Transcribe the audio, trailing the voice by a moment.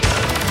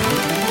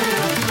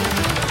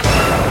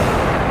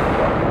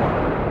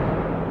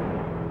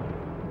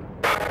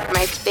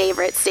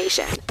favorite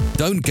station.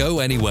 Don't go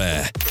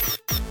anywhere.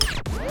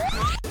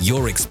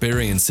 You're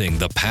experiencing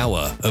the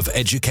power of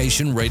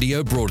education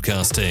radio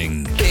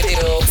broadcasting.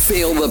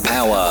 Feel the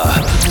power.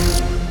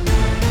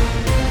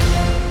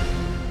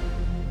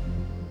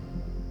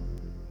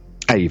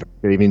 Hey,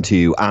 good evening to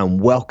you and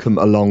welcome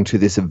along to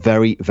this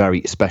very,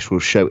 very special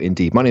show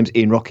indeed. My name's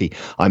Ian Rocky.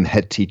 I'm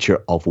head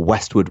teacher of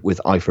Westwood with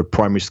Iford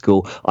Primary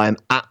School. I am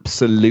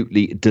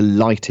absolutely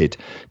delighted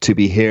to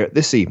be here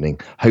this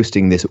evening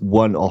hosting this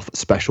one-off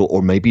special,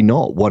 or maybe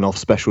not one-off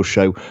special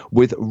show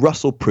with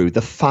Russell Prue,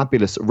 the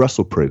fabulous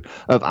Russell Prue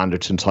of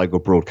Anderton Tiger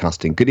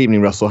Broadcasting. Good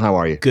evening, Russell. How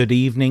are you? Good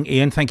evening,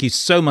 Ian. Thank you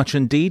so much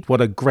indeed.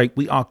 What a great...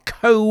 We are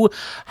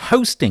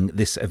co-hosting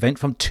this event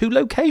from 2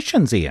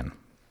 locations, Ian.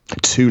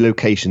 2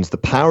 locations, the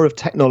power of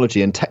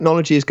technology, and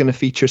technology is going to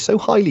feature so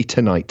highly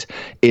tonight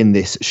in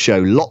this show.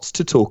 Lots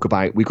to talk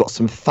about. We've got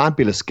some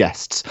fabulous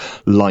guests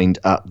lined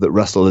up that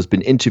Russell has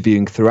been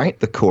interviewing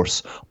throughout the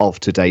course of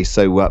today.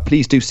 So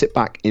please do sit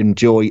back,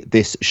 enjoy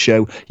this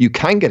show. You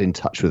can get in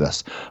touch with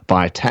us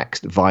via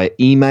text, via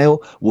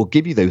email. We'll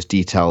give you those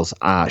details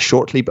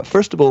shortly. But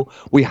first of all,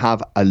 we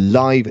have a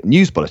live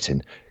news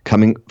bulletin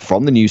coming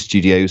from the news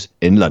studios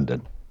in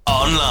London.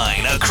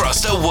 Online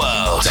across the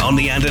world on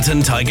the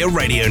Anderton Tiger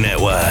Radio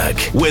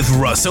Network with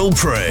Russell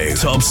Prue.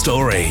 Top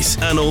stories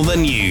and all the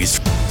news.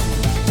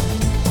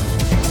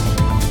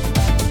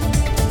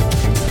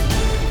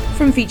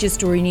 From Feature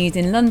Story News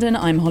in London,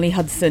 I'm Holly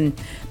Hudson.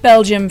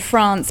 Belgium,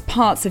 France,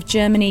 parts of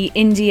Germany,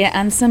 India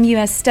and some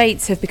US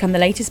states have become the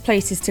latest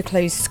places to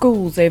close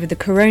schools over the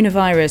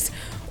coronavirus.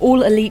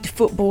 All elite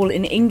football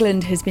in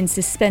England has been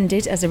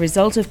suspended as a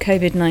result of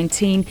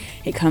COVID-19.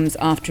 It comes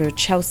after a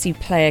Chelsea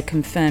player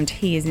confirmed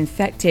he is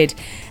infected.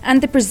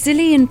 And the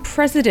Brazilian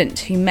president,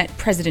 who met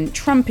President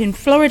Trump in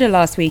Florida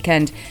last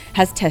weekend,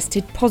 has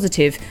tested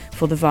positive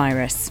for the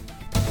virus.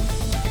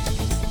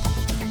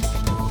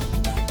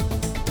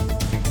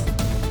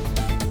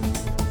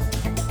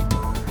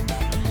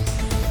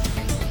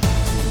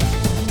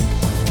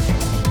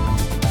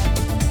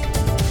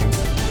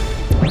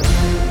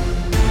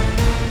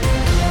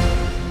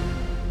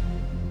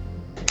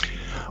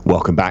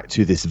 Welcome back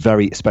to this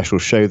very special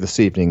show this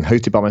evening,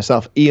 hosted by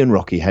myself, Ian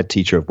Rocky, head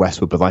teacher of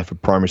Westwood with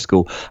Iford Primary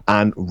School,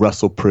 and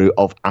Russell Prue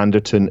of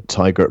Anderton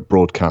Tiger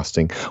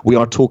Broadcasting. We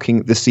are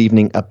talking this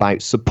evening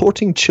about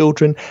supporting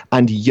children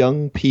and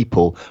young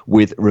people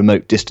with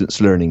remote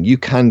distance learning. You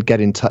can get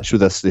in touch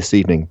with us this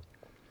evening.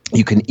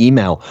 You can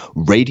email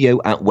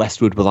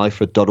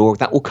radio@westwoodwithiford.org.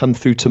 That will come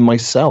through to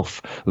myself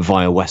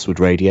via Westwood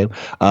Radio.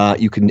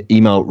 You can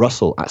email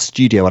Russell at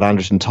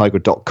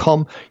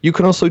studio@andertontiger.com. You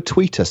can also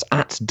tweet us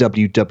at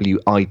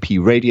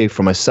WWIP Radio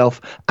for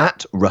myself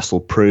at Russell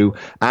Prue.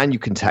 And you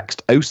can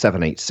text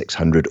 078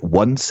 600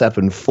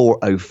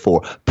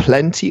 17404.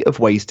 Plenty of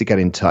ways to get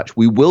in touch.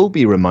 We will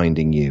be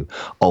reminding you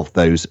of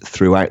those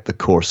throughout the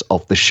course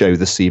of the show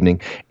this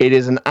evening. It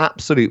is an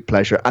absolute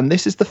pleasure. And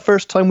this is the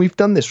first time we've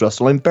done this,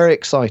 Russell. I'm very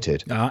excited.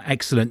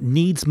 Excellent.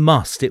 Needs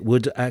must. It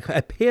would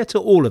appear to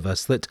all of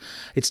us that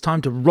it's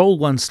time to roll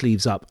one's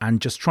sleeves up and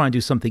just try and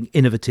do something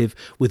innovative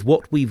with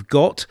what we've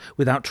got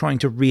without trying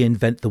to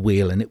reinvent the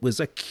wheel. And it was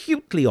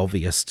acutely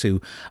obvious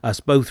to us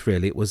both,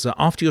 really. It was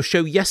after your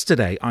show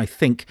yesterday, I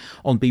think,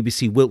 on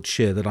BBC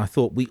Wiltshire, that I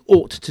thought we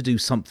ought to do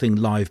something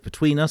live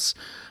between us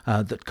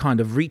that kind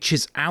of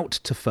reaches out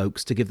to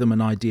folks to give them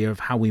an idea of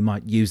how we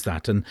might use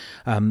that. And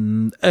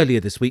earlier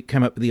this week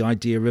came up with the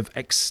idea of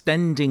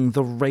extending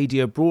the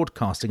radio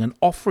broadcasting and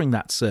offering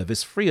that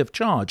service free of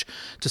charge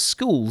to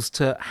schools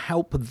to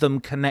help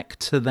them connect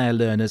to their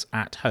learners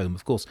at home.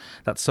 Of course,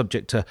 that's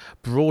subject to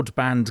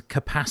broadband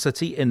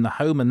capacity in the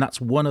home, and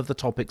that's one of the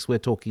topics we're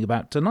talking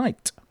about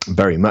tonight.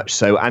 Very much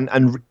so.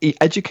 And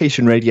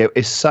education radio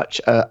is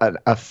such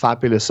a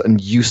fabulous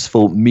and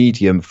useful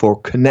medium for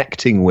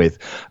connecting with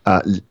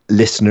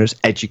listeners,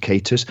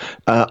 educators,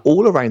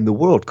 all around the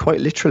world,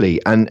 quite literally.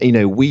 And, you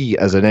know, we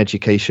as an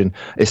education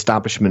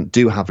establishment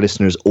do have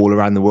listeners all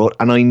around the world.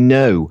 And I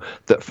know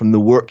that from the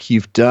work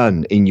you've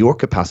done in your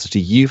capacity,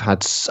 you've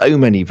had so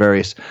many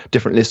various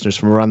different listeners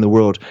from around the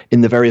world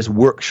in the various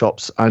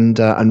workshops and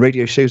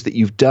radio shows that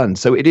you've done.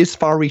 So it is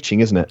far reaching,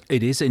 isn't it?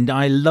 It is. And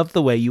I love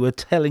the way you were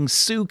telling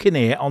Sue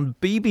Kinnear on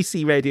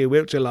BBC Radio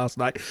Wiltshire last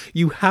night,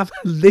 you have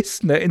a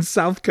listener in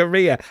South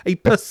Korea, a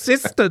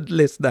persistent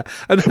listener.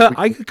 And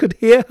I could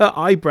hear her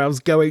eyebrows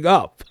going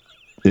up.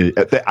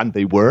 And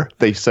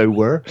they so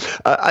were.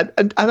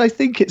 And I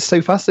think it's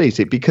so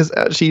fascinating because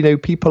actually, you know,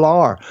 people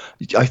are,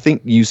 I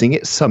think, using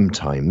it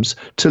sometimes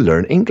to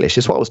learn English.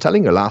 It's what I was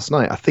telling her last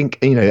night. I think,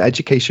 you know,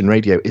 education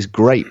radio is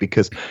great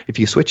because if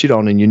you switch it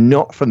on and you're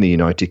not from the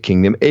United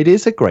Kingdom, it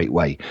is a great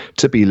way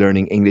to be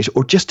learning English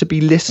or just to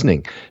be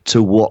listening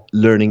to what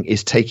learning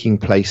is taking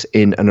place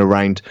in and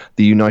around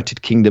the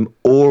United Kingdom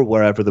or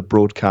wherever the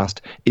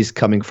broadcast is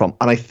coming from.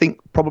 And I think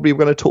probably we're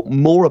going to talk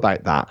more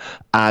about that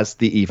as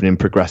the evening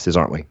progresses,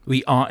 aren't we? aren't we?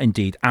 We are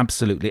indeed,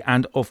 absolutely.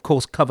 And of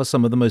course, cover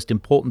some of the most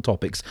important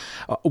topics.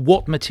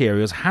 What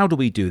materials, how do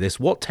we do this?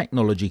 What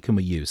technology can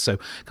we use? So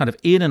kind of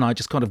Ian and I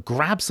just kind of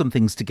grab some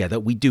things together.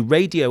 We do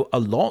radio a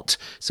lot,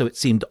 so it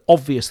seemed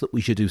obvious that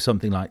we should do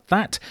something like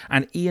that.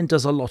 And Ian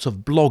does a lot of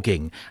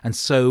blogging. And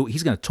so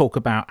he's going to talk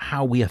about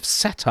how we have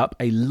set up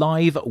a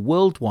live,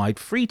 worldwide,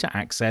 free to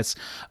access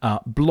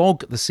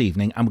blog this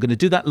evening. And we're going to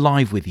do that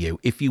live with you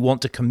if you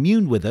want to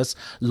commune with us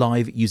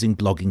live using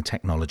blogging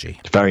technology.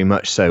 Very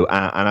much so.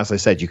 And as I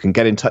said, you can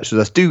get in touch with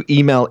us. Do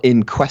email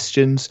in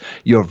questions.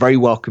 You're very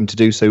welcome to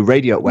do so.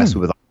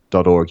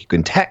 radio@westwood.org. You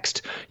can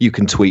text, you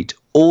can tweet.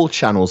 All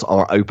channels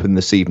are open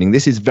this evening.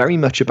 This is very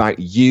much about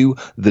you,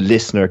 the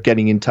listener,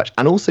 getting in touch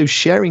and also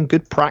sharing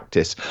good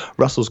practice.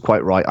 Russell's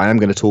quite right. I am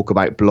going to talk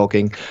about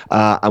blogging,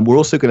 and we're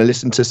also going to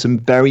listen to some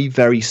very,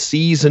 very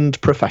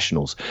seasoned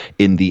professionals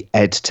in the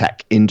ed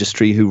tech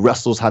industry who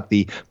Russell's had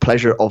the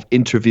pleasure of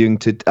interviewing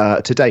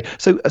today.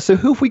 So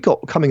who have we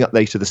got coming up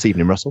later this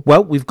evening, Russell?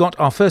 Well, we've got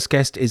our first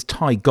guest is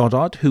Ty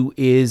Goddard, who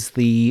is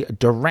the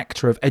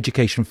Director of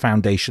Education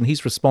Foundation.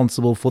 He's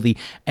responsible for the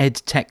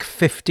Ed Tech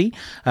 50.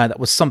 That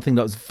was something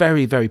that I was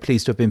very, very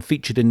pleased to have been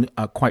featured in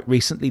quite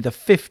recently. The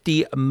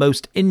 50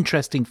 most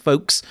interesting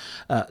folks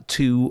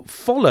to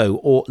follow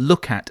or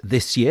look at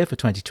this year for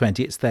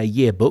 2020. It's their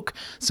yearbook.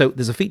 So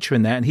there's a feature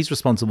in there and he's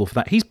responsible for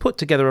that. He's put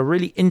together a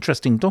really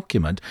interesting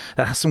document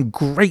that has some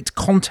great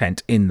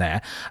content in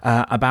there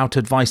about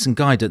advice and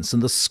guidance.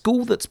 And the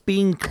school that's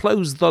been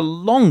closed the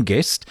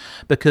longest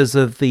because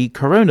of the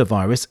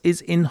coronavirus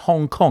is in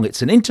Hong Kong.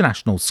 It's an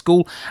international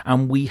school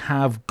and we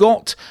have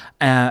got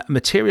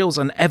materials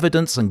and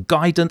evidence and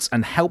guidance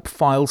and help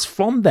files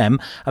from them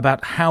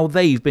about how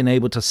they've been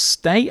able to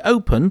stay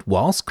open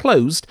whilst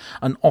closed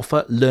and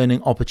offer learning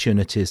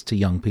opportunities to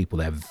young people.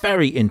 They're a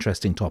very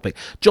interesting topic.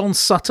 John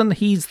Sutton,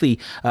 he's the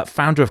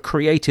founder of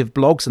Creative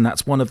Blogs, and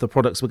that's one of the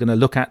products we're going to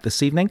look at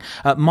this evening.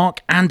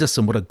 Mark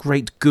Anderson, what a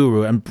great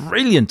guru and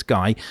brilliant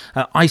guy,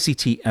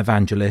 ICT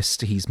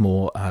evangelist. He's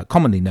more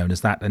commonly known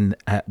as that, and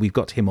we've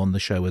got him on the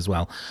show as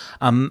well.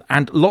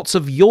 And lots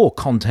of your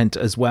content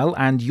as well,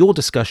 and your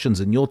discussions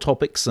and your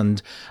topics.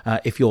 And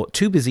if you're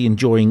too busy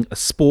enjoying a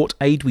sport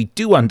aid, we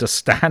do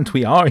understand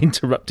we are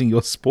interrupting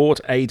your sport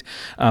aid,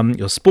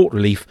 your sport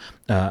relief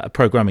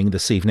programming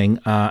this evening.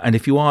 And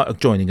if you are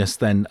joining us,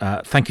 then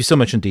thank you so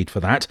much indeed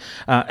for that.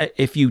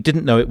 If you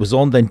didn't know it was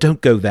on, then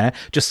don't go there.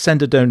 Just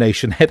send a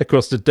donation. Head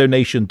across to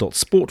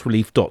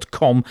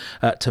donation.sportrelief.com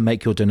to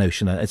make your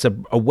donation. It's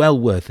a well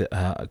worth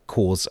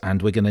cause,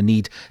 and we're going to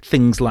need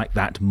things like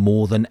that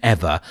more than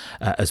ever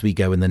as we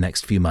go in the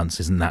next few months.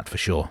 Isn't that for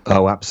sure?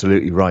 Oh,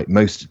 absolutely right.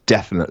 Most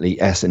definitely.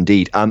 Yes,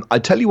 indeed. I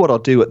tell you what I'll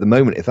do at the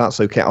moment, if that's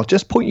okay. I'll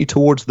just point you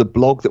towards the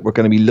blog that we're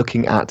going to be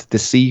looking at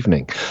this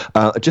evening,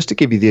 just to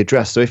give you the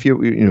address. So if you're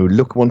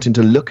wanting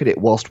to look at it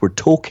whilst we're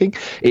talking,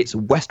 it's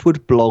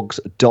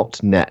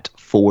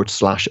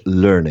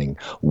westwoodblogs.net/learning.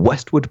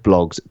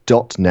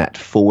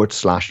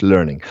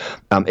 westwoodblogs.net/learning.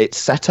 It's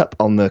set up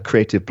on the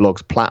Creative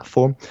Blogs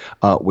platform,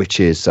 which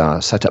is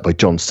set up by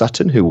John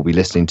Sutton, who we'll be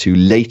listening to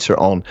later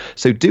on.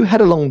 So do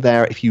head along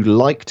there if you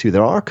like to.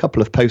 There are a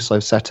couple of posts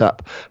I've set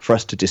up for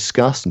us to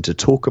discuss and to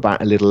talk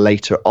about a little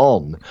later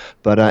on.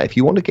 But if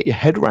you want to get your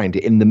head around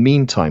it in the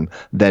meantime,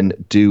 then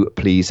do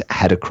please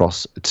head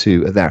across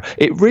to there.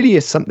 It really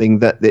is something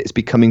that it's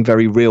becoming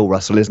very real,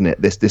 Russell, isn't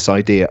it? This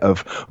idea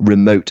of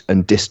remote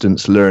and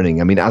distance learning.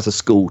 I mean, as a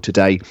school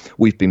today,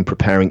 we've been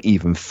preparing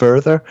even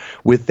further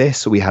with this.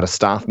 So we had a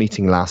staff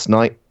meeting last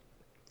night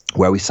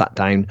where we sat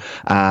down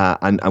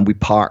and we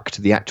parked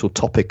the actual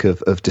topic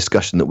of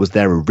discussion that was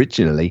there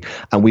originally,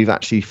 and we've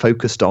actually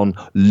focused on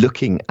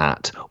looking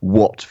at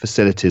what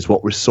facilities,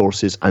 what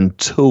resources and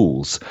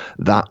tools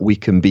that we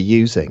can be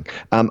using.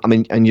 I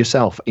mean, and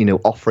yourself,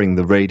 offering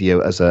the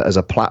radio as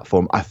a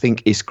platform, I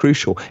think is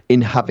crucial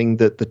in having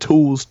the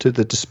tools to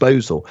the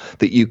disposal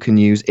that you can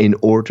use in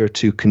order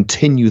to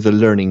continue the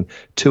learning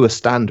to a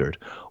standard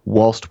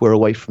whilst we're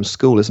away from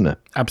school, isn't it?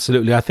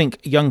 Absolutely. I think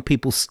young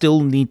people still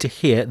need to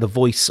hear the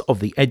voice of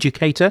the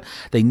educator.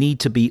 They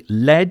need to be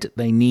led.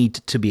 They need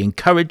to be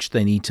encouraged.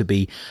 They need to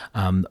be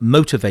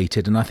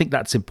motivated. And I think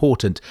that's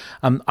important.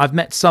 I've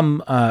met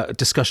some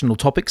discussional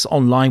topics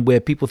online where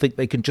people think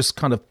they can just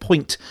kind of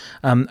point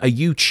a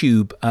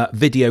YouTube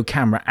video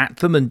camera at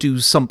them and do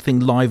something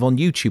live on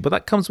YouTube. But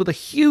that comes with a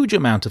huge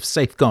amount of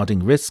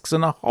safeguarding risks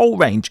and a whole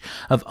range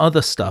of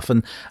other stuff.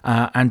 And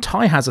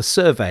Ty has a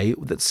survey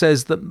that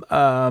says that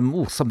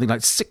something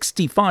like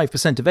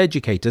 65% of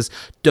educators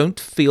don't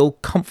feel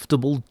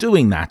comfortable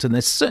doing that, and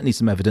there's certainly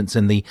some evidence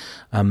in the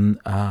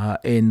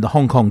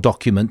Hong Kong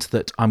document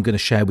that I'm going to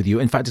share with you.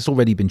 In fact, it's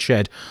already been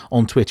shared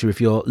on Twitter.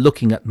 If you're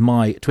looking at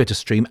my Twitter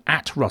stream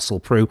at Russell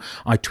Prue,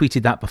 I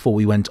tweeted that before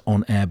we went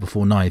on air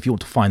before 9. If you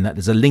want to find that,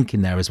 there's a link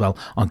in there as well.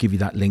 I'll give you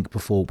that link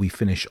before we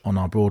finish on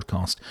our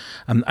broadcast.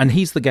 And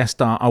he's the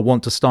guest I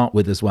want to start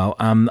with as well.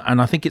 And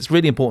I think it's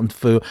really important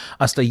for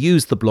us to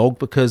use the blog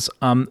because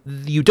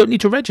you don't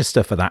need to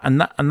register for that,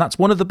 and that's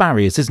one of the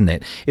barriers, isn't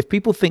it? If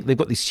people think they've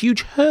got these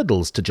huge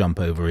hurdles to jump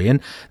over, Ian,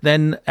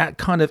 then that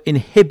kind of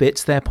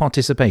inhibits their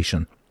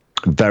participation.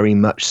 Very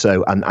much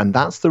so, and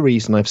that's the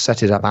reason I've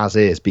set it up as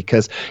is,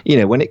 because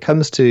when it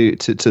comes to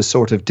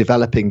sort of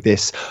developing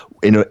this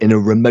in a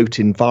remote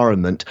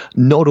environment,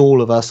 not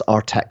all of us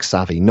are tech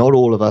savvy. Not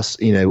all of us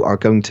are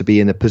going to be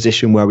in a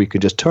position where we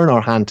could just turn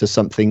our hand to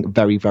something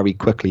very, very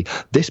quickly.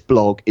 This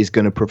blog is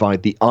going to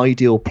provide the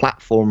ideal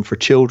platform for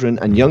children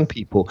and young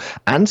people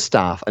and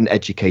staff and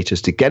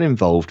educators to get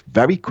involved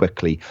very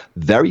quickly,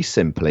 very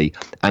simply,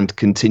 and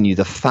continue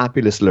the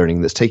fabulous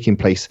learning that's taking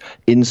place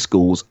in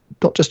schools,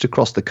 not just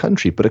across the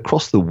country, but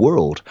across the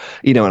world.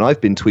 And I've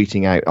been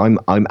tweeting out,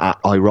 I'm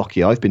at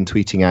iRocky, I've been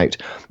tweeting out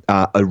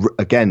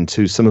again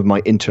to some of my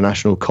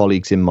international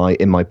colleagues in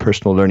my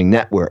personal learning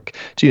network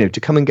to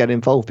come and get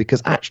involved,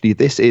 because actually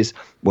this is,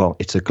 well,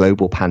 it's a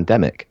global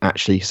pandemic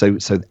actually, so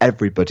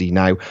everybody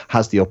now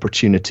has the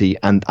opportunity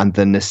and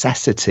the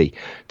necessity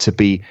to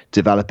be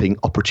developing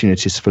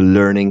opportunities for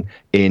learning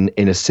in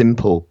a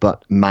simple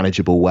but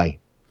manageable way.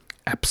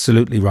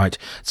 Absolutely right.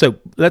 So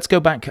let's go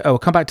back. I'll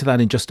come back to that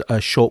in just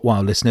a short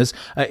while, listeners.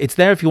 It's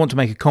there if you want to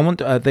make a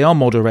comment. They are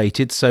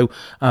moderated, so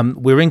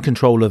we're in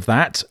control of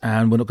that,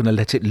 and we're not going to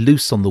let it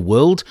loose on the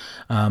world.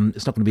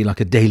 It's not going to be like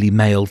a Daily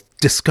Mail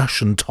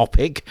discussion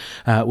topic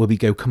where we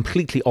go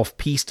completely off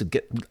piste.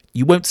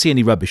 You won't see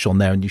any rubbish on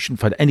there, and you shouldn't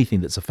find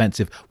anything that's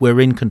offensive. We're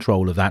in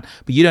control of that,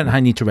 but you don't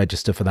need to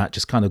register for that.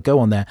 Just kind of go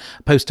on there,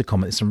 post a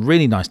comment. There's some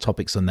really nice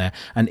topics on there,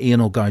 and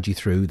Ian will guide you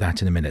through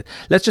that in a minute.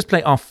 Let's just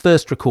play our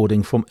first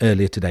recording from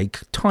earlier today.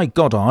 Ty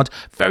Goddard,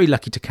 very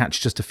lucky to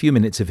catch just a few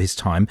minutes of his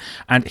time,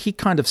 and he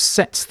kind of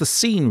sets the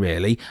scene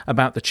really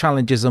about the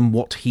challenges and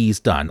what he's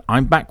done.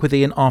 I'm back with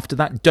Ian after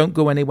that. Don't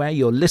go anywhere.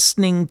 You're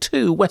listening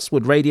to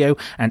Westwood Radio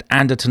and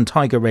Anderton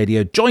Tiger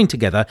Radio joined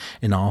together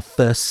in our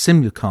first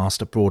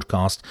simulcast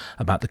broadcast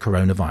about the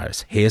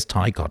coronavirus. Here's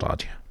Ty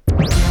Goddard.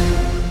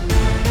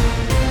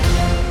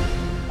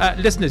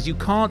 Listeners, you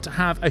can't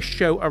have a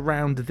show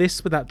around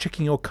this without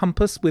checking your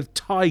compass with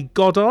Ty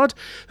Goddard,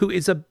 who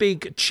is a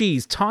big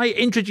cheese. Ty,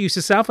 introduce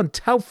yourself and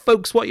tell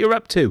folks what you're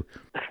up to.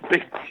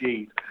 Big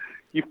cheese.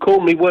 You've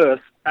called me worse.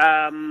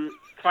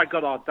 Ty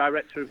Goddard,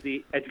 Director of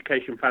the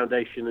Education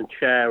Foundation and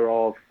Chair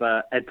of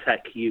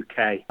EdTech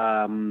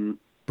UK.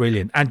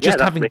 Brilliant. And just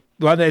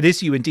well, it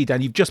is you indeed.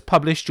 And you've just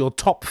published your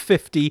top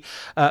 50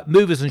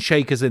 movers and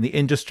shakers in the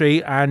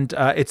industry. And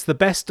it's the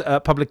best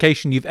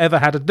publication you've ever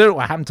had. I don't know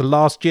what happened to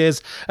last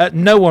year's.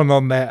 No one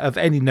on there of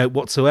any note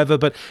whatsoever.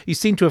 But you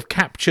seem to have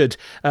captured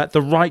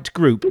the right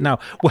group. Now,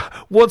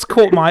 what's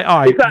caught my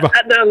eye?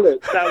 Now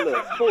look,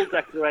 full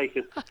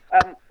declaration.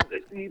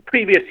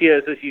 Previous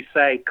years, as you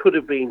say, could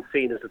have been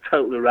seen as a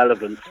total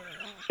irrelevance.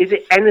 Is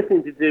it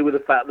anything to do with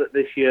the fact that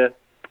this year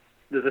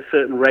there's a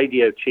certain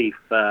radio chief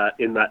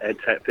in that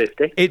EdTech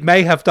 50? It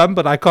may have done,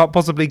 but I can't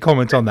possibly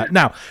comment on that.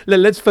 Now,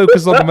 let's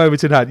focus on the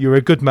moment in hand. You're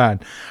a good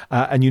man,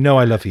 and you know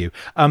I love you.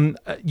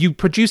 You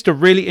produced a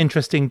really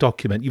interesting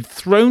document. You've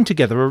thrown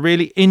together a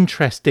really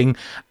interesting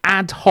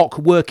ad hoc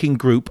working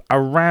group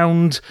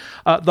around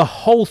the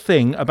whole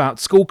thing about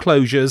school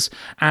closures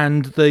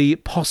and the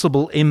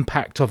possible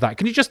impact of that.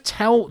 Can you just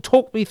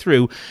talk me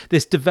through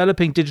this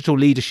Developing Digital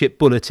Leadership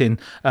Bulletin,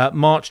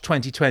 March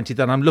 2020,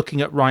 that I'm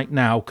looking at right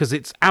now, because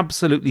it's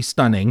absolutely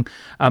stunning.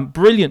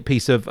 Brilliant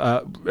piece of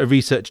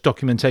research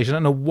documentation. I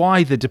don't know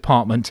why the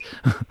department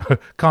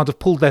can't have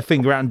pulled their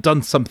finger out and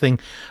done something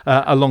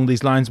along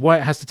these lines, why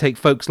it has to take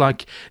folks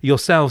like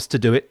yourselves to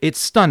do it. It's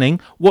stunning.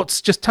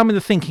 Just tell me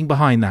the thinking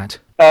behind that.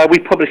 We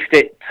published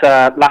it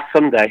last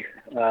Sunday,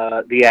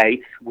 the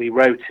 8th. We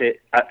wrote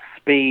it at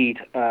speed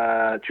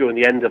during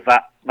the end of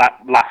that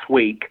last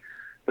week,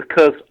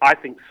 because I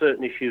think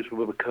certain issues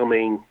were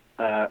becoming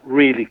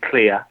really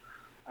clear.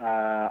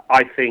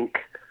 I think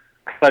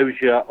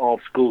closure of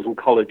schools and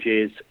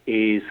colleges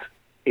is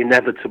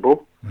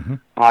inevitable. Mm-hmm.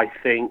 I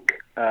think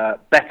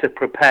better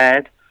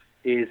prepared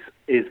is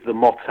the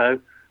motto.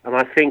 And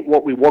I think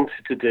what we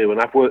wanted to do, and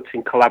I've worked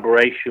in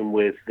collaboration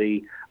with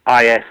the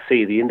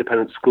ISC, the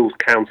Independent Schools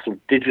Council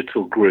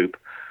Digital Group,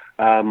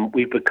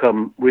 we've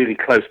become really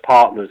close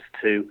partners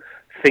to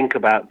think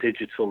about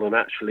digital and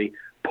actually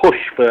push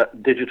for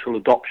digital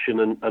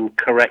adoption and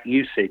correct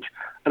usage.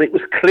 And it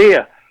was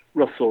clear,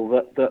 Russell,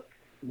 that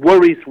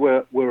worries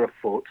were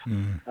afoot.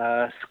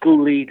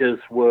 School leaders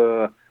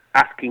were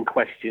asking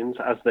questions,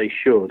 as they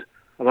should.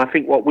 And I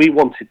think what we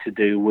wanted to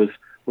do was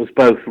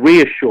both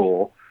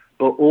reassure,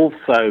 but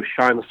also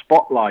shine a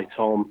spotlight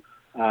on,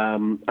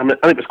 and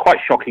it was quite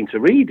shocking to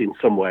read in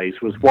some ways,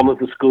 was one of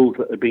the schools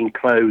that had been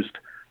closed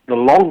the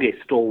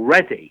longest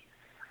already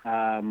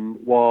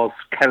was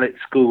Kellett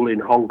School in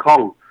Hong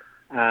Kong.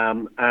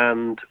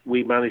 And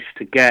we managed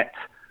to get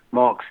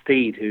Mark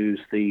Steed, who's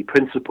the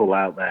principal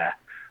out there.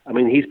 I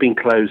mean, he's been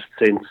closed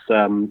since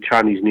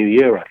Chinese New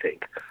Year, I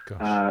think,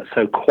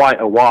 so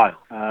quite a while.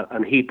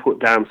 And he put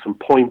down some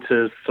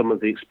pointers, some of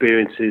the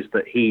experiences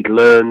that he'd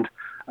learned,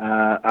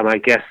 and I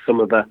guess some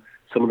of the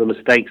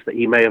mistakes that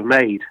he may have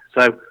made.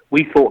 So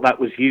we thought that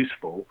was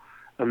useful,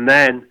 and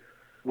then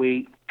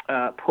we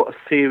put a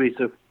series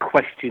of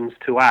questions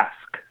to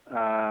ask.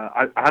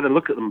 I had a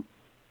look at them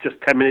just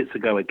 10 minutes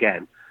ago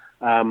again,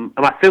 and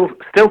I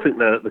still think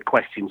they're the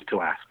questions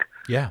to ask.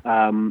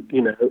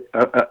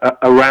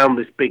 around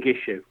this big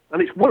issue,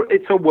 and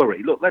it's a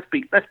worry. Look, let's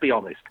be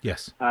honest.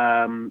 Yes.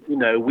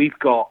 We've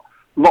got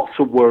lots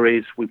of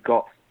worries. We've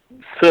got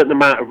a certain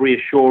amount of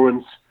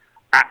reassurance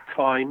at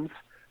times,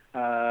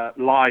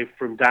 live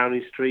from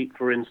Downing Street,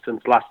 for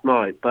instance, last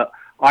night. But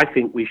I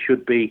think we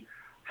should be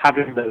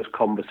having those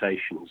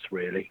conversations,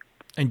 really.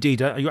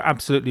 Indeed, you're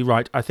absolutely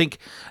right. I think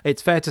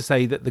it's fair to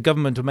say that the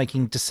government are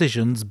making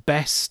decisions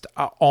best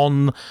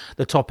on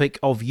the topic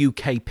of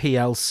UK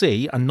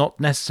PLC and not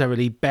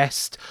necessarily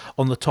best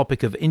on the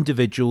topic of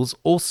individuals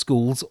or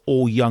schools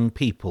or young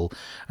people.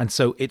 And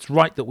so it's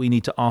right that we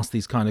need to ask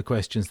these kind of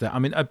questions there. I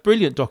mean, a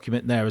brilliant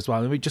document there as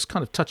well. And we're just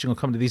kind of touching on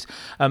some of these.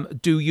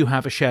 Do you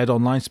have a shared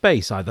online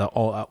space, either at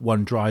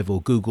OneDrive or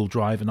Google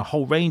Drive, and a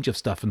whole range of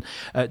stuff? And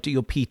do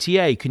your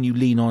PTA, can you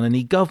lean on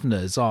any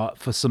governors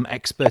for some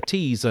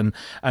expertise?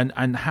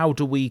 And how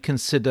do we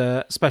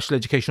consider special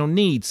educational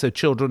needs? So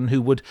children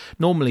who would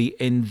normally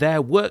in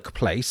their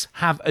workplace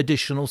have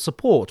additional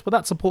support, but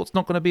that support's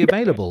not going to be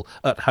available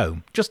at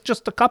home.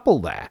 Just a couple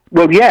there.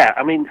 Well, yeah.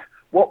 I mean,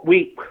 what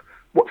we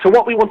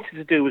wanted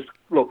to do was,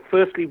 look,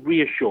 firstly,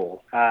 reassure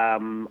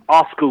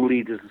our school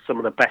leaders are some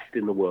of the best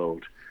in the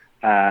world,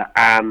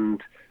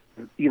 and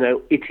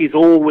it is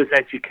always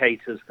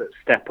educators that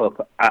step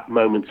up at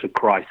moments of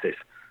crisis.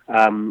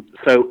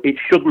 So it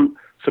shouldn't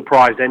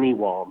surprise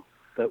anyone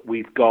that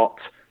we've got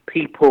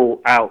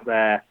people out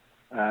there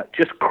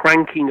just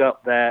cranking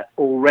up their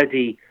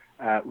already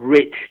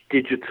rich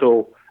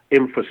digital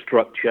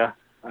infrastructure.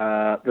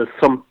 There's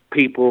some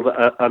people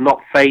that are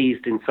not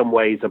fazed in some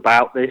ways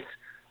about this.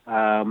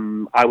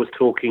 I was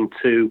talking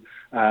to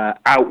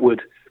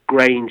Outward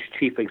Grange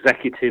chief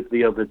executive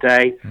the other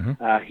day.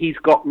 Mm-hmm. He's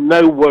got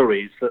no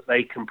worries that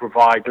they can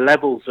provide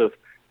levels of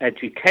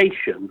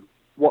education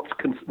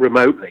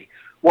remotely.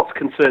 What's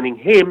concerning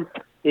him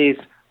is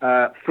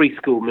free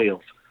school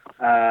meals.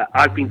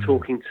 I've been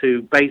talking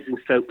to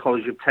Basingstoke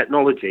College of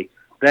Technology.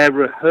 They're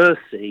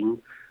rehearsing,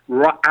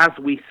 as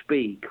we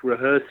speak,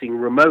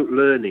 remote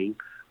learning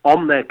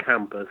on their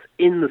campus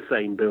in the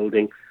same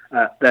building.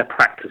 They're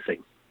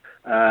practicing.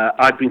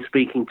 I've been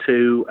speaking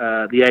to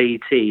the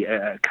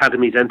AET,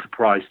 Academies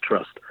Enterprise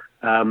Trust.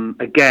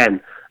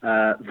 Again,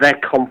 they're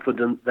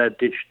confident, they're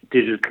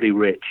digitally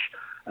rich.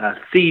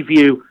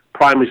 Seaview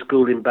Primary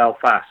School in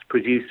Belfast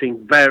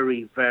producing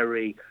very,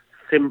 very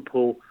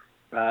simple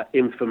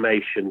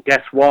information.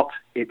 Guess what?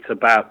 It's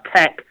about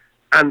tech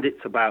and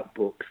it's about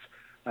books.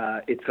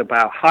 It's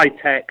about high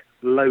tech,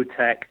 low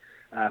tech.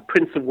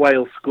 Prince of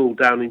Wales School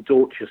down in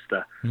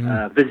Dorchester,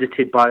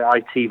 visited by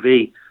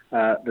ITV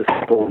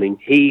this morning.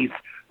 He's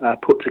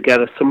put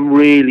together some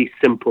really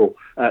simple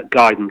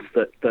guidance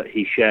that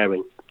he's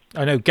sharing.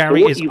 I know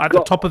Gary is at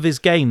the top of his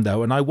game,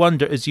 though, and I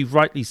wonder, as you've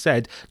rightly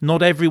said,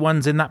 not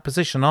everyone's in that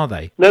position, are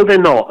they? No, they're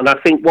not. And I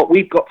think what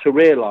we've got to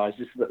realise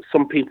is that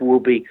some people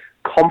will be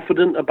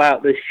confident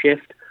about this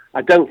shift.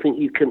 I don't think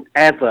you can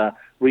ever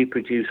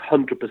reproduce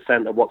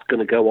 100% of what's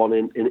going to go on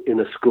in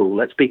a school.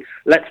 Let's be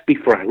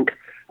frank.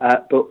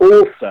 But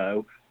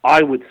also,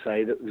 I would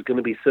say that there's going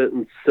to be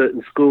certain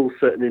schools,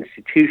 certain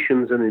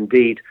institutions, and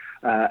indeed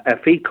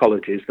FE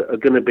colleges that are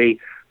going to be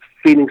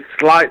feeling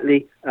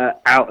slightly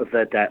out of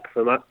their depth.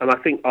 And I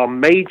think our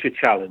major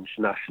challenge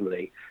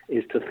nationally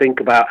is to think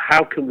about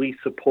how can we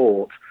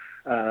support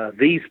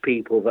these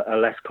people that are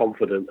less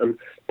confident. And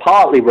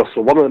partly,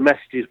 Russell, one of the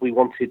messages we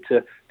wanted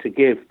to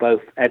give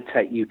both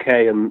EdTech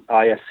UK and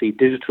ISC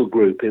Digital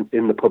Group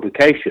in the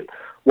publication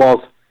was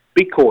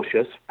be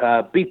cautious,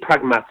 be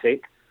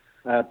pragmatic,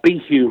 be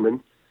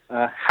human,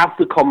 have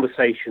the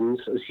conversations,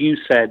 as you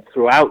said,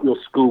 throughout your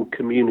school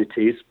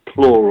communities,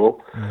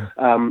 plural.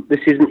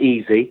 This isn't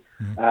easy.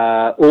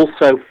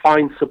 Also,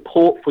 find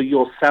support for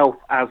yourself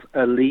as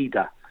a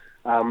leader.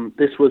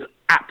 This was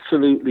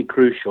absolutely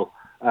crucial.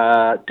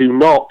 Do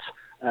not,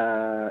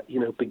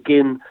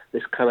 begin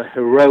this kind of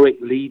heroic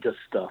leader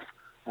stuff.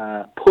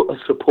 Put a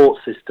support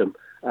system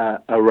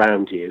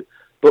around you.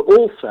 But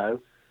also,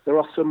 there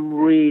are some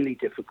really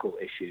difficult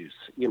issues.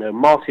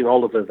 Martin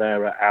Oliver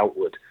there at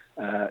Outward,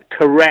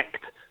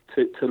 correct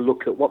to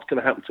look at what's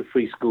going to happen to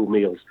free school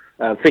meals.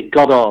 Vic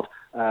Goddard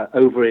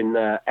over in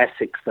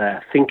Essex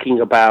there,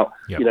 thinking about,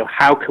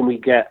 how can we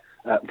get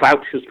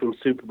vouchers from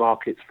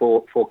supermarkets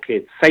for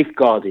kids,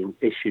 safeguarding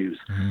issues,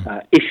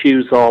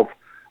 issues of,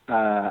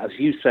 as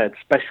you said,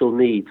 special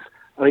needs.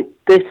 I mean,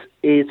 this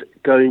is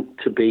going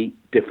to be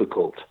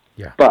difficult,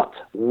 but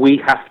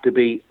we have to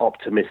be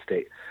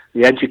optimistic.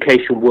 The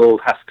education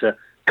world has to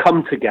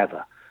come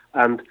together,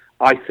 and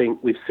I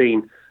think we've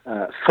seen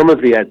some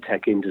of the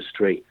EdTech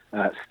industry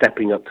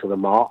stepping up to the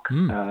mark.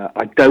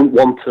 I don't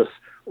want us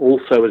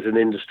also as an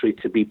industry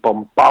to be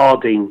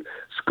bombarding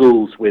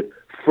schools with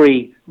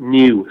free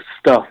new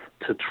stuff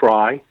to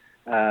try.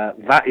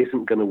 That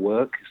isn't going to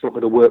work. It's not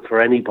going to work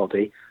for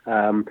anybody.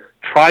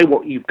 Try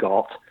what you've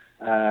got.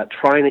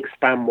 Try and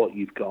expand what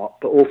you've got.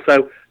 But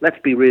also, let's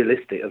be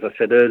realistic, as I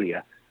said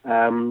earlier.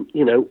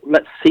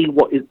 Let's see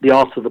what the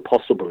art of the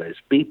possible is.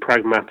 Be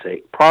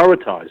pragmatic.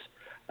 Prioritise.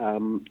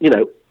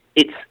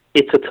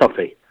 it's a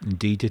toughie.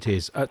 Indeed it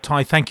is.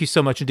 Ty, thank you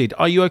so much indeed.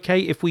 Are you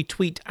okay if we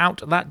tweet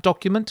out that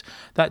document,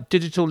 that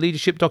digital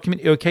leadership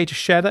document? Are you okay to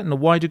share that in a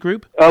wider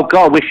group? Oh,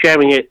 God, we're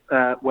sharing it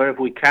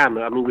wherever we can.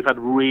 I mean, we've had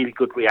really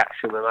good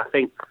reaction, and I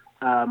think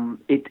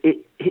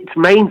its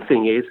main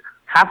thing is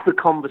have the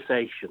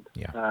conversation.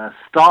 Yeah.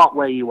 Start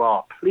where you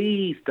are.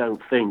 Please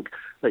don't think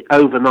that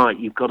overnight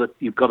you've got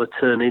to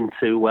turn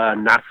into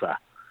NASA.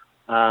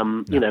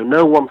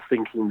 No one's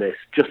thinking this.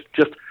 Just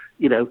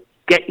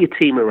get your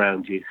team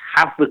around you.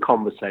 Have the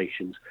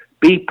conversations.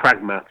 Be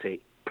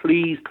pragmatic.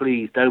 Please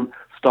don't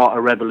start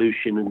a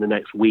revolution in the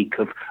next week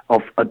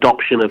of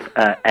adoption of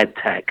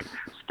EdTech.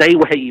 Stay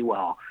where you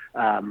are.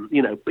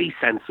 Be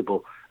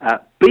sensible.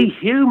 Be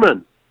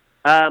human.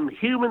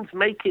 Humans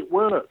make it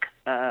work.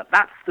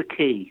 That's the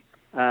key.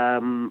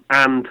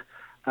 And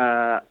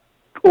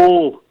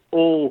all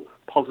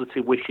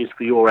positive wishes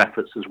for your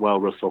efforts as well,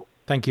 Russell.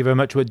 Thank you very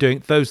much for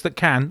doing. Those that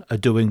can are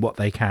doing what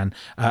they can,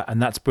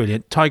 and that's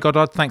brilliant. Ty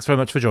Goddard, thanks very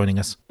much for joining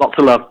us. Lots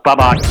of love.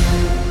 Bye-bye.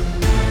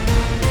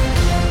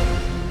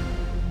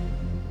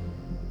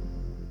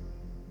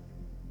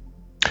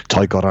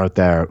 Ty Goddard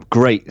there.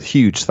 Great,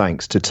 huge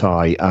thanks to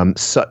Ty.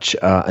 Such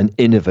an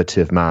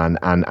innovative man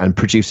and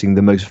producing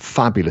the most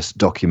fabulous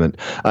document.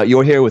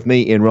 You're here with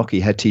me, Ian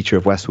Rocky, head teacher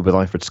of Westwood with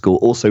Iford School.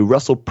 Also,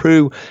 Russell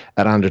Prue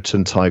at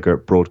Anderton Tiger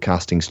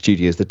Broadcasting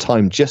Studios. The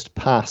time just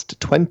past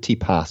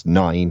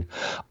 9:20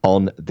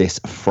 on this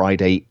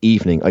Friday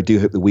evening. I do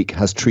hope the week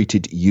has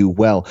treated you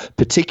well,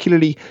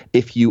 particularly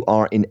if you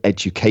are in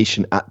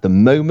education at the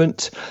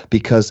moment,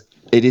 because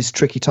it is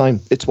tricky time.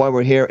 It's why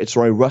we're here. It's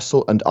why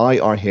Russell and I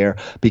are here,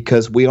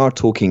 because we are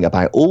talking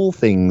about all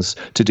things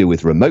to do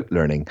with remote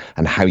learning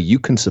and how you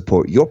can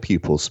support your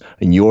pupils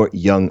and your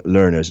young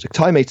learners.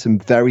 Ty made some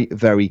very,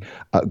 very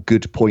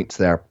good points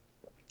there,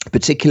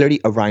 particularly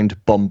around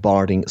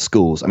bombarding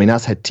schools. I mean,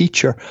 as head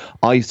teacher,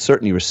 I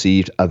certainly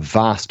received a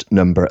vast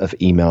number of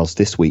emails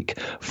this week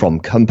from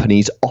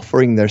companies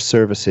offering their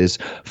services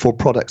for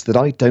products that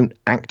I don't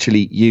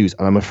actually use.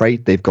 And I'm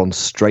afraid they've gone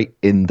straight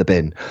in the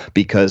bin,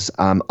 because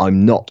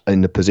I'm not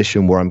in a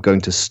position where I'm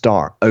going to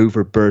start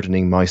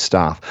overburdening my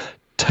staff.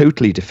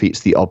 Totally defeats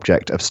the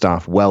object of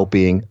staff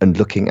well-being and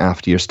looking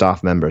after your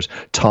staff members.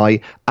 Ty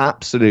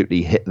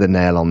absolutely hit the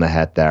nail on the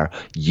head there.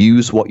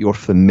 Use what you're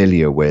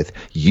familiar with.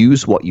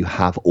 Use what you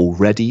have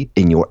already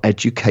in your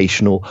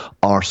educational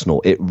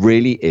arsenal. It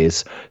really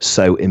is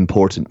so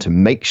important to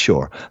make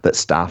sure that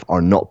staff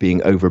are not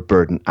being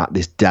overburdened at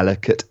this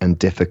delicate and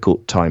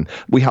difficult time.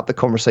 We had the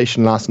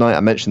conversation last night.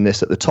 I mentioned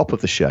this at the top of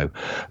the show,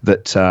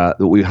 that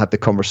we had the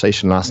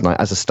conversation last night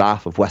as a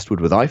staff of Westwood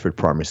with Iford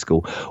Primary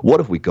School. What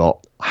have we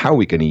got? How are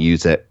we going to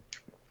use it?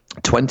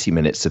 20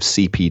 minutes of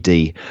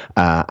CPD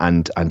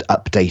and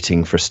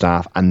updating for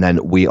staff, and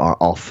then we are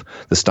off.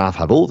 The staff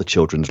have all the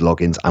children's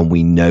logins, and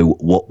we know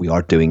what we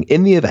are doing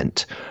in the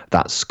event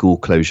that school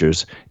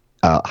closures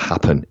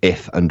happen,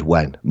 if and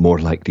when, more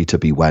likely to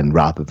be when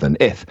rather than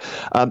if.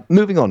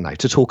 Moving on now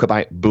to talk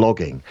about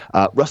blogging.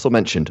 Russell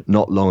mentioned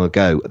not long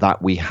ago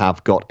that we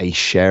have got a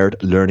shared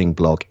learning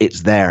blog.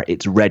 It's there,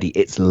 it's ready,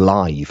 it's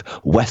live.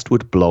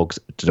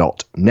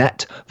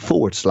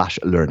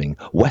 westwoodblogs.net/learning.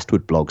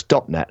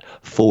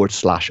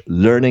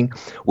 westwoodblogs.net/learning.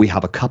 We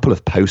have a couple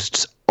of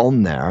posts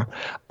on there.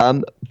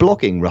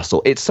 Blogging,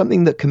 Russell, it's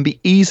something that can be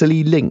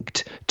easily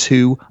linked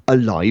to a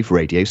live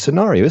radio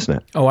scenario, isn't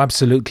it? Oh,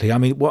 absolutely. I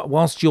mean,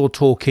 whilst you're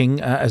talking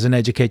as an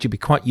educator, you'll be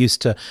quite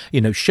used to,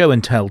 show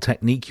and tell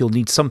technique. You'll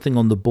need something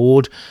on the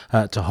board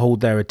to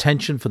hold their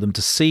attention for them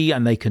to see,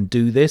 and they can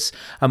do this.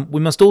 We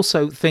must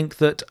also think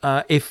that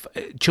if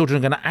children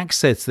are going to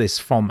access this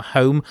from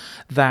home,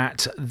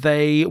 that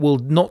they will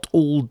not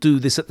all do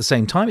this at the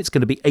same time. It's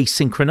going to be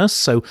asynchronous.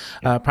 So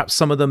perhaps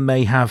some of them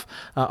may have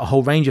a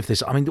whole range of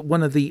this. I mean,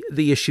 one of the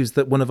issues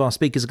that one of our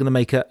speakers is going to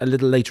make a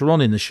little later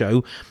on in the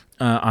show,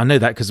 I know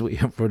that because we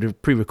have already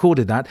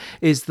pre-recorded that,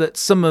 is that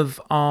some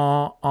of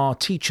our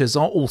teachers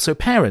are also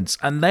parents,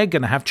 and they're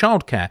going to have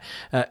childcare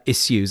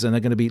issues, and they're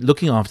going to be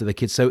looking after their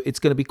kids. So it's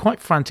going to be quite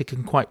frantic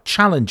and quite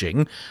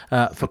challenging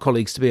for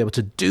colleagues to be able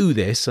to do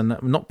this. And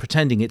I'm not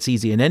pretending it's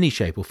easy in any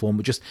shape or form,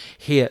 but just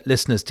here,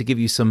 listeners, to give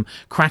you some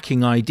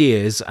cracking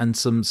ideas and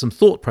some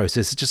thought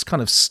processes, just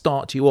kind of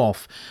start you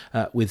off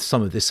with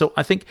some of this. So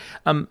I think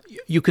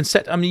you can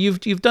set. I mean,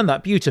 you've done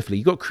that beautifully.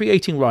 You've got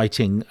creative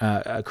writing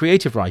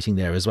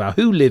there as well.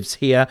 Who lives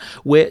here?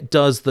 Where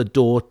does the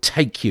door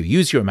take you?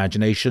 Use your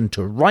imagination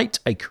to write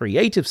a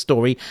creative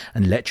story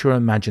and let your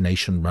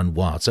imagination run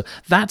wild. So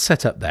that's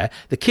set up there.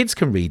 The kids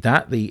can read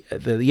that. The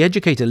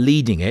educator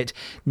leading it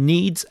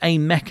needs a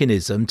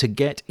mechanism to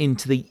get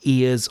into the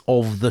ears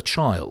of the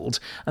child,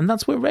 and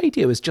that's where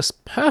radio is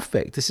just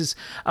perfect. This is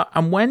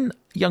and when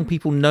young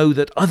people know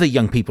that other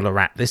young people are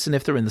at this, and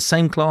if they're in the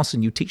same class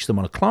and you teach them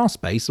on a class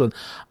basis, well,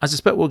 I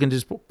suspect we're going to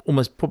just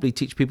almost probably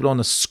teach people on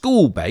a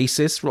school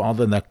basis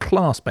rather than a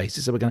class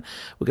basis. So we're going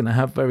to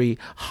have very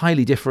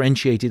highly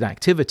differentiated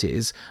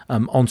activities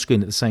on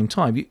screen at the same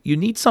time. You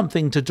need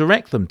something to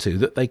direct them to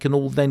that they can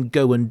all then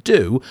go and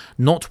do,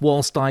 not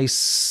whilst I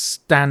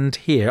stand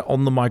here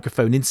on the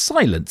microphone in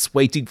silence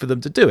waiting for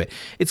them to do it.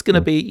 It's going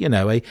to be,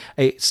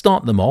 a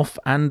start them off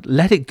and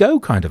let it go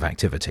kind of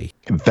activity.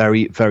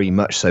 Very, very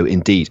much so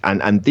indeed.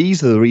 And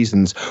these are the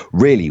reasons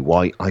really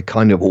why I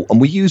and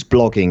we use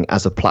blogging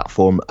as a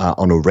platform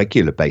on a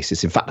regular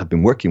basis. In fact, I've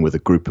been working with a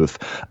group of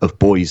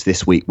boys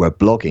this week where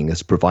blogging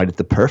has provided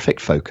the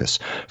perfect focus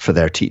for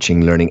their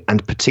teaching, learning,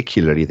 and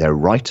particularly their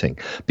writing,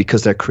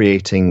 because they're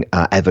creating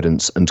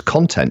evidence and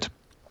content.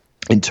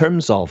 In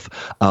terms of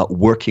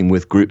working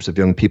with groups of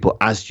young people,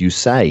 as you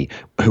say,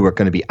 who are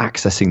going to be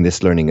accessing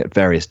this learning at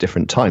various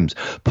different times,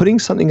 putting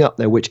something up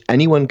there which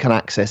anyone can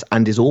access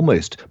and is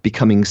almost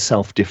becoming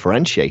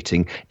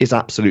self-differentiating is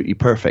absolutely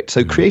perfect.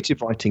 So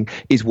creative writing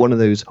is one of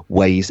those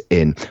ways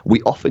in.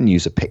 We often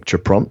use a picture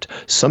prompt.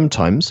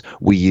 Sometimes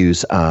we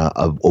use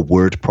a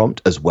word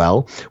prompt as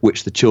well,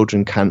 which the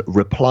children can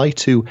reply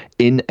to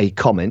in a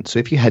comment. So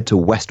if you head to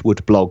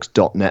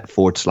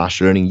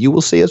westwoodblogs.net/learning, you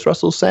will see, as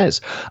Russell says,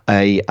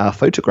 a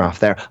photograph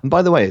there. And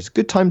by the way, it's a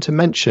good time to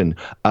mention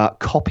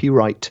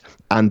copyright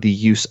and the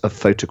use of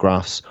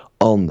photographs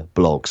on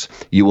blogs.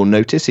 You will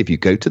notice if you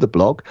go to the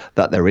blog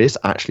that there is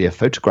actually a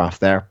photograph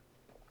there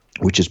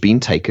which has been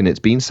taken, it's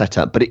been set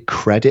up, but it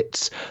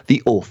credits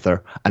the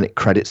author and it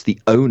credits the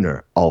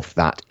owner of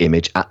that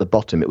image at the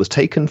bottom. It was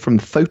taken from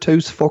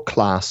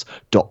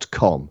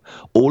photosforclass.com.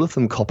 All of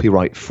them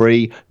copyright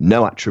free,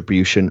 no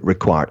attribution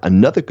required.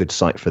 Another good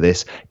site for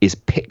this is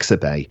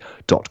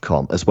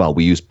pixabay.com as well.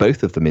 We use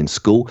both of them in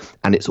school,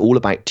 and it's all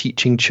about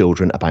teaching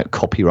children about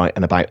copyright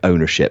and about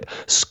ownership.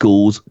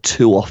 Schools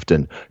too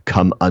often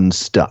come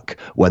unstuck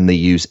when they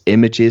use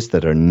images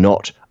that are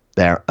not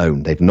their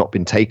own. They've not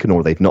been taken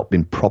or they've not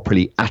been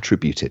properly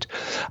attributed.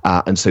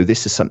 And so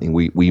this is something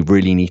we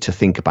really need to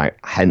think about,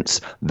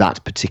 hence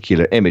that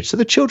particular image. So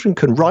the children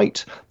can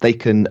write, they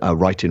can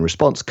write in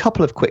response,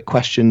 couple of quick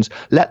questions,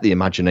 let the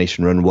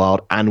imagination run wild,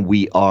 and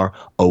we are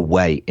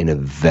away in a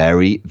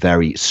very,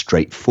 very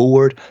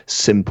straightforward,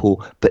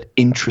 simple, but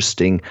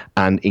interesting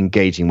and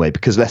engaging way.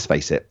 Because let's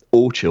face it,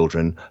 all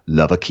children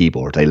love a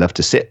keyboard. They love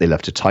to sit, they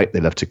love to type,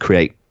 they love to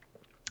create.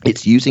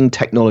 It's using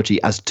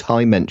technology, as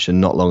Ty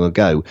mentioned not long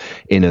ago,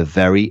 in a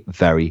very,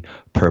 very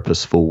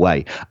purposeful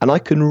way. And I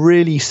can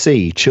really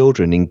see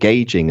children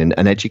engaging and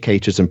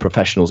educators and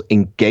professionals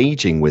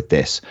engaging with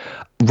this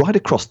right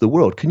across the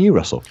world. Can you,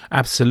 Russell?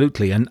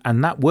 Absolutely.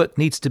 And that work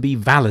needs to be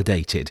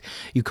validated.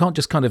 You can't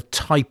just kind of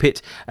type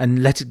it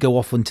and let it go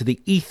off into the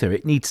ether.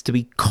 It needs to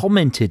be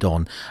commented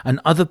on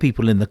and other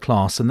people in the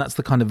class. And that's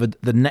the kind of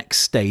the next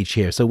stage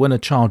here. So when a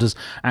child has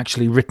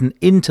actually written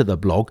into the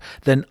blog,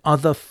 then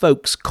other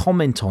folks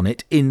comment on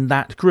it in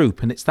that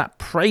group. And it's that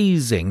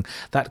praising,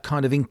 that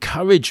kind of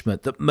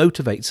encouragement that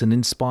motivates and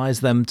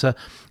inspires them to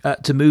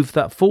move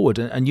that forward.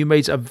 And you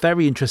made a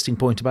very interesting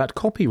point about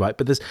copyright,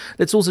 but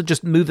let's also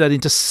just move that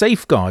into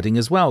safeguarding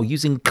as well.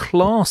 Using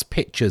class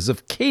pictures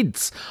of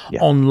kids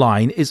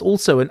online is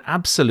also an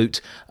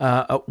absolute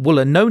a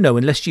no-no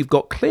unless you've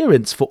got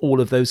clearance for all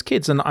of those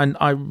kids. And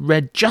I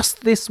read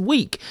just this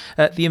week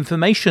the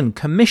Information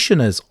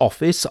Commissioner's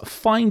Office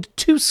fined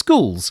 2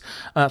 schools.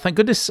 Thank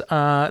goodness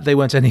they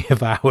weren't any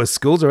of our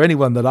schools or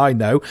anyone that I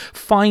know.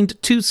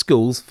 Fined 2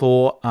 schools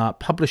for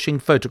publishing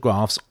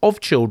photographs of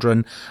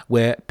children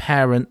where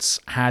parents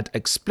had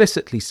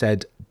explicitly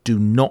said, do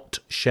not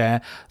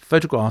share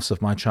photographs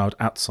of my child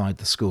outside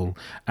the school.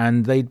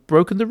 And they'd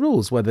broken the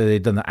rules, whether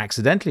they'd done that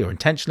accidentally or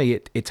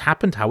intentionally. It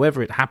happened,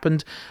 however it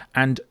happened,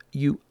 and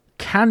you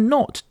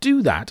cannot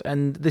do that.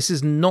 And this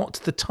is not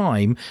the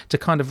time to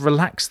kind of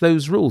relax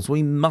those rules.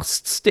 We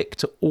must stick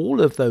to all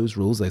of those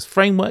rules, those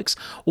frameworks,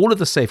 all of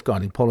the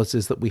safeguarding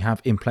policies that we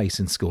have in place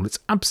in school. It's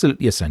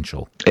absolutely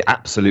essential.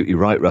 Absolutely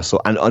right,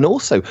 Russell. And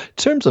also, in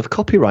terms of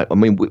copyright, I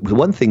mean,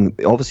 one thing,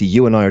 obviously,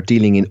 you and I are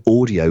dealing in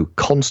audio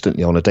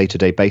constantly on a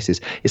day-to-day basis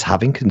is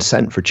having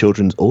consent for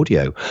children's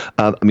audio.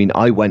 I mean,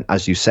 I went,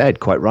 as you said,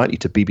 quite rightly,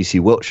 to BBC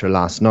Wiltshire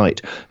last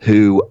night,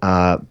 who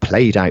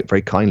played out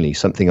very kindly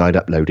something I'd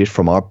uploaded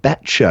from our Bet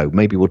show.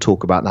 Maybe we'll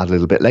talk about that a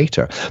little bit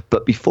later.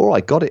 But before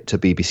I got it to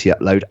BBC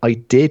Upload, I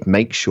did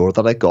make sure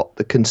that I got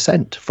the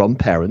consent from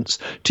parents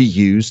to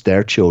use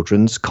their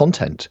children's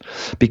content,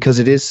 because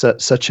it is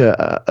such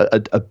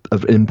an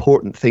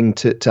important thing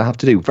to have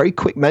to do. Very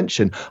quick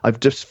mention, I've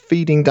just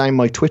feeding down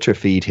my Twitter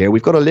feed here.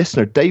 We've got a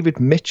listener, David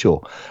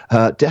Mitchell,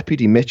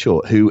 Deputy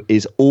Mitchell, who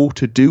is all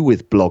to do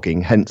with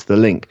blogging, hence the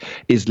link,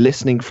 is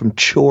listening from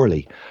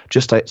Chorley,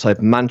 just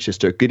outside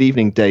Manchester. Good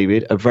evening,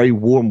 David. A very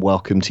warm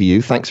welcome to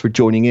you. Thanks for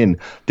joining in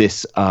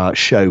this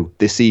show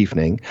this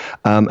evening.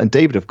 And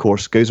David, of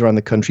course, goes around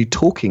the country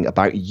talking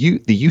about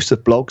the use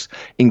of blogs,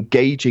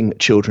 engaging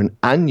children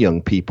and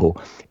young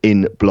people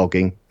in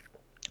blogging.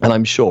 And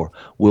I'm sure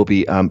we'll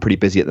be pretty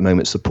busy at the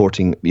moment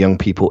supporting young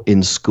people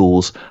in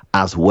schools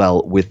as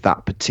well with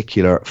that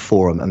particular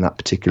forum and that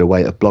particular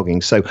way of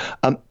blogging. So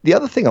the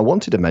other thing I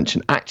wanted to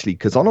mention, actually,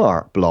 because on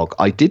our blog,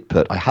 I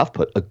have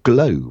put a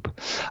globe.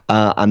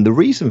 And the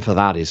reason for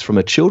that is from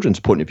a children's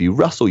point of view.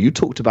 Russell, you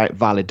talked about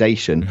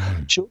validation.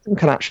 Children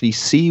can actually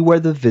see where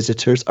the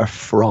visitors are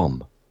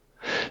from.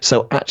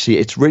 So actually,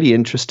 it's really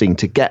interesting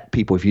to get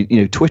people, if you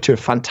know, Twitter,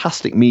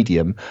 fantastic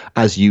medium,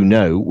 as you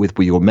know, with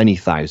your many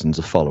thousands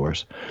of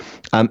followers,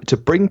 to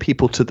bring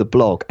people to the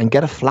blog and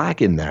get a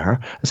flag in there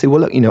and say,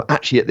 well, look,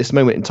 actually at this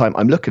moment in time,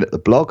 I'm looking at the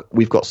blog.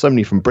 We've got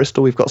somebody from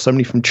Bristol. We've got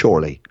somebody from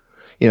Chorley.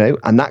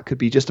 And that could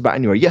be just about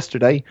anywhere.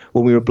 Yesterday,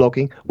 when we were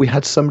blogging, we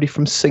had somebody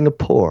from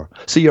Singapore.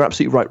 So you're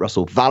absolutely right,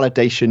 Russell.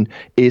 Validation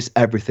is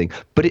everything.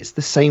 But it's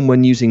the same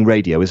when using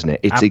radio, isn't it?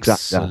 It's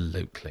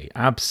Absolutely.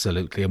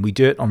 And we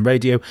do it on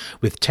radio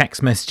with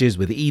text messages,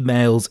 with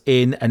emails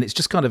in, and it's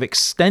just kind of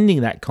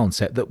extending that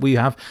concept that we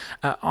have.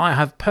 I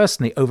have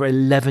personally over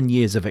 11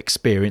 years of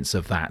experience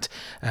of that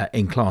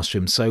in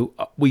classrooms. So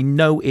we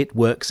know it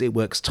works. It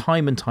works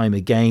time and time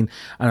again.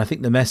 And I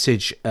think the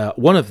message,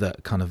 one of the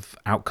kind of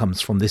outcomes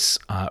from this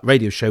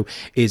radio show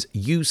is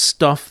use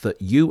stuff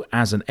that you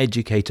as an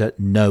educator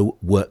know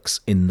works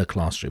in the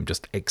classroom.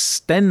 Just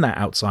extend that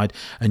outside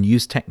and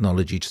use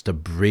technology just to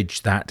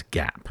bridge that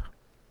gap.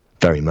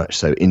 Very much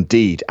so,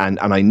 indeed. And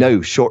I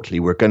know shortly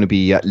we're going to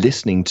be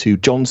listening to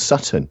John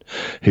Sutton,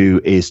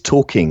 who is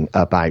talking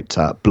about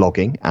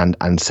blogging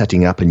and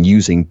setting up and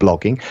using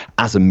blogging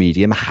as a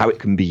medium, how it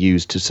can be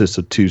used to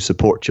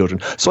support children.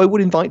 So I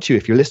would invite you,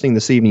 if you're listening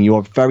this evening, you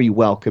are very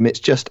welcome. It's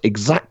just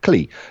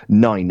exactly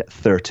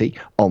 9:30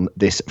 on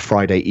this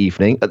Friday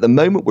evening. At the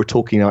moment, we're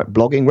talking about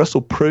blogging.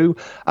 Russell Prue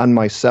and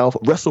myself.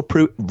 Russell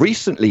Prue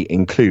recently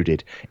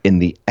included in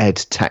the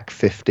EdTech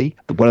 50,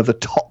 one of the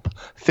top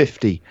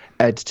 50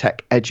 EdTech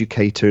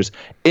educators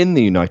in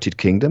the United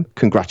Kingdom.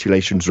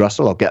 Congratulations,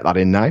 Russell. I'll get that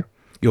in now.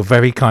 You're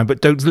very kind,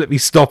 but don't let me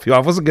stop you. I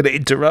wasn't going to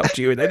interrupt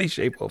you in any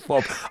shape or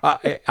form.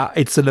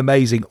 It's an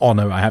amazing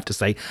honour, I have to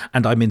say,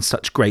 and I'm in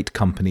such great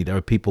company. There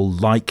are people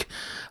like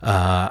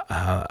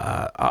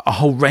a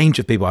whole range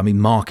of people. I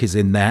mean, Mark is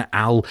in there,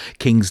 Al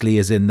Kingsley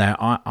is in there.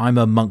 I'm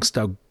amongst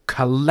a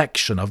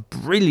collection of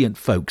brilliant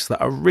folks that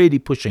are really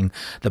pushing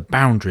the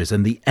boundaries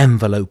and the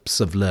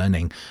envelopes of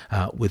learning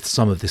with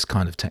some of this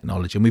kind of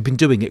technology. And we've been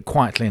doing it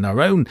quietly in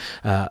our own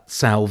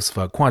selves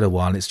for quite a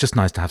while. And it's just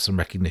nice to have some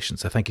recognition.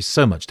 So thank you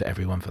so much to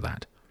everyone for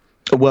that.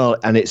 Well,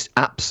 and it's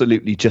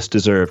absolutely just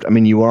deserved. I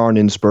mean, you are an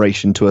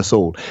inspiration to us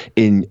all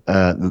in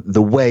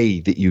the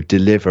way that you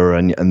deliver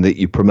and that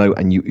you promote,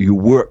 and you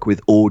work with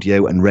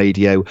audio and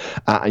radio,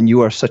 and you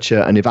are such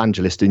an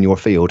evangelist in your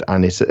field,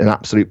 and it's an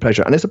absolute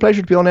pleasure. And it's a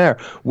pleasure to be on air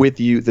with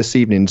you this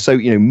evening. So,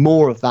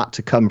 more of that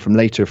to come from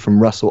later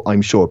from Russell,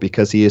 I'm sure,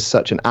 because he is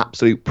such an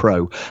absolute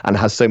pro and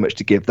has so much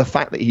to give. The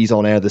fact that he's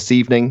on air this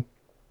evening,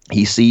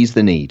 he sees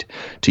the need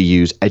to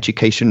use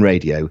education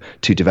radio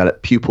to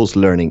develop pupils'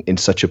 learning in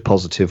such a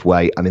positive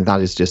way. I mean, that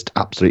is just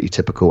absolutely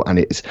typical, and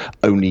it is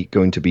only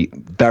going to be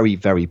very,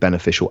 very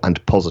beneficial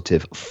and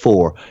positive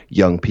for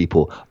young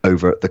people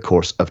over the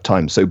course of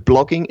time. So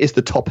blogging is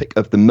the topic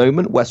of the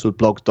moment.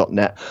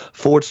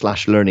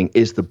 westwoodblogs.net/learning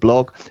is the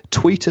blog.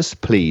 Tweet us,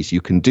 please.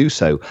 You can do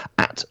so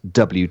at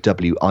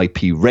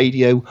WWIP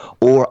Radio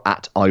or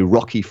at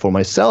iRocky for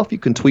myself. You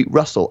can tweet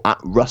Russell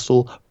at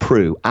Russell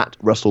Prue,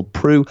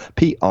 PRUE,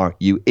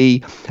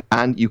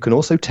 and you can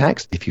also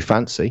text if you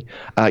fancy.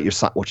 You're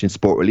sat watching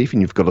Sport Relief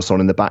and you've got us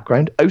on in the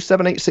background.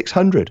 078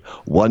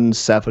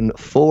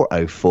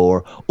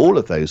 17404. All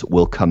of those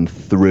will come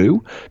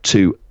through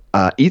to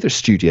either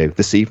studio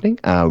this evening.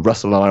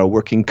 Russell and I are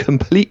working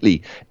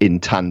completely in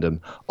tandem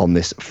on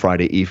this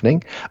Friday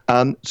evening.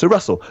 So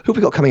Russell, who have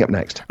we got coming up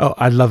next? Oh,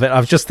 I love it.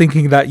 I was just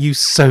thinking that you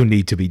so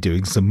need to be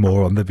doing some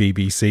more on the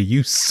BBC.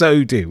 You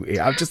so do.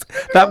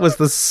 That was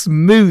the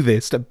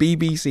smoothest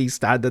BBC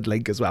standard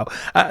link as well.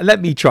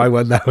 Let me try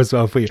one now as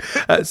well for you.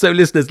 So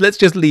listeners, let's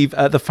just leave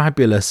the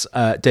fabulous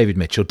David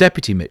Mitchell,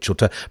 Deputy Mitchell,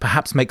 to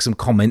perhaps make some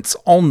comments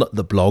on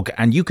the blog,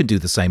 and you can do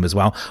the same as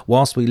well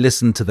whilst we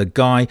listen to the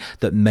guy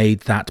that made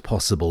that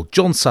possible.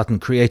 John Sutton,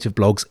 Creative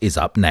Blogs, is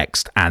up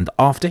next, and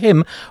after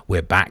him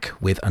we're back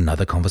with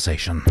another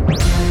conversation.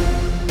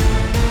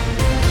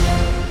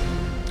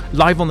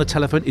 Live on the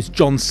telephone is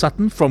John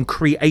Sutton from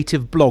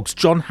Creative Blogs.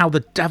 John, how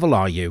the devil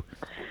are you?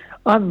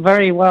 I'm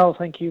very well,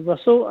 thank you,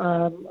 Russell.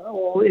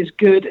 All is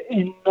good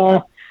in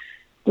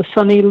the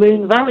sunny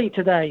Loon Valley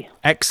today.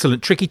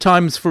 Excellent. Tricky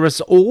times for us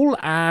all,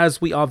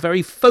 as we are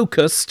very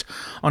focused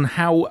on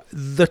how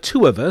the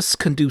two of us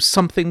can do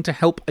something to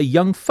help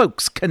young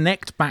folks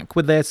connect back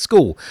with their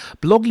school.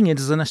 Blogging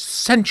is an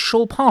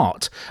essential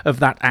part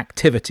of that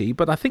activity,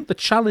 but I think the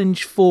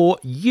challenge for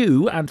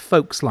you and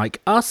folks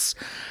like us,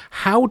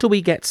 how do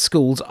we get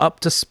schools up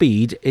to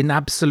speed in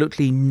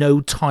absolutely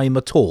no time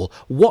at all?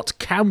 What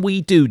can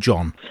we do,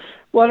 John?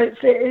 Well,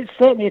 it's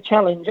certainly a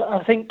challenge.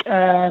 I think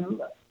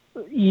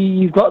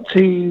you've got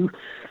to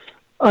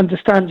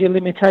understand your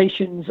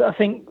limitations. I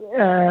think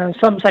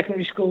some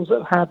secondary schools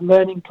that have had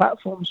learning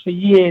platforms for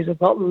years have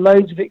got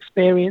loads of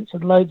experience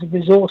and loads of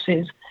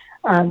resources,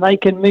 and they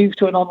can move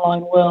to an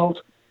online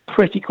world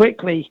pretty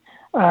quickly.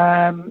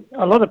 A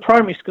lot of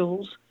primary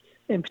schools,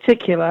 in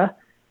particular,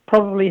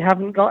 probably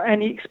haven't got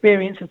any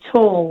experience at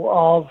all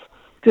of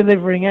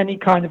delivering any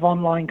kind of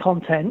online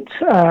content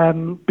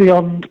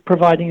beyond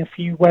providing a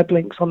few web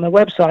links on their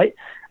website.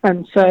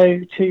 And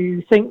so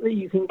to think that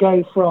you can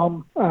go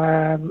from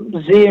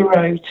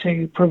zero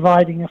to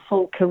providing a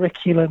full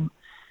curriculum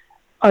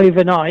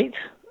overnight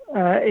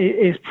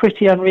is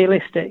pretty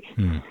unrealistic.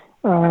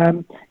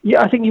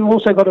 I think you've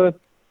also got to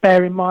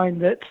bear in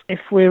mind that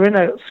if we're in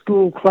a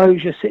school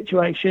closure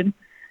situation,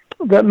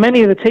 that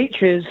many of the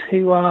teachers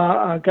who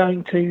are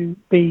going to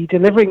be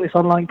delivering this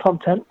online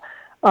content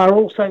are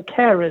also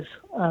carers,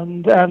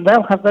 and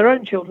they'll have their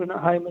own children at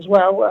home as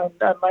well, and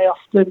may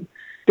often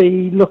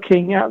be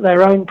looking at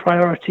their own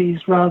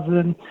priorities rather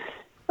than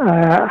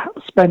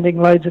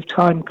spending loads of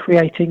time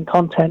creating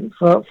content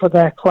for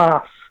their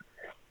class.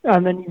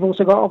 And then you've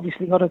also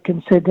obviously got to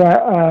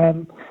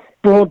consider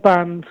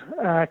broadband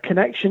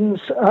connections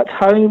at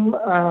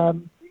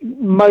home.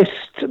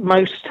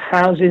 Most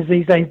houses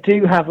these days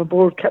do have a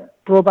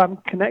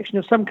broadband connection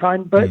of some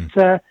kind, but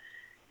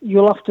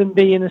you'll often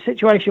be in a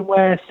situation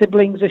where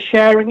siblings are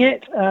sharing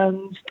it.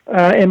 And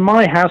in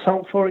my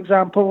household, for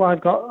example,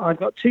 I've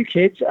got two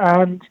kids,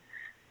 and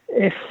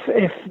if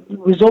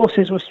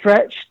resources were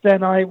stretched,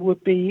 then I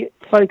would be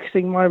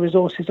focusing my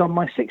resources on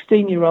my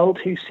 16-year-old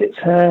who sits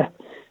her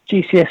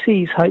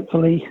GCSEs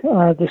hopefully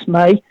this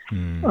May,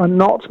 and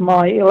not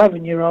my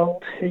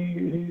 11-year-old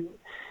who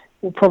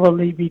will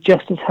probably be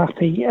just as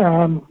happy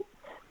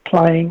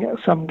playing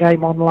some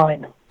game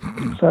online.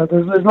 So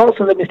there's lots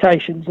of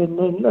limitations,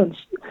 and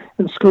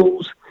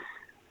schools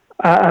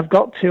have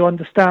got to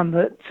understand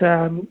that.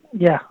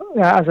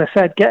 As I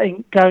said,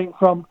 going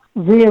from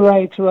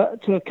zero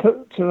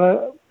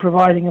to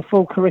providing a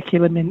full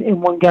curriculum in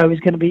one go is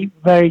going to be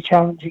very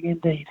challenging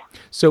indeed.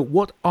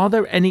 So, are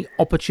there any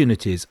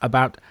opportunities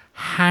about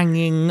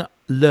hanging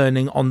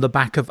learning on the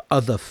back of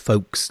other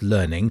folks'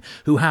 learning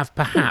who have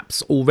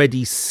perhaps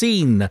already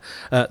seen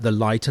the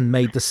light and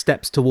made the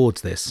steps towards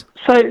this?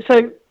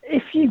 So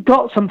if you've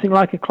got something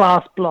like a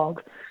class blog,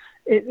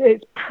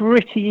 it's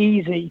pretty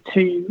easy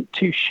to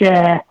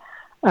share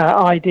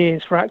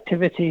ideas for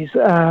activities.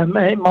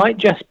 It might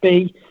just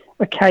be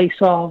a case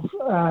of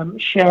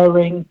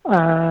sharing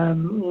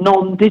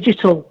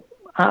non-digital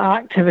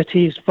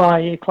activities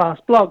via your class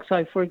blog.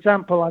 So, for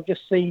example, I've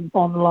just seen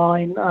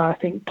online, I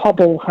think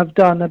Pobble have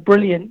done a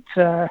brilliant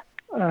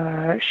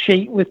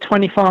sheet with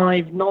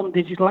 25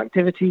 non-digital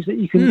activities that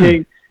you can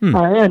do.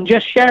 And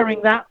just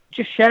sharing that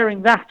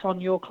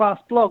on your class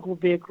blog would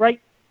be a great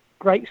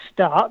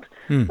start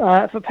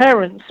for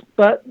parents.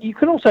 But you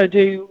can also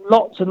do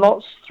lots and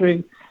lots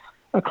through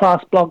a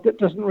class blog that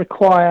doesn't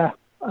require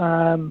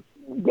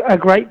a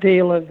great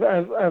deal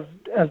of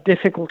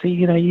difficulty.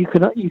 You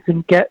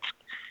can get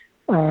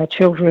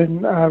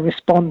children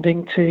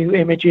responding to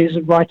images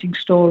and writing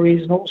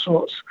stories and all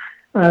sorts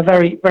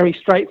very, very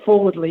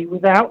straightforwardly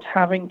without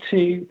having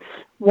to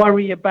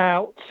worry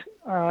about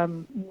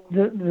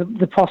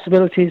the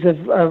possibilities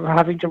of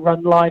having to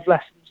run live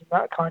lessons and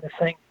that kind of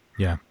thing.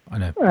 Yeah, I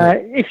know.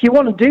 If you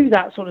want to do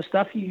that sort of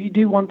stuff, you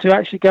do want to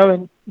actually go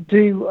and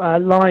do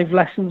live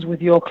lessons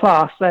with your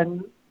class,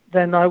 then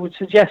I would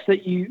suggest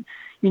that you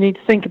need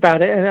to think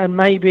about it and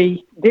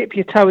maybe dip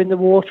your toe in the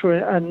water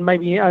and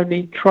maybe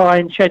only try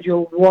and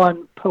schedule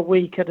one per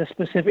week at a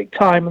specific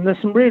time. And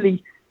there's a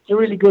really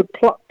good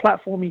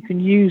platform you can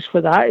use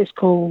for that. It's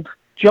called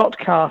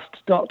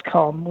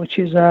jotcast.com, which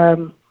is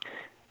an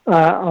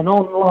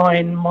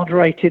online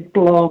moderated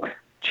blog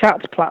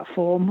chat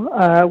platform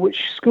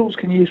which schools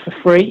can use for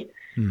free.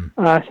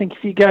 I think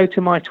if you go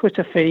to my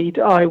Twitter feed,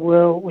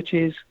 which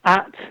is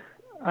at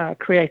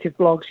Creative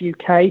Blogs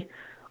UK,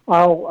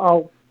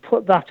 I'll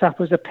put that up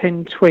as a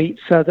pinned tweet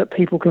so that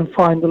people can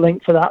find the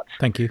link for that.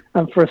 Thank you.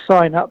 And for a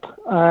sign up,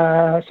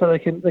 so they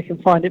can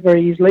find it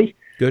very easily.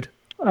 Good.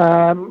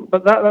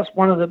 But that's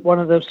one of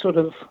the sort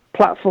of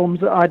platforms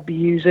that I'd be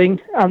using.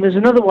 And there's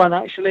another one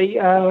actually.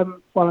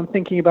 While I'm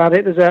thinking about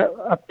it, there's a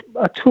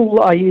tool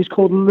that I use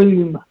called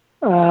Loom,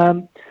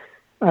 and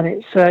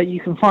it's you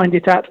can find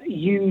it at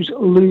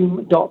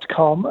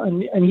useloom.com.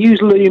 And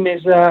useloom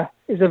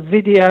is a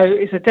video,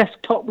 it's a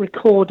desktop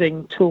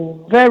recording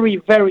tool, very,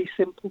 very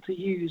simple to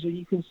use.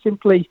 You can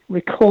simply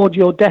record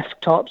your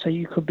desktop, so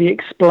you could be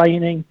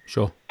explaining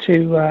to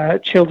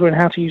children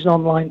how to use an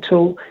online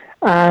tool.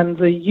 And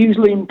the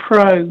useloom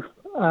Pro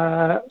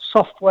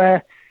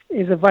software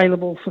is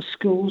available for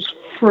schools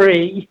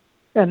free,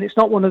 and it's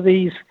not one of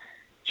these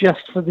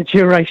just for the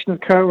duration of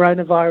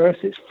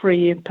coronavirus. It's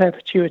free in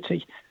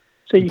perpetuity.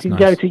 So you can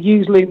go to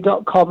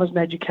useloom.com as an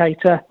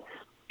educator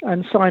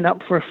and sign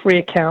up for a free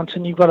account,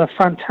 and you've got a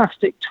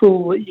fantastic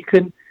tool that you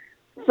can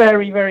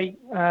very, very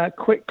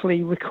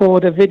quickly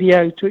record a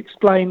video to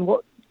explain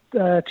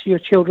to your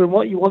children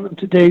what you want them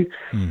to do,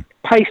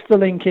 paste the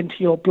link into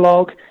your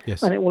blog,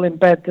 and it will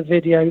embed the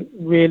video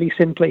really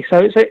simply.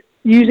 So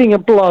using a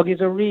blog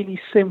is a really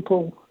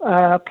simple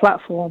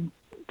platform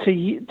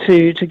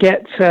to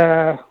get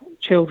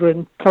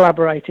children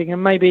collaborating.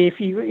 And maybe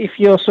if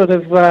you're sort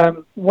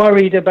of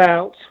worried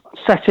about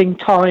setting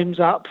times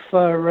up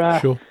for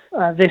Sure.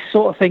 this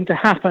sort of thing to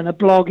happen, a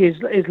blog is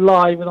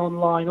live and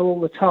online all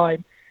the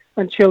time,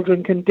 and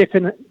children can dip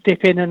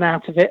in and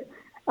out of it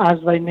as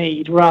they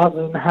need,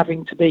 rather than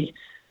having to be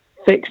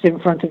fixed in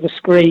front of a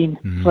screen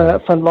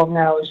for long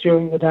hours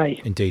during the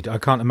day. Indeed. I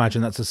can't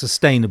imagine that's a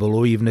sustainable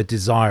or even a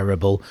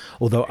desirable,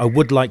 although I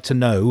would like to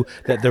know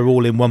that they're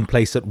all in one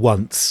place at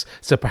once.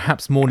 So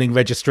perhaps morning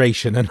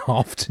registration and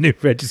afternoon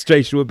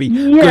registration would be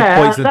good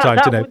points in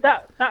time to know.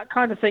 That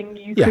kind of thing,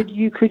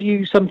 you could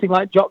use something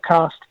like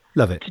Jotcast.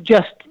 Love it. To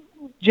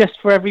just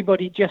for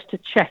everybody just to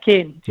check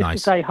in, just to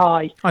say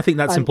hi. I think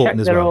that's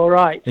important as well. They're all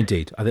right.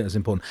 Indeed, I think that's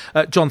important.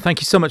 John,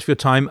 thank you so much for your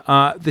time.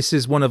 This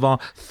is one of our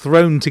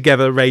thrown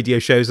together radio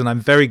shows, and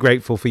I'm very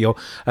grateful for your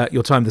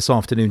time this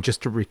afternoon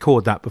just to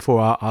record that before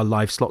our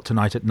live slot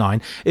tonight at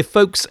 9. If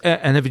folks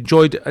and have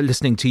enjoyed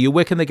listening to you,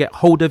 where can they get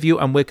hold of you,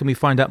 and where can we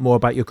find out more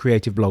about your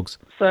creative blogs?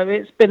 So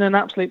it's been an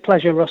absolute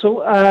pleasure,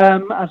 Russell,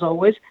 as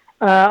always.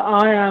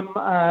 I am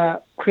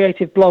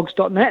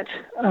creativeblogs.net.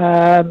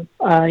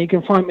 You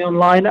can find me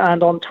online,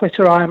 and on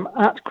Twitter I am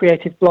at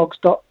creativeblogs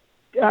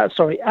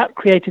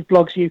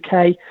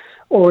UK,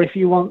 or if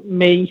you want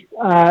me,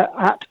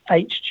 at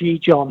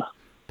HGJohn.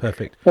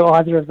 Perfect. So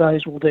either of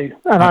those will do.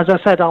 And as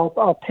I said,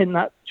 I'll pin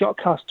that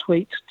Jotcast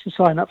tweet to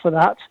sign up for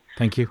that.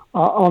 Thank you.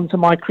 Onto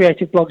my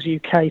Creative Blogs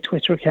UK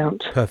Twitter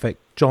account.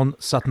 Perfect. John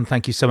Sutton,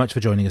 thank you so much for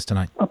joining us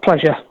tonight. A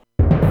pleasure.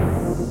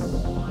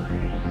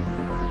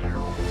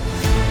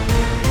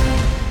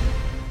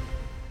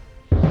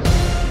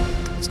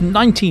 It's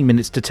 19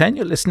 minutes to 10.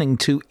 You're listening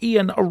to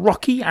Ian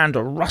Rocky and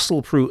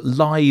Russell Prue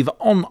live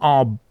on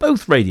our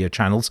both radio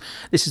channels.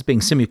 This is being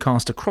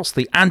simulcast across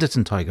the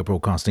Anderton Tiger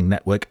Broadcasting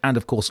Network and,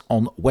 of course,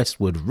 on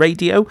Westwood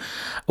Radio.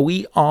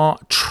 We are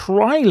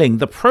trialling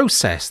the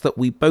process that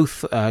we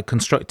both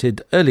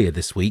constructed earlier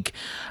this week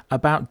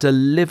about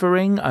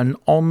delivering an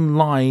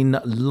online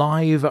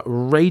live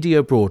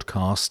radio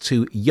broadcast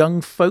to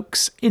young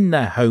folks in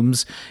their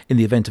homes in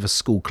the event of a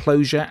school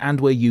closure, and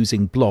we're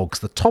using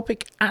blogs. The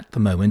topic at the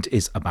moment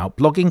is about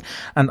blogging,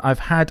 and I've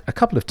had a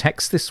couple of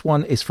texts. This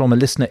one is from a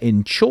listener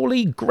in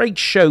Chorley. Great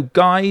show,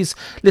 guys.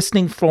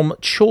 Listening from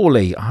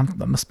Chorley. I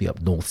must be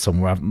up north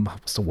somewhere. I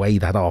was away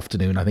that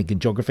afternoon, I think, in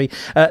geography.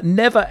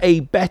 Never a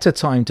better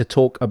time to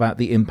talk about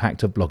the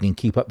impact of blogging.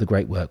 Keep up the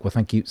great work. Well,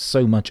 thank you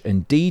so much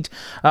indeed.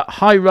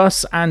 Hi,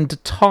 Russ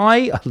and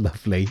Ty. Oh,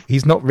 lovely.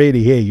 He's not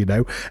really here, you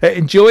know.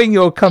 Enjoying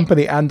your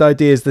company and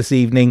ideas this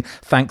evening.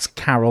 Thanks,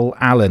 Carol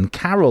Allen.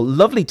 Carol,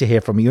 lovely to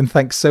hear from you, and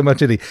thanks so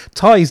much indeed.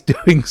 Ty's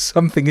doing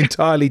something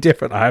entirely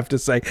different, I have to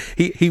say.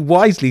 He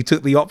wisely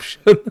took the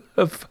option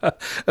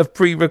of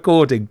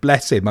pre-recording.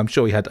 Bless him. I'm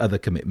sure he had other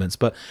commitments,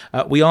 but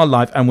we are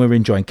live and we're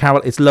enjoying.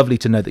 Carol, it's lovely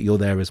to know that you're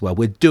there as well.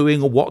 We're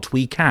doing what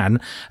we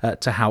can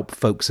to help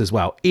folks as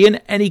well. Ian,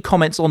 any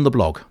comments on the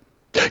blog?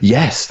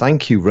 Yes,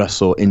 thank you,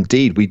 Russell.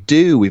 Indeed, we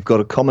do. We've got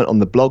a comment on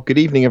the blog. Good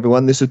evening,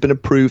 everyone. This has been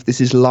approved. This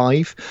is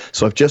live.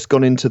 So I've just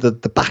gone into the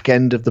back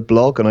end of the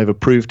blog and I've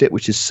approved it,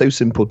 which is so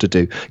simple to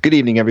do. Good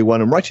evening, everyone.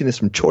 I'm writing this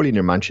from Chorley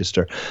near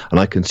Manchester, and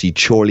I can see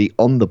Chorley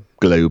on the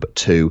globe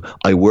too.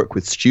 I work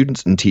with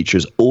students and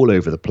teachers all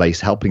over the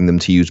place, helping them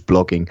to use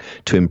blogging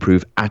to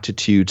improve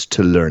attitudes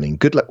to learning.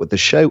 Good luck with the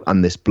show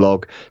and this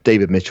blog.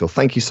 David Mitchell.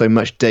 Thank you so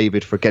much,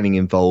 David, for getting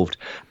involved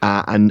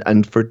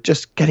and for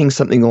just getting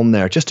something on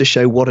there, just to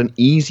show what an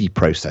easy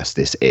process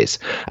this is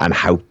and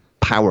how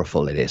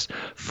powerful it is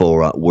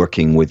for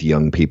working with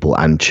young people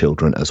and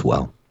children as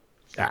well.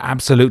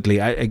 Absolutely.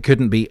 It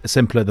couldn't be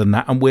simpler than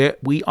that. And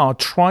we are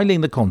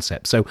trialing the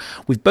concept. So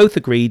we've both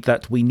agreed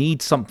that we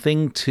need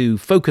something to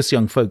focus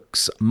young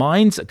folks'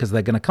 minds, because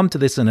they're going to come to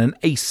this in an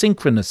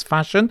asynchronous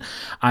fashion.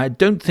 I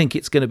don't think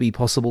it's going to be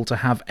possible to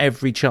have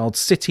every child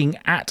sitting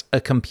at a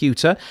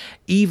computer.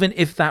 Even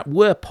if that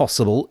were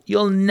possible,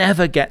 you'll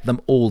never get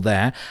them all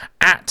there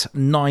at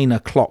 9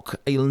 o'clock.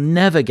 You'll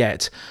never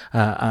get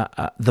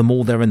them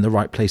all there in the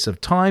right place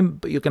of time,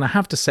 but you're going to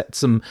have to set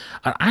some...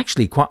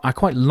 Actually, I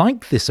quite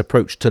like this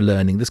approach to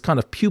learning, this kind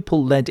of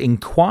pupil-led,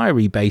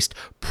 inquiry-based,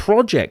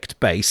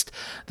 project-based,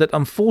 that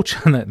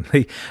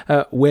unfortunately,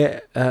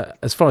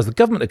 as far as the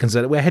government are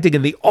concerned, we're heading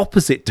in the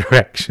opposite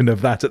direction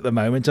of that at the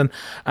moment,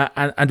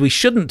 and we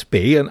shouldn't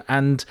be,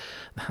 and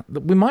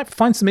we might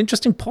find some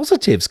interesting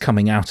positives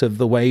coming out of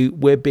the way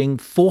we're being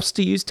forced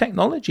to use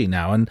technology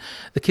now, and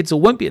the kids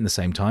all won't be at the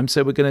same time,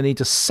 so we're going to need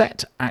to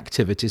set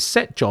activities,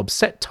 set jobs,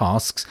 set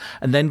tasks,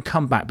 and then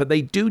come back. But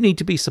they do need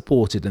to be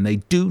supported, and they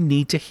do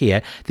need to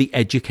hear the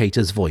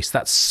educator's voice.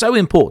 That's so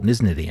important,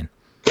 isn't it, Ian?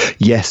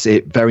 Yes,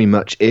 it very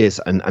much is,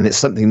 and it's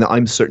something that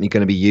I'm certainly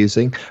going to be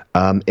using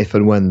if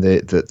and when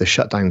the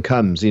shutdown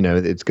comes. You know,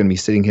 it's going to be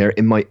sitting here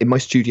in my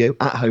studio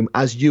at home,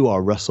 as you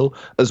are, Russell,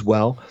 as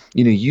well.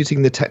 You know,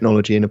 using the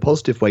technology in a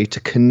positive way to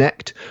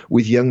connect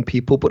with young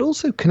people, but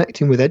also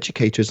connecting with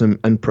educators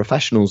and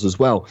professionals as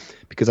well.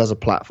 Because as a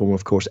platform,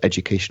 of course,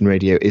 Education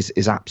Radio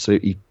is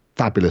absolutely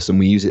fabulous, and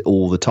we use it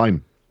all the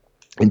time.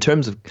 In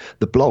terms of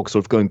the blog,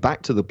 sort of going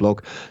back to the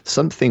blog,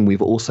 something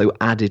we've also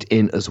added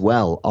in as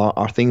well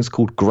are things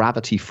called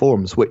gravity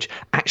forms, which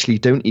actually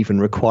don't even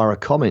require a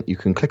comment. You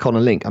can click on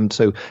a link.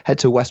 So head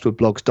to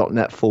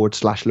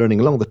westwoodblogs.net/learning.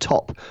 Along the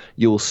top,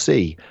 you'll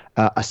see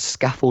a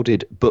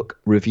scaffolded book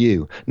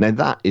review. Now,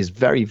 that is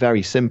very,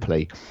 very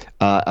simply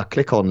a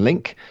click on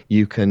link.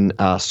 You can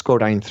scroll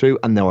down through,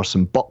 and there are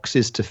some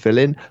boxes to fill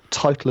in.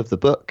 Title of the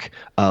book,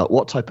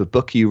 what type of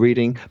book are you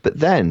reading, but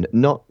then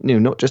not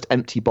just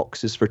empty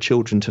boxes for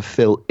children to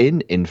fill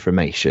in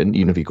information.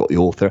 If you've got the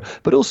author,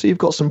 but also you've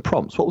got some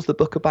prompts. What was the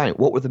book about?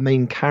 What were the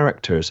main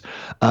characters?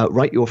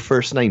 Write your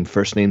first name.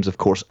 First names, of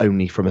course,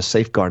 only from a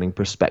safeguarding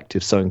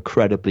perspective, so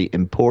incredibly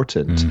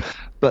important.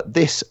 But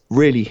this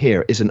really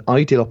here is an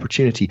ideal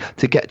opportunity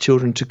to get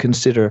children to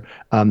consider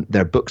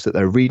their books that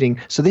they're reading.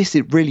 So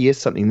it really is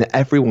something that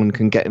everyone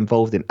can get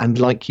involved in. And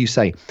like you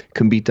say,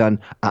 can be done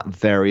at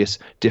various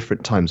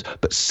different times,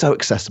 but so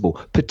accessible,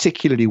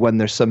 particularly when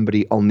there's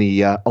somebody on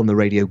the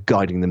radio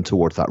guiding them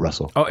towards that,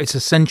 Russell. Oh, it's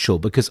essential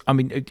because,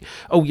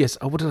 yes.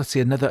 What did I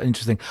see? Another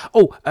interesting.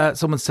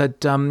 Someone said,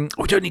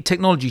 we don't need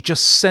technology.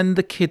 Just send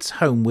the kids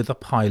home with a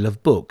pile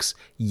of books.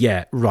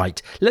 Yeah,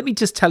 right. Let me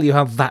just tell you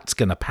how that's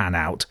going to pan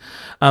out.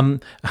 They're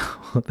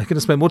going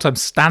to spend more time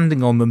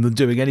standing on them than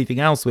doing anything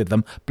else with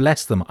them.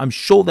 Bless them. I'm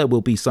sure there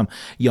will be some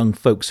young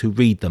folks who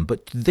read them,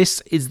 but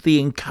this is the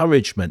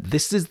encouragement.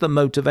 This is the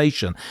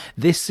motivation.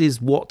 This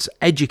is what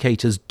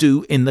educators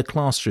do in the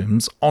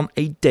classrooms on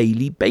a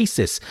daily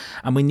basis.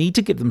 And we need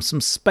to give them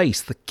some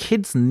space. The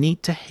kids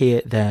need to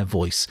hear their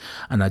voice.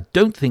 And I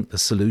don't think the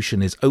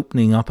solution is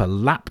opening up a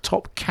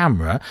laptop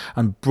camera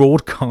and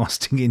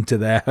broadcasting into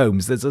their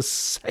homes. There's a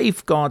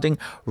safeguarding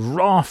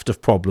raft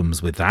of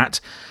problems with that.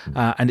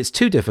 And it's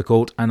too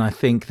difficult. And I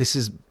think this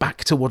is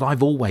back to what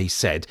I've always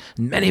said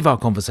in many of our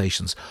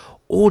conversations.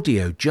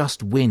 Audio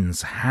just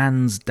wins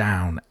hands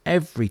down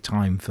every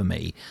time for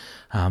me,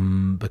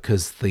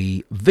 because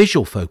the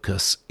visual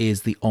focus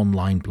is the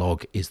online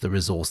blog, is the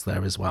resource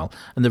there as well.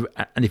 And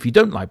if you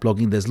don't like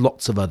blogging, there's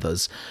lots of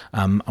others.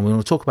 And we're going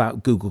to talk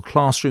about Google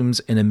Classrooms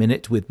in a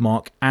minute with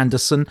Mark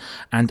Anderson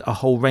and a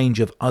whole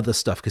range of other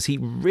stuff, because he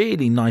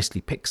really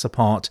nicely picks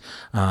apart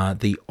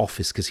the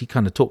Office, because he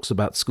kind of talks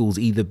about schools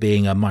either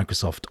being a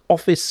Microsoft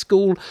Office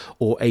school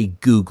or a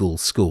Google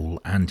school.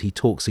 And he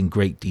talks in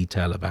great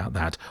detail about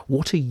that.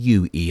 What are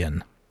you,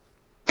 Ian?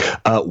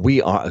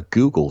 We are a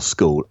Google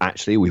school,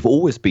 actually. We've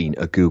always been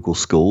a Google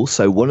school.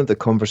 So one of the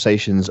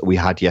conversations we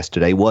had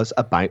yesterday was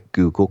about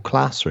Google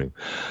Classroom.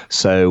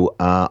 So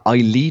I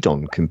lead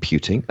on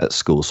computing at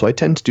school. So I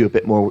tend to do a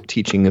bit more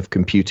teaching of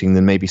computing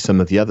than maybe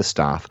some of the other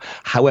staff.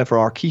 However,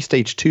 our Key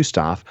Stage 2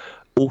 staff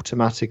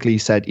automatically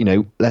said,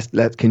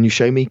 can you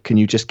show me? Can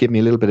you just give me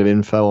a little bit of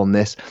info on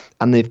this?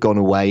 And they've gone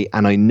away.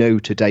 And I know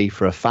today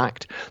for a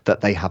fact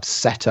that they have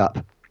set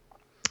up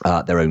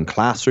their own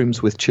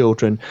classrooms with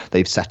children.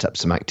 They've set up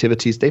some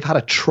activities. They've had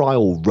a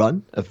trial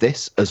run of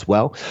this as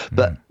well.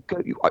 But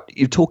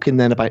you're talking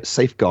then about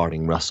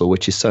safeguarding, Russell,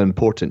 which is so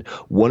important.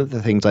 One of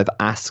the things I've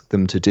asked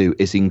them to do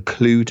is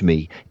include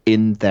me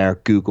in their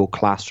Google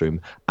Classroom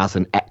as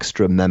an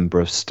extra member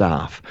of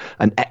staff,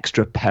 an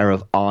extra pair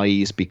of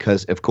eyes,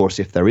 because, of course,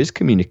 if there is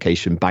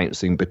communication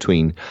bouncing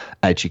between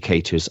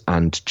educators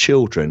and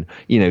children,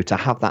 to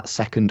have that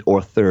second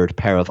or third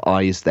pair of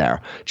eyes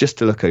there, just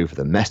to look over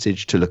the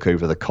message, to look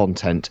over the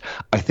content,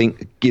 I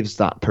think gives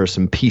that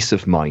person peace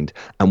of mind,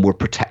 and we're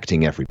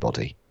protecting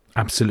everybody.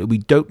 Absolutely. We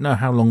don't know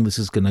how long this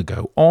is going to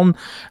go on,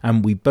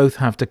 and we both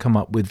have to come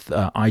up with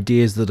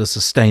ideas that are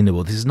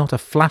sustainable. This is not a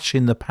flash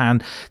in the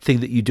pan thing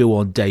that you do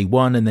on day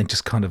one and then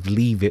just kind of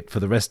leave it for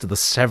the rest of the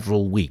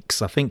several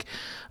weeks. I think,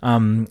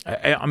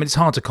 it's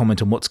hard to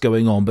comment on what's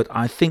going on, but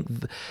I think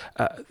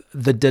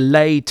the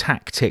delay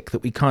tactic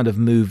that we kind of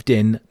moved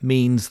in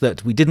means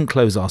that we didn't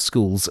close our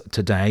schools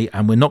today,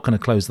 and we're not going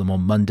to close them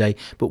on Monday.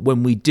 But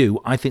when we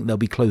do, I think they'll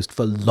be closed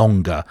for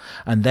longer,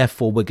 and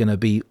therefore we're going to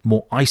be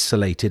more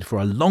isolated for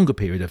a longer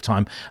period of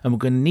time, and we're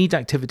going to need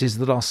activities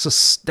that are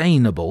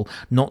sustainable,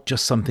 not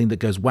just something that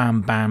goes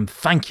wham bam,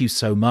 thank you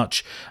so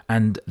much,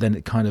 and then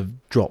it kind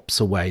of drops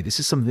away. This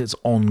is something that's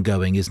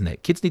ongoing, isn't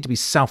it? Kids need to be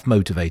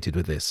self-motivated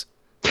with this.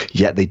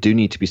 Yeah, they do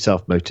need to be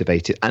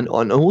self-motivated, and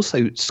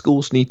also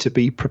schools need to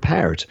be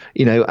prepared,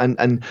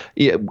 and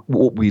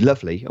what would be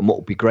lovely and what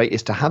would be great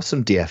is to have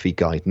some DFE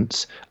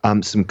guidance,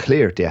 some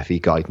clear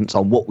DFE guidance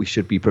on what we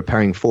should be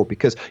preparing for,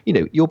 because,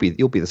 you'll be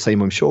the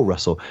same, I'm sure,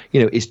 Russell,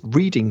 is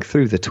reading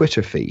through the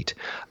Twitter feed.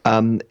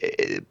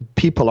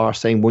 People are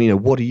saying, well,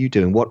 what are you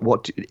doing?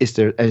 What is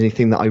there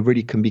anything that I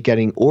really can be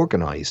getting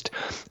organized?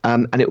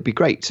 And it would be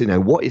great to know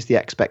what is the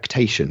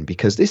expectation,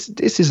 because this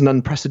is an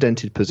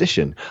unprecedented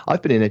position.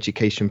 I've been in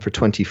education for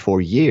 24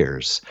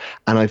 years,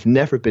 and I've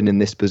never been in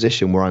this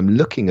position where I'm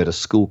looking at a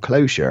school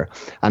closure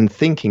and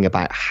thinking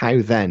about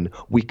how then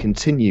we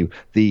continue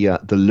the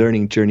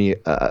learning journey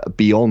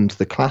beyond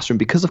the classroom.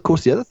 Because, of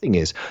course, the other thing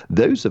is,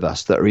 those of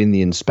us that are in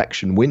the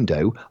inspection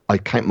window, I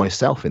count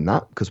myself in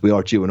that, because we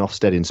are due an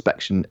Ofsted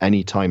inspection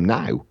any time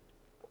now.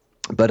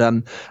 But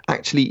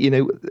actually,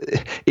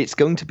 it's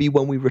going to be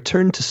when we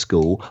return to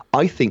school.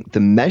 I think the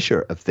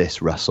measure of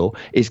this, Russell,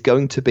 is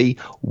going to be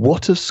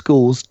what have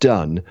schools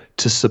done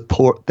to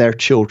support their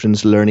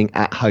children's learning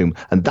at home?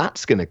 And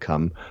that's going to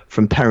come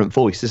from parent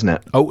voice, isn't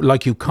it? Oh,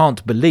 like you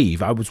can't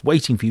believe. I was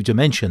waiting for you to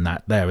mention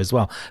that there as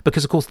well,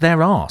 because, of course,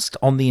 they're asked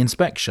on the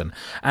inspection.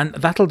 And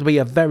that'll be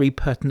a very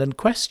pertinent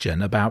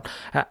question about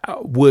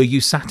were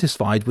you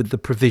satisfied with the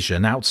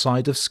provision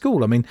outside of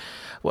school? I mean,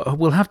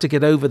 we'll have to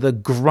get over the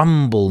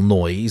grumble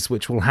noise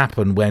which will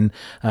happen when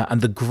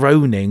and the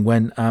groaning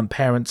when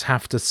parents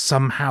have to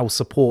somehow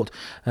support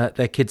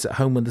their kids at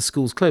home when the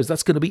school's closed.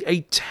 That's going to be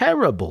a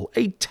terrible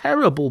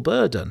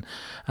burden.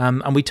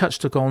 And we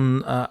touched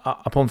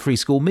upon free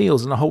school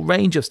meals and a whole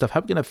range of stuff. How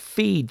are we going to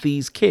feed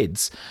these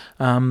kids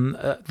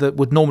that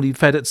would normally be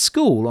fed at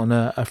school on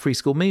a free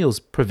school meals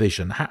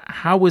provision?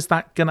 How is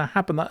that going to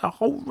happen? A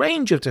whole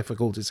range of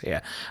difficulties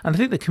here. And I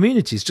think the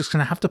community is just going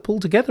to have to pull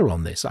together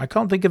on this. I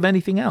can't think of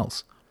anything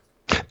else.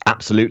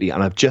 Absolutely.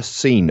 And I've just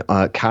seen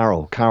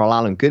Carol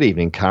Allen. Good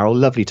evening, Carol.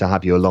 Lovely to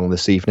have you along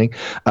this evening.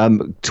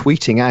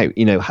 Tweeting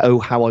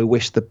out, how I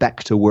wish the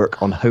Bector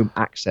work on home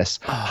access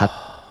had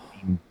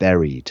been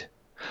buried.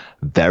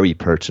 Very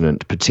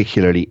pertinent,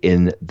 particularly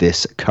in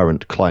this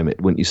current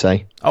climate, wouldn't you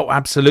say? Oh,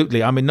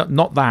 absolutely. I mean,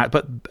 not that,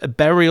 but a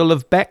burial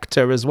of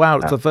Bector as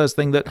well. It's the first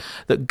thing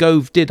that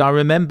Gove did, I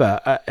remember,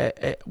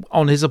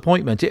 on his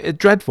appointment.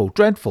 Dreadful.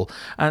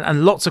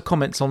 And lots of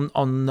comments on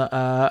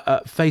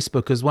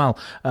Facebook as well.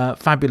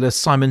 Fabulous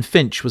Simon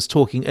Finch was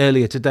talking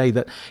earlier today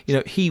that,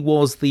 he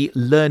was the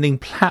learning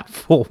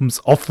platforms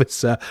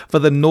officer for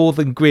the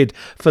Northern Grid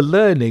for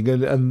Learning.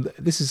 And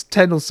this is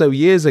 10 or so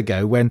years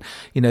ago when,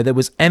 there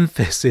was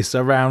emphasis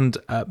around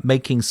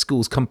making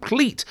schools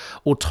complete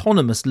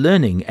autonomous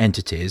learning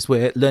entities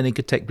where learning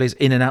could take place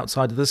in and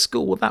outside of the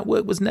school. Well, that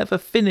work was never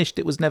finished.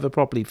 It was never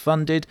properly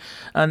funded.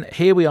 And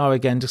here we are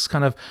again, just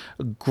kind of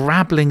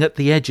grappling at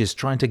the edges,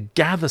 trying to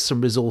gather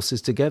some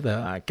resources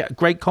together.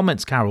 Great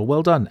comments, Carol.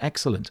 Well done.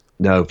 Excellent.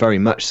 No, very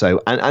much so.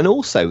 And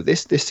also,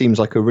 this seems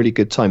like a really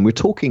good time. We're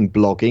talking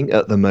blogging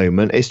at the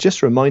moment. It's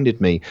just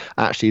reminded me,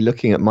 actually,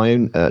 looking at my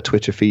own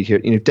Twitter feed here,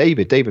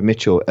 David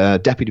Mitchell,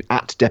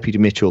 Deputy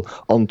Mitchell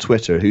on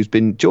Twitter, who's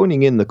been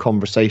joining in the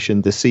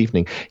conversation this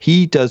evening.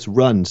 He does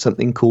run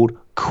something called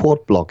quad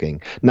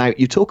blogging. Now,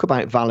 you talk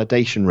about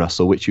validation,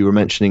 Russell, which you were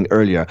mentioning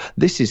earlier.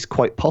 This is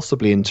quite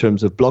possibly, in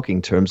terms of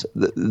blogging terms,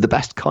 the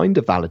best kind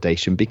of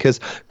validation, because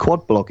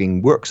quad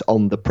blogging works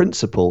on the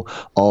principle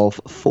of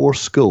 4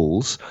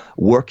 schools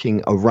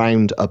working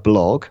around a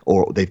blog,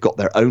 or they've got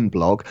their own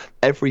blog.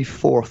 Every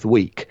 4th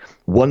week,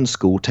 one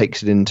school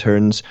takes it in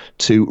turns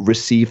to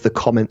receive the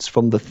comments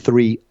from the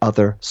 3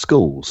 other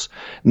schools.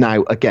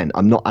 Now, again,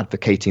 I'm not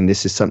advocating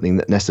this is something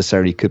that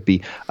necessarily could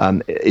be,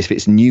 if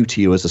it's new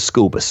to you as a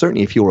school, but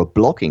certainly if you're a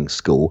blogging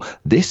school,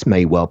 this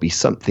may well be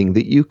something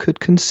that you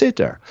could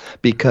consider.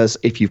 Because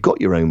if you've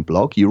got your own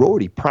blog, you're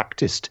already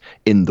practiced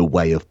in the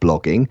way of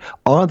blogging.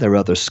 Are there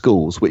other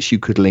schools which you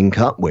could link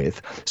up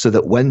with so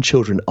that when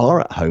children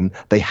are at home,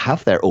 they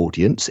have their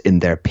audience in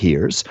their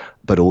peers,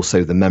 but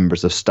also the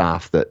members of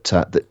staff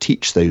that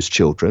teach those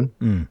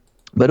children.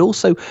 But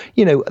also,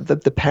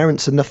 the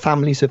parents and the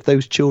families of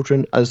those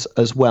children as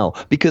well.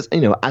 Because,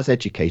 as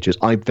educators,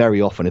 I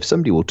very often, if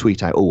somebody will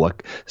tweet out,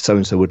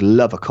 so-and-so would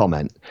love a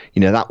comment,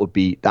 that would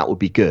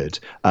be good.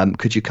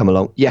 Could you come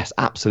along? Yes,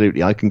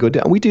 absolutely. I can go do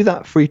it. And we do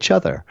that for each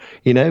other,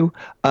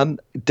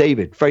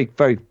 David, very,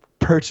 very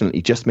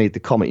pertinently just made the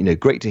comment,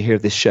 great to hear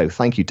this show.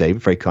 Thank you,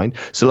 David. Very kind.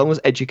 So long as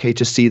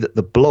educators see that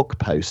the blog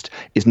post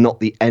is not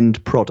the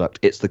end product,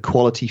 it's the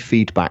quality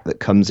feedback that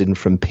comes in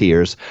from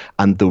peers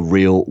and the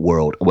real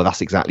world. Well,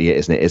 that's exactly it,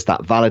 isn't it? It's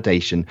that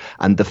validation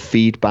and the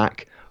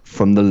feedback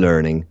from the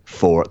learning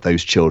for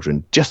those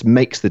children just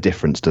makes the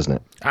difference, doesn't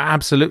it?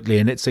 Absolutely.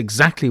 And it's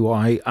exactly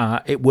why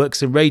it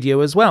works in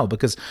radio as well,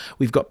 because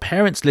we've got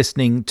parents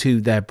listening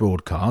to their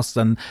broadcasts,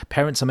 and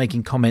parents are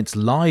making comments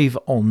live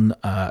on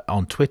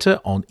Twitter,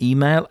 on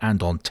email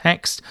and on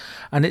text.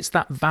 And it's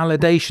that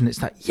validation. It's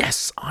that,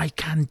 yes, I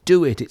can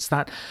do it. It's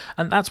that.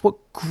 And that's what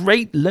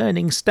great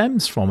learning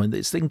stems from, and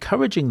it's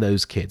encouraging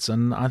those kids,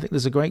 and I think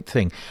there's a great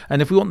thing.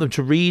 And if we want them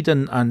to read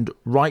and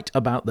write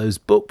about those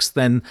books,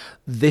 then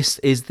this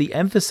is the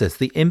emphasis,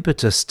 the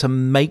impetus to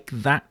make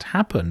that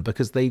happen,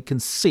 because they can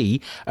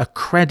see a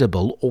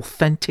credible,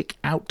 authentic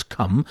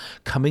outcome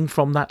coming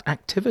from that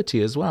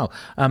activity as well.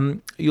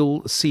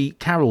 You'll see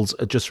Carol's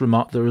just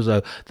remarked there as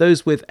well,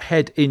 those with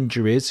head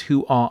injuries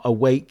who are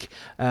awake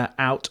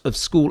out of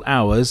school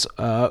hours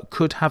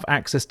could have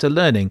access to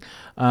learning.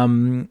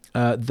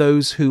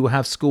 Those who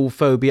have school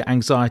phobia,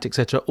 anxiety,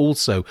 etc.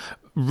 also.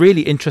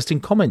 Really interesting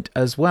comment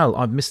as well.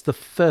 I've missed the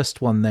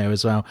first one there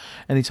as well.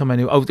 Anytime I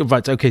knew. Oh,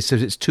 right. Okay, so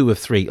it's 2 of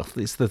 3.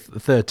 It's the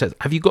third test.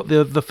 Have you got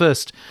the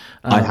first?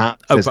 I have.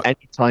 It says,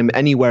 anytime,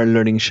 anywhere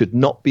learning should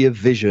not be a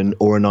vision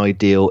or an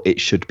ideal. It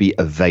should be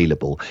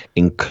available.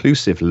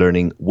 Inclusive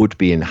learning would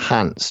be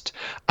enhanced,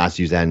 as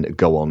you then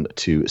go on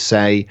to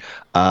say.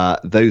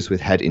 those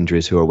with head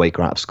injuries who are awake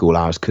or out of school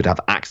hours could have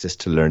access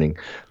to learning.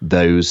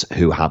 Those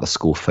who have a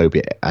school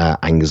phobia,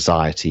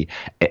 anxiety,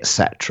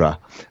 etc.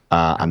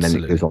 And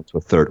then it goes on to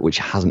a third, which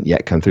hasn't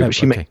yet come through. But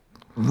she made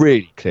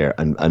really clear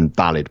and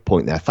valid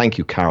point there. Thank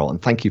you, Carol,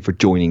 and thank you for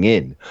joining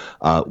in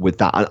with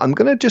that. I'm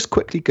going to just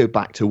quickly go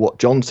back to what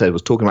John said,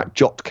 was talking about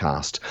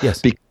Jotcast.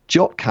 Yes.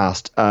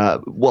 Jotcast,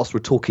 whilst we're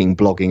talking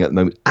blogging at the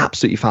moment,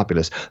 absolutely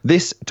fabulous.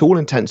 This, to all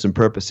intents and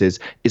purposes,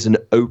 is an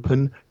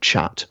open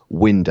chat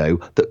window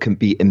that can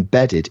be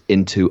embedded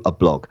into a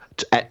blog.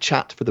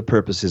 Chat for the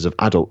purposes of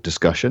adult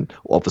discussion.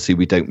 Obviously,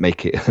 we don't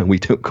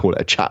call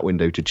it a chat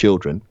window to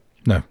children.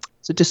 No.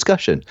 It's a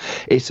discussion.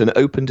 It's an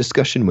open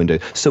discussion window.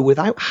 So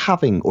without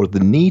having or the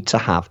need to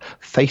have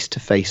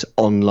face-to-face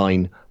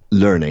online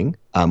learning,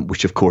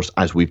 which of course,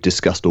 as we've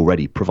discussed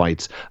already,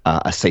 provides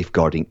a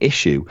safeguarding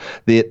issue,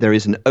 there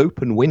is an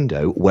open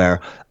window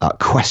where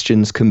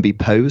questions can be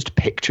posed,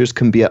 pictures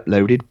can be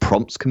uploaded,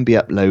 prompts can be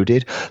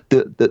uploaded.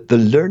 The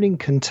learning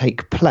can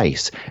take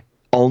place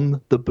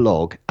on the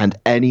blog, and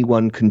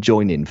anyone can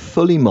join in.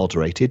 Fully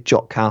moderated.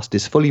 Jotcast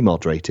is fully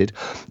moderated,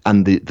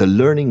 and the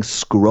learning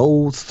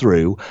scrolls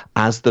through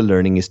as the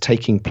learning is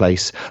taking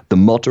place. The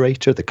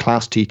moderator, the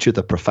class teacher,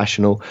 the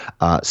professional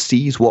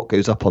sees what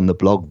goes up on the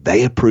blog.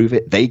 They approve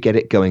it. They get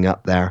it going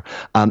up there,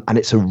 and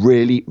it's a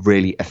really,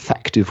 really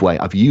effective way.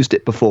 I've used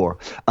it before.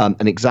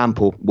 An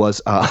example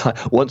was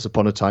once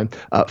upon a time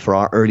for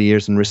our early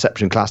years and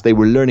reception class, they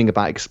were learning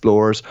about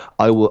explorers.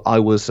 I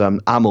was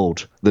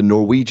Amold, the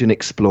Norwegian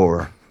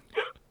explorer.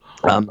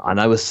 And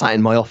I was sat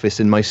in my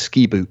office in my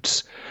ski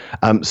boots,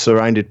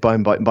 surrounded by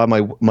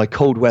my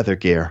cold weather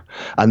gear.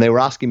 And they were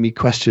asking me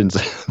questions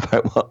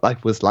about what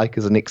life was like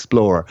as an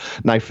explorer.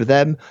 Now, for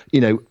them,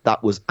 that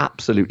was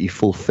absolutely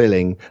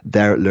fulfilling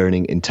their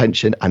learning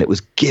intention. And it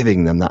was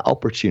giving them that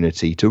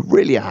opportunity to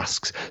really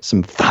ask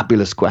some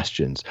fabulous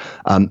questions.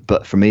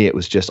 But for me, I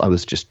was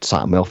just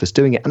sat in my office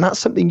doing it. And that's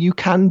something you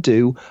can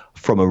do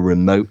from a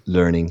remote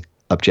learning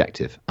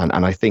objective, and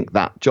I think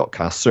that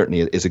Jotcast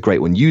certainly is a great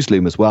one.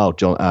 Useloom as well,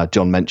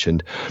 John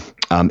mentioned,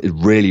 is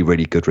really,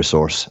 really good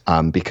resource,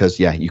 because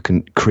you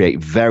can create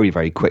very,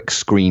 very quick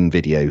screen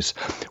videos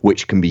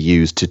which can be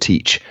used to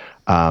teach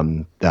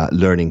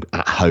learning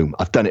at home.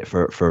 I've done it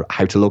for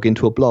how to log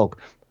into a blog.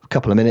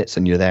 Couple of minutes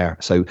and you're there.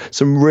 So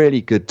some really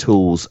good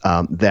tools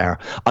there.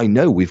 I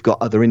know we've got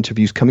other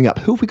interviews coming up.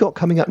 Who have we got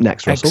coming up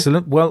next, Russell?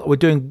 Excellent. Well, we're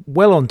doing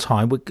well on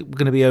time. We're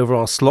going to be over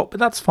our slot, but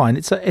that's fine.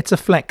 It's a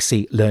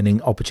flexi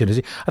learning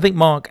opportunity. I think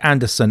Mark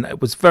Anderson, it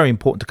was very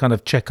important to kind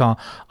of check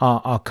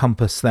our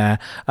compass there.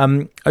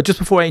 Just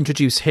before I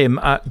introduce him,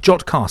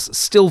 Jotcast,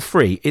 still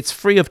free. It's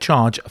free of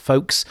charge,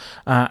 folks.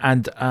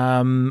 And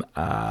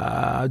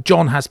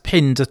John has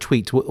pinned a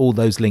tweet with all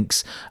those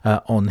links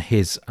on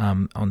his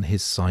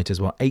site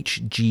as well.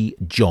 HG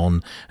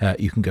John,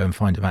 you can go and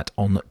find him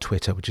on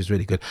Twitter, which is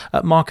really good.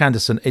 Mark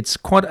Anderson, it's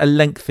quite a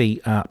lengthy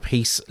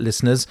piece,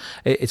 listeners.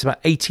 It's about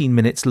 18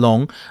 minutes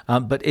long,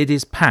 but it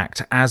is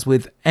packed, as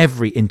with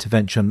every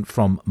intervention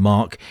from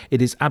Mark.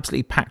 It is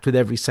absolutely packed with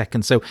every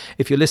second. So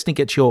if you're listening,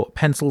 get your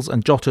pencils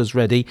and jotters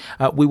ready.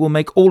 We will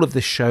make all of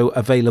this show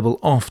available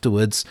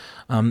afterwards.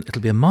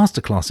 It'll be a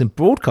masterclass in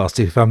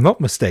broadcasting, if I'm not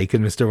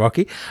mistaken, Mr.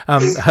 Rocky.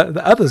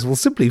 The others will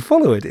simply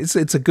follow it.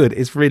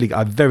 It's really,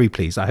 I'm very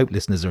pleased. I hope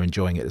listeners are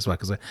enjoying it as well,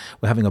 because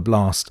we're having a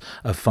blast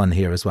of fun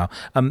here as well.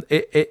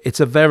 It's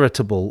a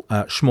veritable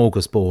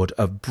smorgasbord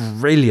of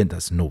brilliant,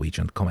 that's a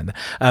Norwegian comment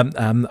there,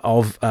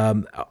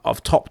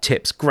 of top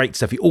tips. Great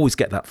stuff. You always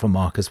get that from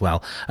Mark as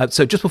well.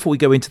 So just before we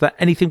go into that,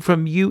 anything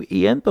from you,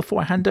 Ian,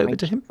 before I hand over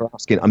to him? For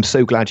asking. I'm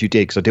so glad you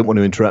did, because I didn't want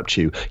to interrupt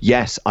you.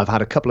 Yes, I've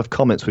had a couple of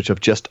comments which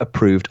I've just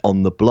approved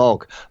on the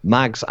blog.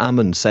 Mags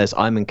Ammon says,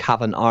 I'm in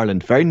Cavan,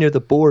 Ireland, very near the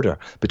border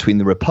between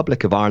the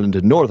Republic of Ireland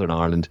and Northern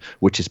Ireland,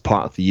 which is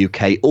part of the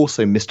UK.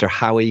 Also, Mr.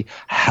 Howie,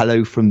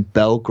 hello from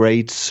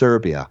Belgrade,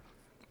 Serbia.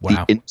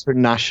 Wow. The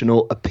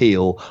international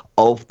appeal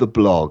of the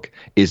blog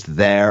is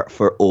there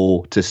for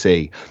all to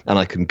see. And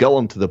I can go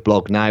onto the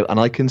blog now and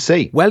I can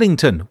see.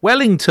 Wellington.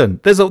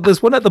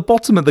 There's one at the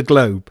bottom of the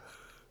globe.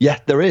 Yeah,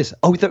 there is.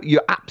 Oh,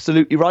 you're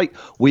absolutely right.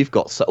 We've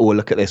got,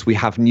 look at this. We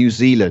have New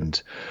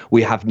Zealand.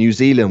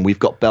 We've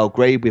got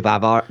Belgrade. We've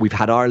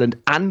had Ireland,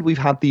 and we've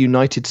had the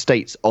United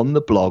States on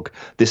the blog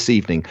this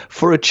evening.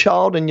 For a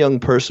child and young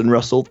person,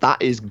 Russell,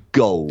 that is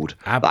gold.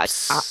 That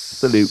is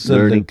absolute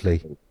learning.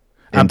 Absolutely.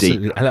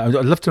 Indeed.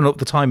 I'd love to know what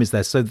the time is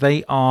there. So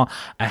they are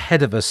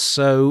ahead of us.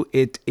 So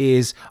it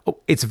is,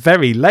 it's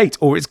very late,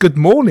 or it's good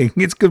morning.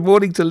 It's good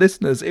morning to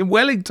listeners in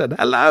Wellington.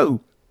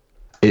 Hello.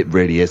 It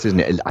really is, isn't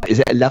it? Is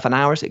it 11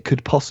 hours? It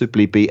could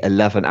possibly be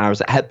 11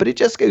 hours ahead. But it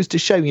just goes to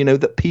show,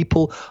 that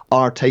people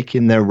are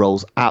taking their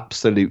roles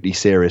absolutely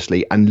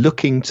seriously and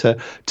looking to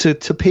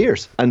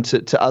peers and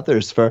to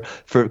others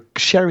for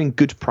sharing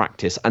good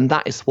practice. And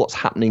that is what's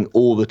happening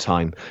all the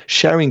time.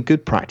 Sharing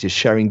good practice,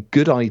 sharing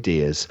good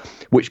ideas,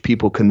 which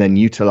people can then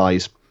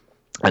utilise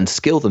and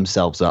skill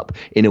themselves up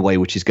in a way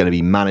which is going to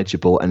be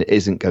manageable and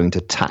isn't going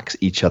to tax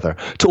each other.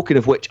 Talking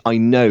of which, I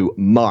know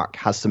Mark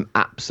has some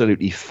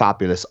absolutely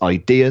fabulous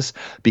ideas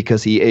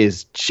because he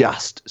is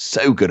just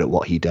so good at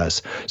what he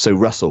does. So,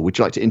 Russell, would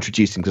you like to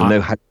introduce him? Because I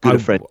know how good a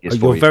friend he is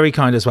for you. You're very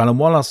kind as well. And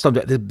while I'll stop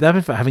the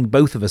benefit of having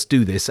both of us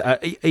do this,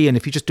 Ian,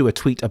 if you just do a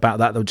tweet about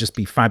that would just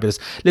be fabulous.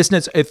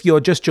 Listeners, if you're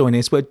just joining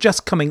us, we're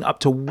just coming up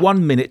to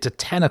 1 minute to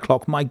 10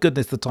 o'clock. My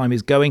goodness, the time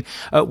is going.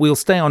 We'll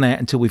stay on air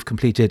until we've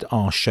completed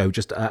our show,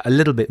 just a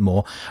little bit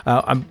more.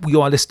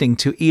 You are listening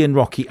to Ian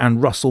Rockey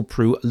and Russell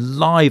Prue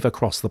live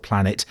across the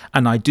planet,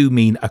 and I do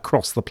mean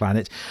across the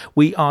planet.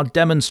 We are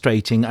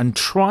demonstrating and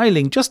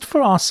trialling just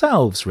for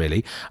ourselves,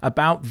 really,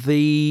 about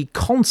the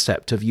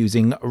concept of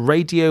using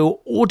radio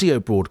audio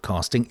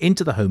broadcasting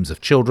into the homes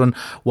of children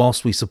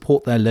whilst we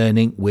support their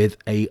learning with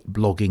a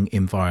blogging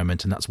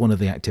environment. And that's one of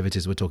the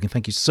activities we're talking.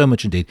 Thank you so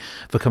much indeed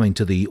for coming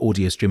to the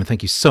audio stream, and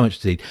thank you so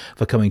much indeed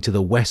for coming to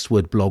the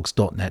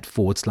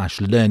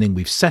westwoodblogs.net/learning.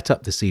 We've set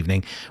up this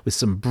evening with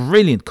some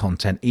brilliant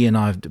content. Ian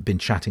and I have been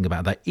chatting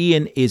about that.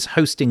 Ian is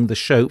hosting the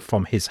show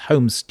from his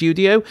home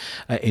studio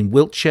in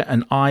Wiltshire,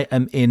 and I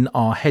am in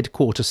our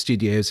headquarter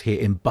studios here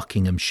in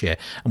Buckinghamshire.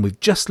 And we've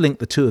just linked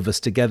the two of us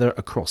together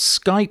across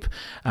Skype.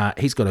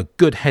 He's got a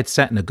good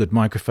headset and a good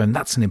microphone.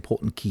 That's an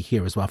important key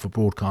here as well for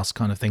broadcast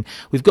kind of thing.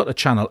 We've got a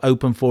channel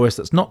open for us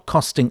that's not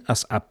costing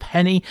us a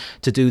penny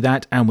to do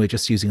that, and we're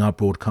just using our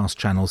broadcast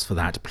channels for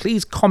that.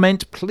 Please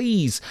comment,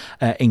 please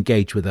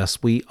engage with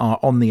us. We are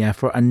on the air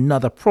for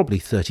another probably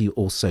 30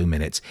 or so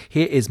minutes.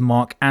 Here is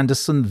Mark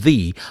Anderson,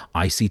 the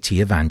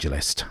ICT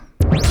evangelist.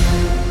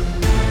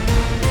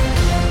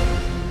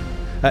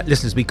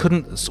 Listeners, we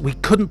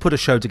couldn't put a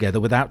show together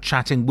without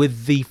chatting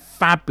with the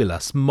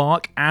fabulous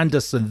Mark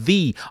Anderson,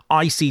 the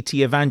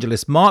ICT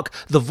evangelist. Mark,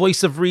 the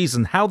voice of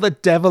reason. How the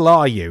devil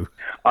are you?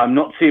 I'm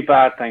not too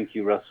bad, thank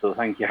you, Russell.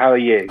 Thank you. How are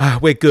you?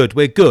 We're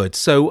good.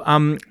 So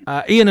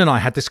Ian and I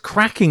had this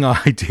cracking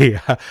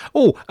idea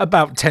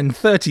about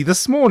 10:30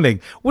 this morning.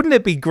 Wouldn't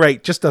it be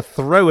great just to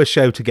throw a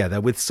show together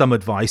with some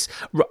advice,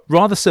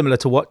 rather similar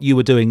to what you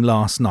were doing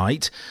last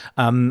night?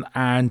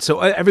 And so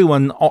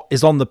everyone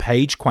is on the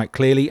page quite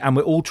clearly, and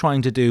we're all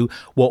trying to do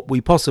what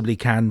we possibly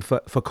can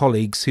for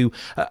colleagues who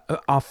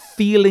are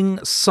feeling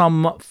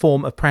some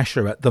form of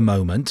pressure at the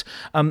moment.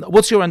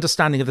 What's your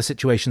understanding of the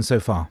situation so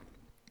far?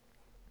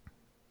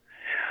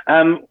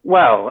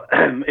 Well,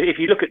 if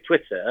you look at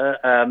Twitter,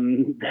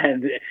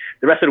 then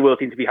the rest of the world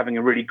seems to be having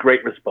a really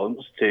great response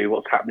to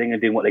what's happening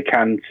and doing what they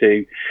can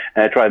to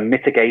try and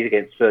mitigate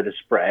against further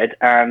spread,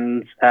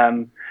 and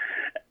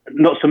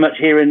not so much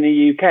here in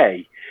the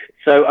UK.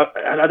 So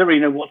I don't really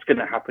know what's going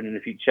to happen in the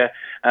future,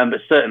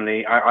 but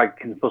certainly I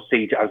can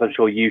foresee, as I'm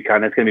sure you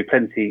can, there's going to be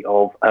plenty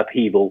of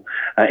upheaval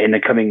in the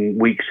coming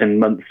weeks and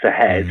months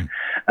ahead.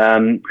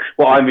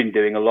 What I've been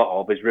doing a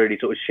lot of is really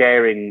sort of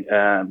sharing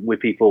with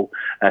people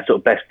sort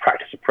of best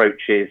practice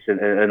approaches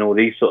and all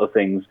these sort of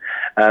things,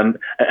 and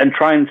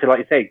trying to, like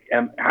you say,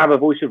 have a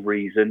voice of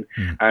reason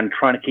and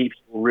trying to keep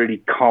people really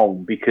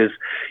calm, because,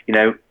 you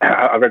know,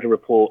 I read a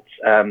report,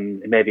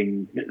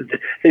 maybe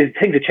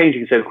things are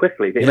changing so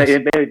quickly.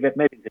 It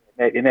may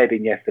have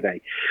been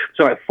yesterday.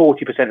 So like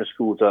 40% of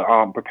schools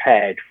aren't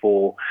prepared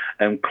for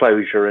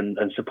closure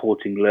and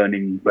supporting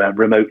learning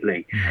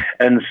remotely.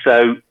 And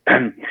so,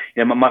 you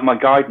know, my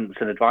guidance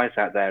and advice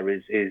out there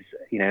is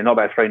you know, not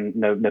about throwing,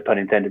 no pun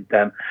intended,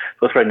 not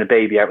throwing the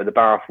baby out with the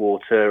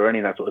bathwater or any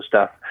of that sort of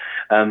stuff.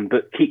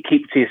 But keep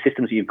to your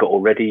systems that you've got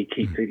already.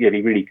 Keep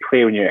be really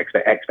clear in your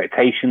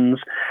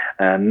expectations.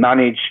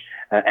 Manage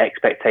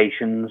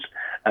expectations.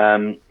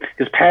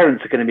 Because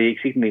parents are going to be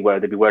exceedingly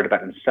worried. They'll be worried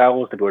about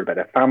themselves, they'll be worried about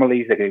their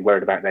families, they're going to be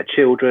worried about their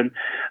children.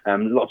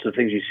 Lots of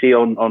things you see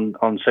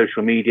on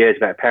social media is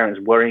about parents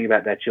worrying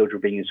about their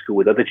children being in school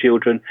with other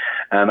children.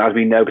 As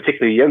we know,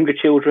 particularly younger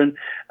children,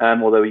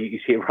 although you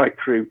see it right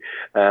through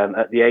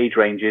at the age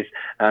ranges,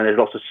 and there's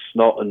lots of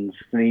snot and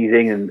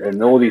sneezing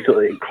and all these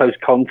sort of close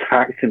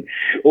contact and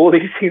all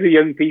these things with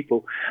young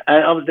people.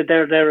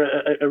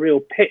 They're a real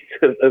pit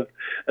of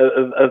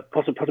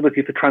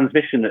possibility for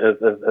transmission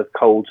of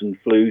colds and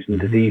flus and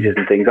diseases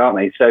and things, aren't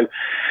they?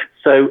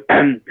 So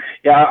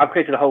yeah, I've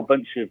created a whole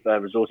bunch of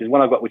resources.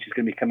 One I've got, which is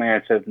going to be coming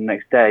out over the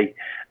next day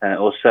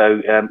or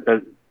so,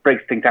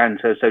 breaks things down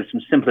to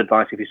some simple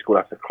advice if your school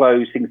has to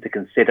close, things to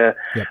consider,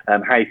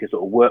 how you can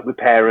sort of work with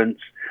parents,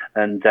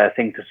 and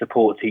things to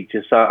support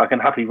teachers. So I can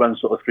happily run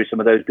sort of through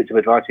some of those bits of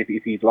advice if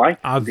you'd like.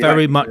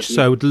 Very much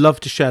so. Would love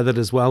to share that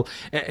as well.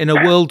 In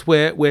a world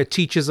where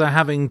teachers are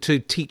having to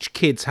teach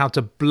kids how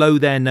to blow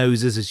their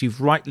noses, as you've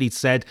rightly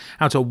said,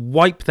 how to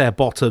wipe their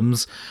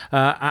bottoms,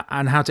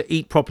 and how to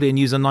eat properly and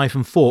use a knife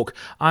and fork,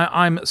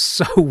 I'm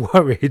so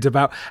worried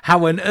about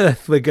how on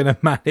earth we're going to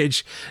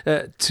manage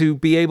to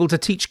be able to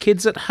teach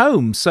kids at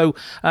home. So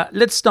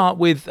let's start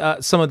with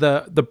some of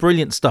the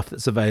brilliant stuff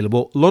that's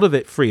available. A lot of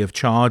it free of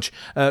charge.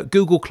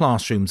 Google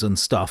Classrooms and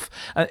stuff.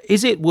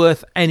 Is it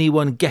worth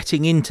anyone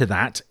getting into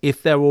that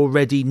if they're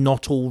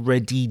not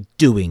already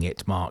doing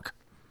it, Mark?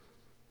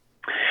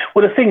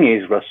 Well, the thing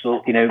is,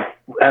 Russell, you know,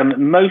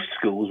 most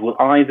schools will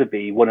either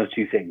be one of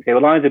two things. They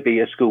will either be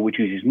a school which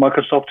uses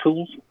Microsoft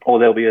tools, or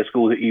they'll be a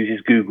school that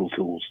uses Google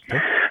tools.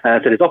 Okay.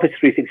 So there's Office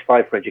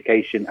 365 for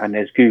education, and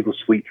there's Google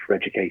Suite for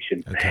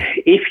education.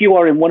 Okay. If you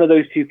are in one of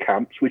those two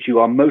camps, which you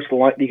are most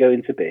likely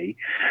going to be,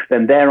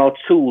 then there are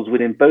tools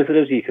within both of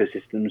those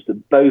ecosystems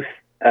that both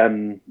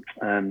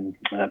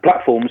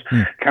platforms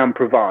can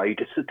provide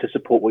to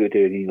support what you're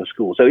doing in your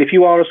school. So if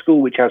you are a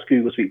school which has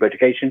Google Suite for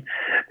Education,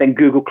 then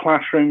Google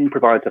Classroom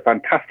provides a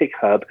fantastic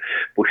hub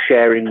for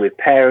sharing with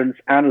parents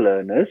and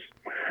learners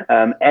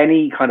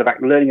any kind of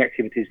learning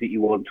activities that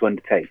you want to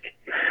undertake.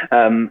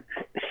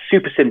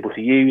 Super simple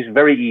to use,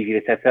 very easy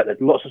to set up. There's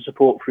lots of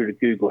support through the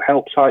Google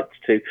Help sites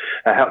to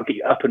help get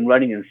you up and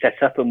running and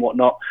set up and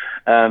whatnot.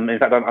 In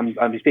fact,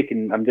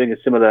 I'm doing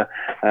a similar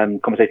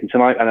conversation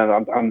tonight, and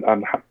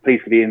I'm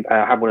pleased to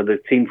have one of the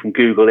team from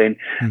Google in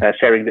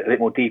sharing a bit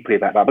more deeply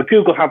about that. But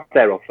Google have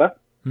their offer.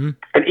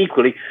 And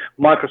equally,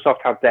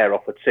 Microsoft have their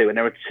offer too, and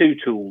there are two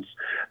tools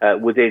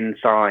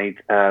inside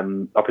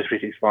Office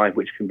 365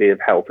 which can be of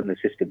help and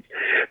assistance.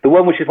 The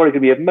one which is probably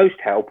going to be of most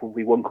help will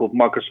be one called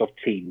Microsoft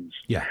Teams.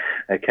 Yeah.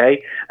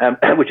 Okay.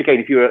 Which again,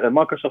 if you're at a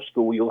Microsoft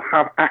school, you'll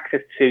have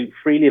access to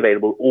freely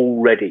available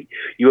already.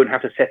 You won't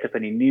have to set up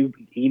any new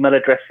email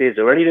addresses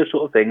or any of those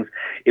sort of things.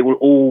 It will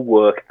all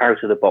work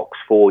out of the box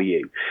for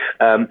you.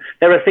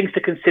 There are things to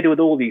consider with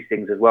all these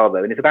things as well,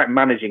 though, and it's about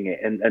managing it.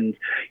 And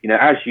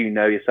as you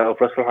know yourself,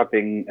 Russell,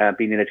 having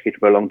been an educator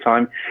for a long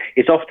time,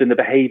 it's often the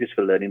behaviours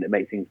for learning that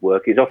make things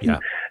work. It's often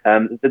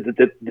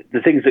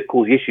the things that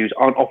cause issues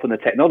aren't often the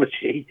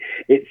technology.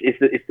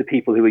 It's the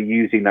people who are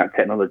using that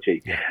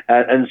technology.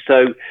 And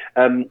so,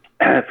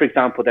 for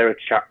example, there are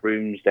chat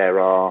rooms, there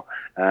are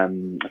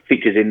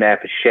features in there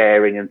for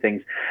sharing and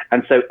things.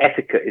 And so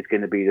etiquette is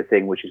going to be the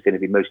thing which is going to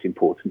be most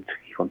important to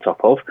keep on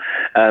top of.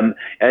 So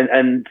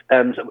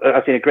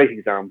I've seen a great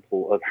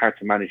example of how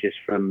to manage this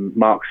from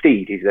Mark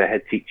Steed. He's the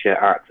head teacher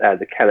at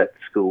the Kellett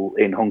School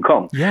in Hong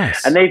Kong.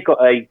 Yes. And they've got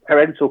a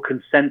parental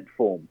consent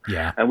form,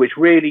 which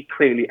really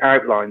clearly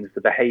outlines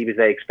the behaviours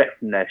they expect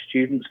from their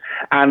students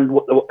and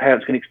what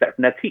parents can expect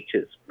from their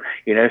teachers.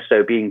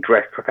 So being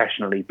dressed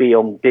professionally, being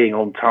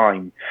on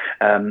time,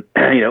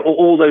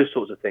 all those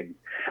sorts of things.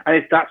 And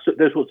it's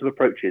those sorts of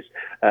approaches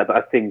that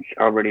I think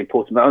are really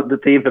important. The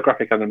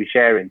infographic I'm going to be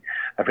sharing,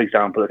 for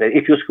example,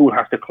 if your school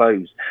has to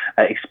close,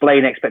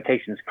 explain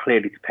expectations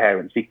clearly to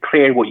parents. Be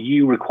clear what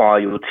you require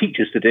your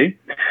teachers to do.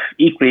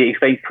 Equally,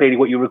 explain clearly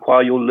what you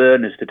require your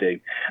learners to do.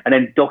 And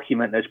then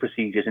document those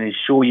procedures and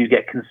ensure you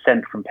get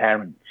consent from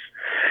parents.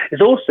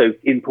 It's also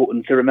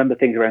important to remember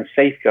things around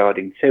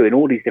safeguarding too in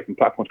all these different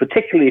platforms,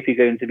 particularly if you're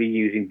going to be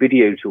using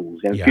video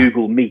tools.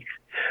 Google Meet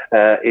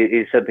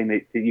is something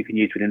that you can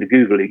use within the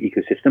Google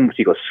ecosystem, which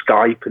you've got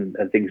Skype and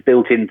things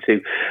built into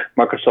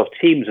Microsoft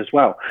Teams as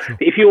well. Sure.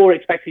 If you're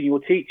expecting your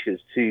teachers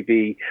to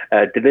be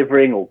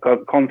delivering or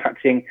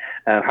contacting,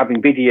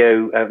 having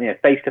video,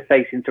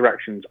 face-to-face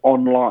interactions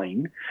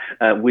online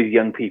with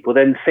young people,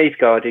 then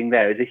safeguarding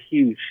there is a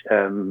huge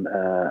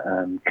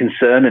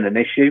concern and an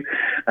issue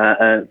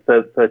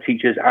for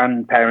teachers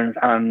and parents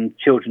and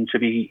children to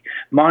be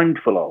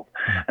mindful of.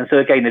 And so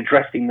again,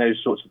 addressing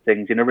those sorts of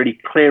things in a really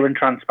clear and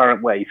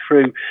transparent way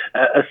through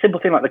a simple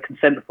thing like the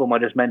consent form I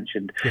just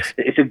mentioned. Yes.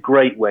 It's a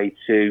great way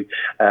to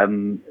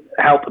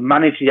help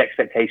manage the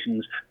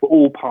expectations for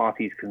all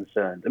parties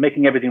concerned and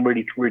making everything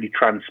really, really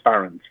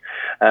transparent.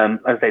 As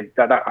I say,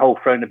 that whole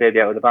throwing the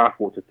baby out with the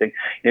bathwater thing,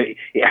 it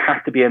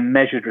has to be a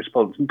measured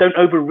response. And don't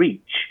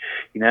overreach.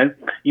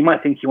 You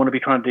might think you want to be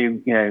trying to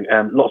do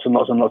lots and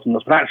lots and lots and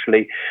lots, but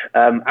actually,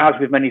 as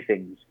with many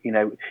things,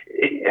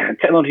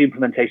 technology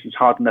implementation is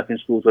hard enough in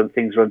schools when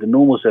things are under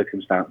normal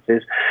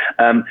circumstances.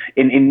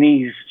 In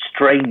these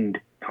strained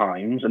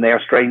times, and they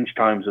are strange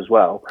times as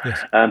well.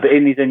 Yes. But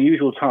in these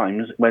unusual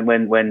times,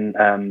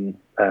 when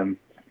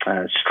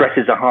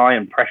stresses are high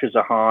and pressures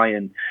are high,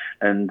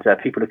 and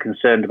people are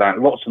concerned about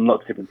lots and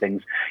lots of different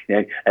things,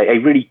 a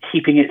really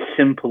keeping it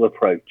simple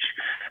approach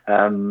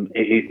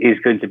is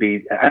going to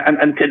be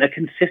and a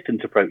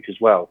consistent approach as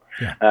well.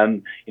 Yeah.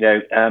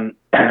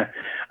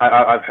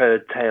 I've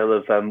heard tale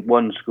of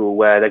one school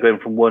where they're going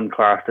from one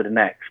class to the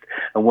next,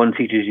 and one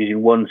teacher is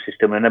using one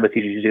system, and another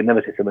teacher is using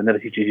another system, and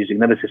another teacher is using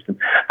another system.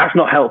 That's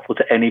not helpful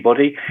to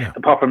anybody,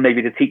 apart from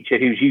maybe the teacher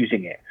who's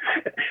using it.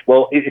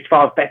 Well, it's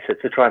far better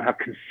to try and have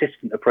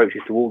consistent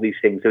approaches to all these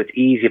things, so it's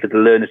easier for the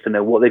learners to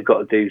know what they've got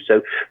to do,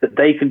 so that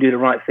they can do the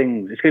right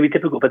things. It's going to be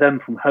difficult for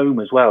them from home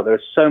as well. There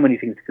are so many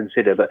things to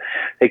consider, but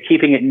they're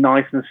keeping it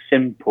nice and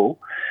simple,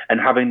 and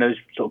having those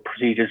sort of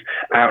procedures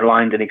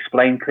outlined and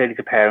explained clearly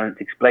to parents,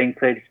 explained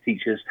clearly to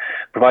teachers,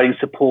 providing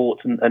support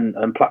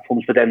and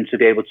platforms for them to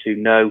be able to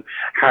know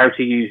how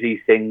to use these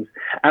things,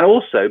 and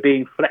also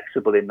being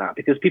flexible in that,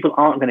 because people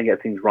aren't going to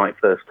get things right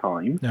first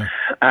time. No.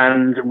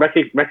 And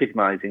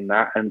recognizing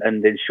that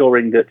and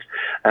ensuring that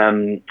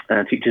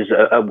teachers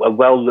are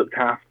well looked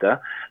after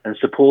and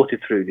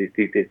supported through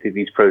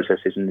these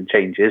processes and the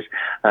changes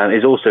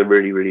is also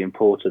really, really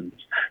important.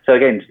 So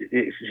again,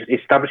 it's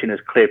establishing those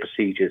clear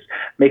procedures,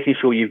 making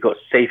sure you've got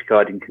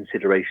safeguarding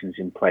considerations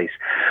in place,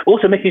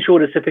 also making sure sure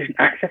there's sufficient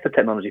access to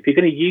technology. If you're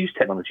going to use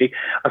technology,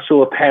 I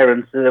saw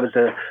there was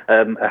a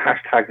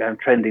hashtag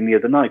trending the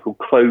other night called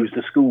Close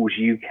the Schools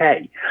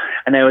UK.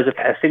 And there was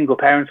a single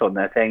parent on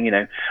there saying,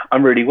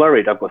 I'm really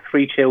worried. I've got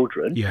 3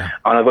 children and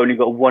I've only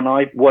got one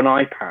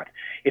iPad.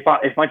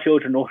 If my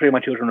children, all 3 of my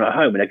children are at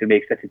home and they're going to be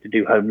expected to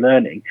do home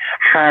learning,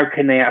 how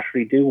can they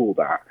actually do all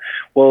that?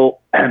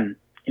 Well,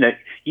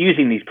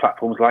 using these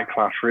platforms like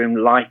Classroom,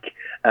 like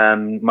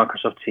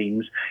Microsoft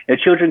Teams,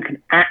 children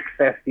can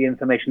access the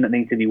information that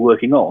needs to be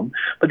working on,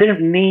 but they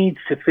don't need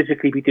to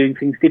physically be doing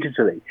things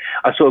digitally.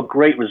 I saw a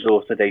great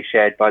resource today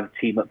shared by the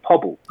team at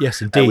Pobble.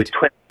 Yes, indeed.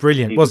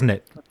 Brilliant, wasn't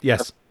it?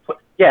 Yes.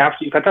 Yeah,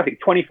 absolutely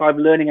fantastic. 25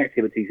 learning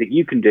activities that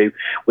you can do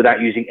without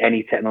using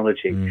any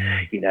technology.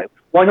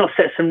 Why not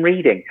set some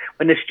reading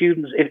when the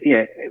students,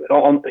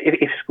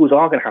 if schools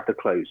are going to have to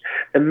close,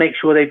 then make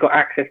sure they've got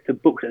access to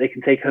books that they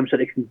can take home so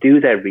they can do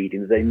their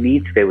reading that they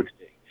need to be able to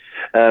do.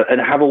 And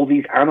have all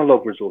these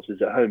analog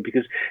resources at home,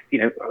 because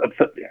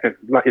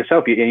like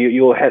yourself,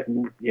 you're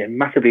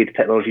massively into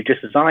technology,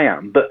 just as I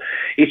am. But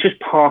it's just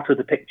part of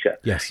the picture.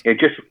 Yes. It'd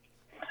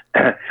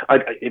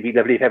be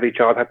lovely if every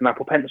child had an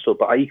Apple Pencil,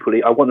 but I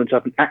want them to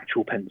have an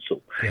actual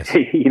pencil. Yes.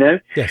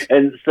 Yes.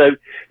 And so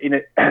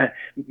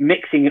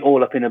mixing it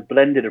all up in a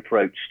blended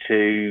approach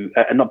to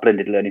not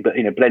blended learning, but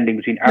blending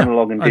between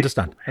analog and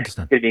digital.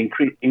 Understand.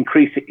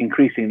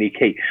 Increasingly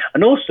key.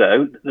 And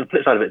also the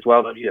flip side of it as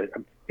well,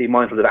 be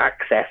mindful of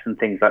access and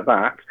things like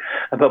that.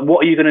 But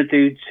what are you going to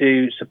do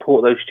to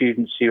support those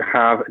students who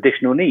have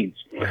additional needs?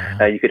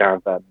 You could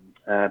have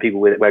people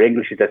where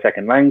English is their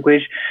second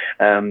language,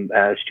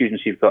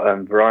 students who've got a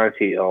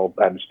variety of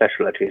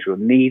special educational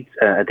needs,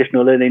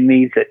 additional learning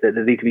needs that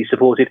need to be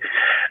supported.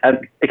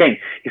 Again,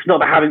 it's not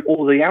about having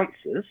all the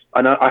answers.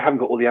 I know I haven't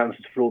got all the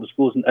answers for all the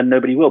schools, and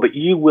nobody will, but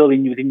you will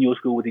within your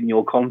school, within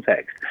your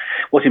context.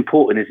 What's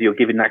important is you're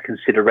giving that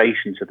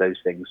consideration to those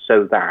things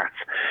so that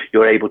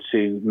you're able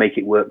to make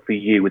it work for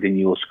you within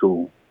your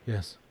school.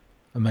 Yes.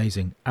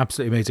 Amazing.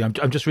 Absolutely amazing.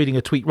 I'm just reading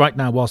a tweet right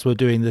now whilst we're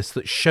doing this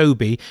that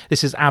Shobi,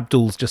 this is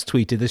Abdul's just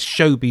tweeted, this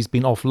Shobi's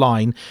been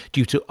offline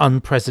due to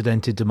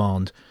unprecedented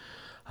demand.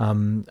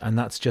 And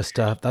that's just,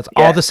 are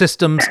the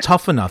systems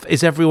tough enough?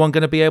 Is everyone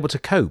going to be able to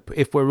cope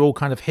if we're all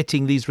kind of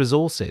hitting these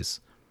resources?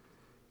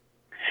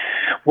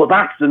 Well,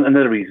 that's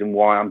another reason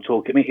why I'm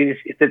talking. I mean,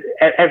 it's that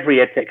every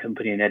edtech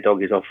company and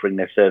EdDog is offering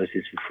their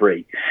services for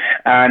free.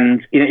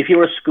 And, if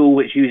you're a school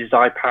which uses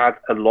iPad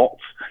a lot,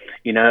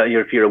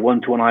 if you're a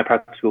one-to-one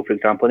iPad school, for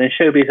example, then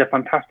Shobi is a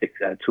fantastic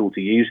tool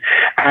to use.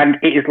 And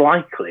it is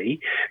likely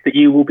that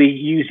you will be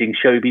using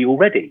Shobi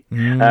already.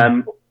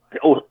 There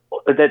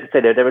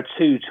are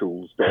 2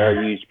 tools that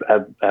are used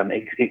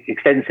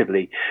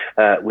extensively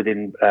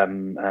within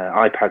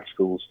iPad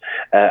schools,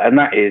 and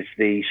that is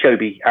the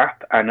Shobi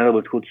app and another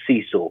one called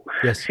Seesaw.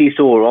 Yes.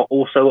 Seesaw are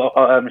also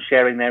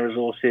sharing their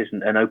resources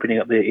and opening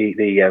up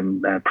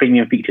the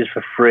premium features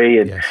for free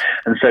and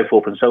so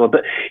forth and so on.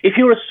 But if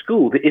you're a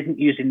school that isn't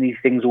using these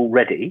things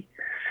already,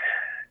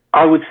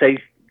 I would say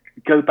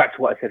go back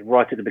to what I said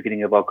right at the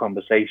beginning of our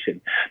conversation,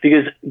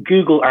 because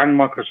Google and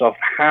Microsoft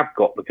have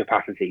got the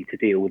capacity to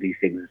deal with these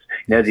things.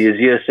 The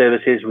Azure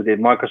services within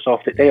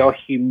Microsoft, they are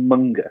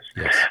humongous,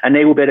 and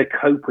they will be able to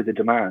cope with the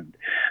demand.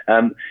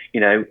 In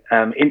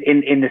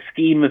the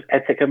scheme of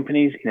edtech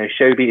companies,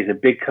 Shobi is a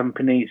big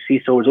company,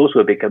 Seesaw is also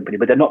a big company,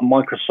 but they're not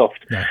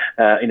Microsoft,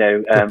 and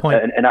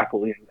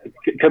Apple,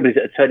 companies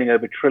that are turning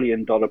over $1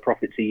 trillion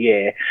profits a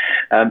year.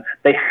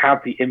 They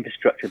have the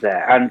infrastructure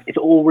there, and it's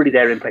already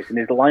there in place, and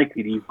it's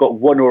likely that you've got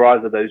one or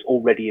other of those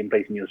already in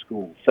place in your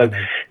school. So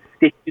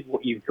this is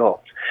what you've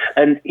got.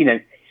 And,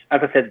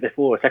 as I said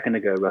before a second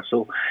ago,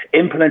 Russell,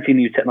 implementing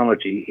new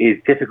technology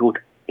is difficult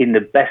in the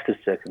best of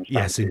circumstances.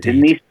 Yes, indeed.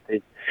 In these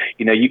days,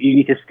 you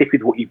need to stick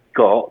with what you've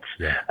got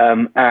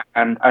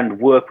and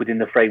work within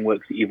the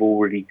frameworks that you've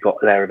already got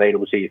there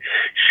available to you.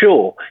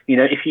 Sure,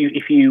 if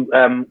you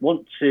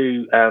want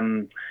to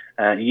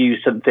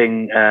use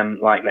something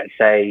like, let's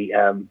say,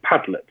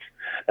 Padlet,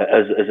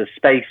 as a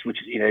space which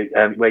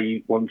is where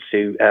you want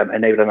to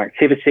enable an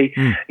activity,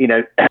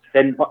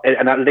 then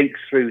and that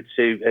links through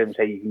to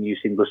say you can use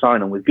single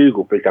sign-on with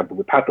Google, for example,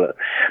 with Padlet.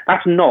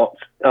 That's not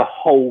a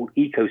whole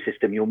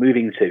ecosystem you're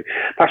moving to.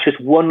 That's just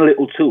one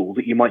little tool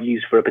that you might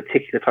use for a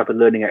particular type of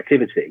learning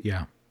activity.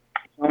 Yeah,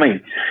 I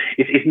mean,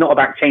 it's not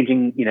about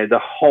changing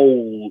the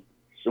whole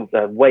sort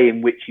of way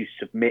in which you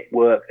submit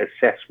work,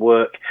 assess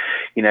work.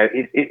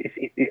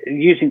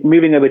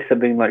 Moving over to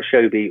something like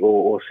Shobi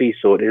or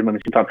Seesaw at a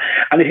moment in time.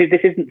 And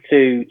this isn't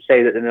to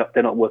say that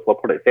they're not worthwhile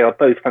products. They are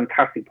both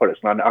fantastic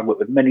products, and I've worked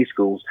with many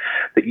schools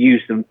that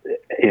use them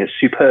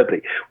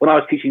superbly. When I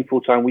was teaching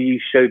full time, we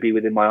used Shobi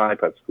within my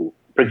iPad school,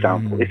 for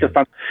example. It's a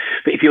fun.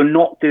 But if you're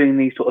not doing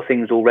these sort of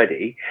things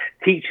already,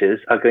 teachers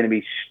are going to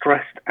be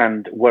stressed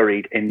and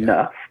worried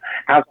enough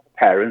as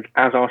parents,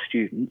 as our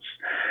students.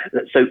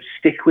 So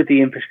stick with the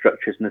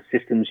infrastructures and the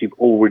systems you've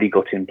already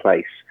got in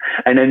place,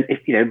 and then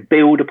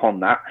build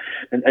upon that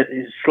and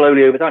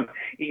slowly over time.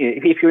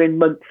 If you're in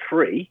month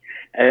 3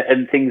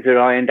 and things are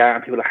ironed out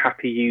and people are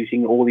happy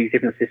using all these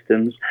different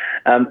systems,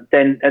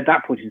 then at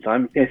that point in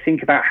time,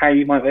 think about how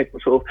you might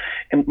sort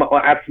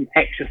of add some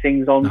extra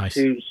things on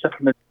to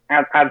supplement.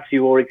 Add to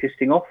your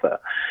existing offer.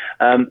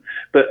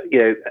 But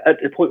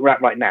at the point we're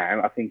at right now,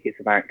 I think it's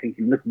about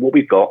thinking, look, what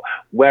we've got,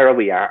 where are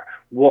we at,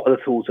 what are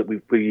the tools that we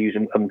use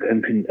and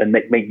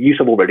make use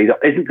of already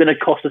that isn't going to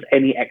cost us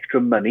any extra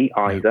money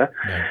either.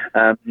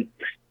 No.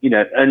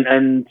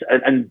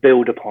 And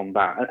build upon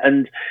that,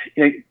 and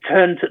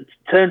turn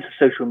to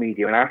social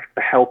media and ask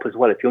for help as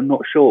well if you're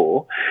not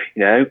sure.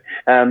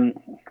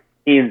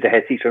 Ian's the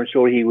head teacher. I'm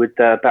sure he would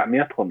back me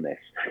up on this.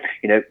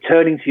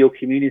 Turning to your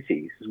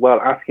communities as well,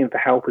 asking for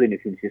help within your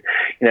communities.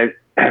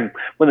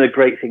 One of the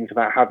great things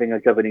about having a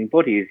governing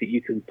body is that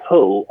you can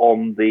pull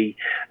on the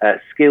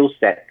skill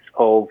sets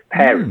of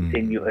parents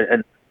in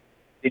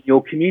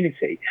your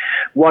community.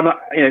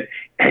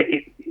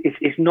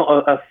 It's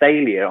not a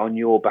failure on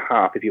your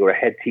behalf if you're a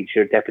head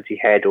teacher, a deputy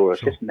head, or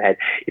assistant head.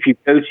 If you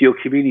go to your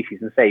communities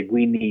and say,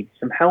 we need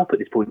some help at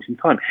this point in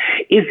time,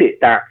 is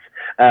it that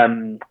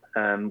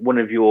one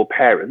of your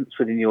parents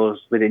within your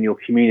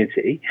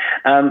community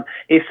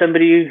is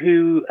somebody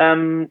who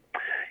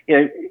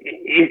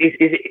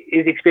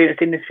is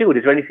experienced in this field?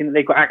 Is there anything that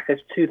they've got access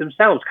to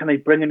themselves? Can they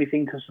bring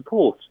anything to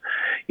support?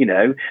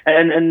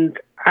 And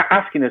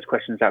asking those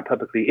questions out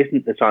publicly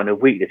isn't a sign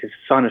of weakness. It's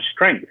a sign of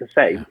strength to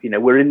say,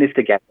 we're in this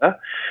together,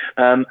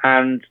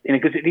 and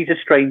because these are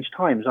strange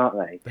times, aren't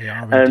they? They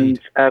are indeed.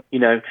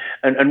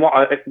 And what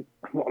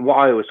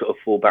I always sort of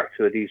fall back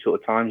to at these sort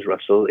of times,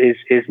 Russell, is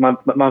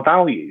my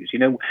values.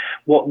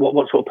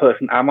 What sort of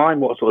person am I?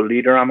 What sort of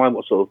leader am I?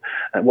 What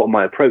are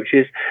my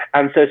approaches?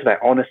 And so it's about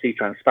honesty,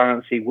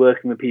 transparency,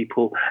 working with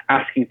people,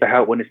 asking for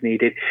help when it's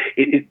needed.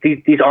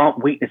 These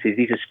aren't weaknesses;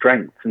 these are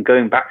strengths. And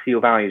going back to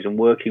your values and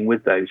working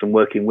with those and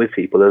working with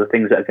people are the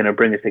things that are going to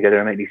bring us together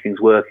and make these things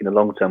work in the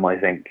long term, I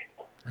think.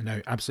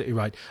 No, absolutely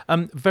right.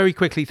 Very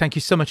quickly, thank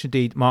you so much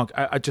indeed, Mark.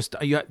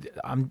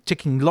 I'm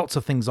ticking lots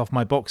of things off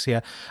my box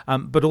here,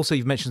 but also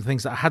you've mentioned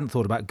things that I hadn't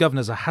thought about.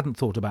 Governors, I hadn't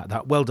thought about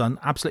that. Well done,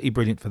 absolutely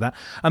brilliant for that.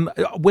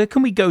 Where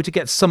can we go to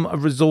get some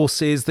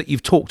resources that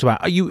you've talked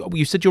about?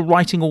 You said you're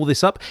writing all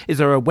this up. Is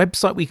there a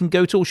website we can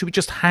go to, or should we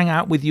just hang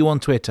out with you on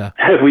Twitter?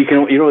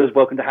 You're always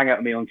welcome to hang out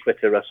with me on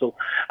Twitter, Russell.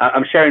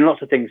 I'm sharing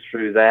lots of things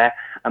through there.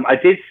 I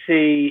did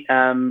see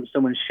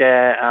someone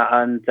share,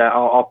 and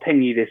I'll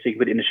ping you this so you can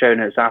put it in the show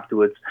notes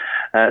afterwards.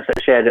 So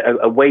shared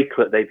a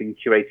wakelet they've been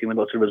curating with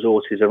lots of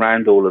resources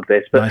around all of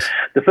this. But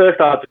the first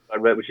article I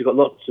wrote, which has got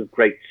lots of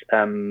great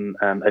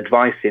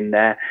advice in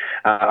there,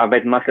 I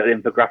made a nice little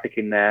infographic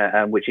in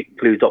there, which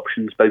includes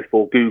options both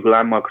for Google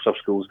and Microsoft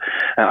schools.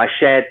 I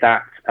shared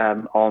that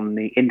on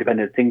the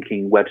Independent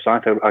Thinking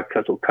website. I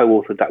sort of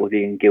co-authored that with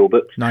Ian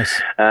Gilbert.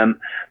 Nice.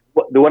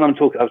 The one I was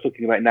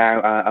talking about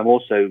now, I'm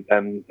also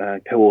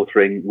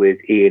co-authoring with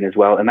Ian as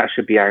well, and that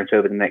should be out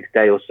over the next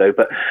day or so.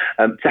 But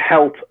to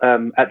help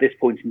at this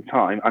point in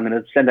time, I'm going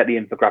to send out the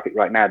infographic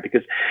right now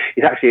because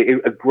it's actually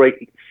a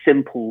great,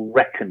 simple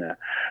reckoner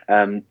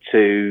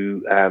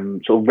to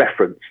sort of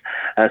reference.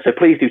 So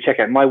please do check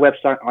out my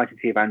website,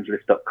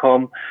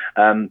 ittevangelist.com.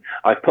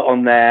 I've put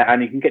on there,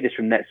 and you can get this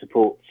from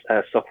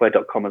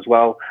netsupportsoftware.com as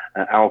well.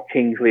 Al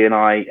Kingsley and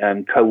I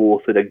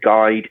co-authored a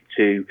guide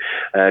to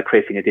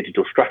creating a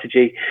digital strategy.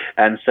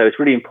 And so it's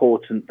really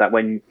important that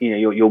when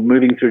you're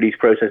moving through these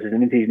processes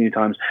and into these new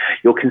times,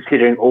 you're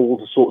considering all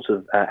the sorts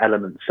of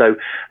elements. So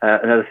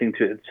another thing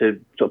to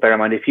sort of bear in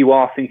mind, if you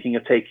are thinking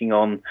of taking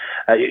on,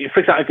 for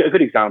example, a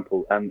good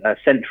example,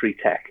 Century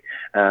Tech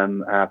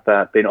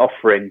have been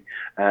offering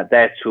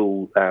their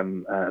tool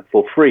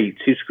for free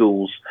to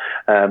schools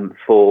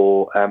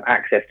for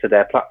access to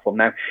their platform.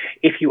 Now,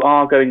 if you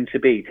are going to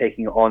be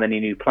taking on any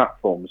new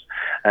platforms,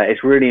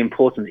 it's really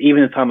important,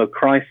 even in a time of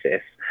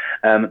crisis,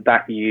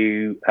 that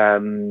you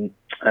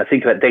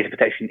think about data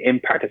protection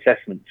impact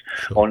assessments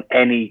on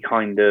any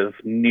kind of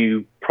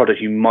new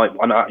product you might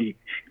want.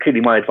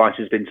 Clearly, my advice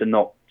has been to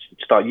not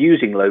start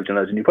using loads and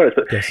loads of new products.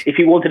 But if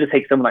you wanted to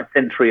take someone like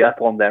Century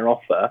up on their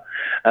offer,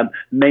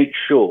 make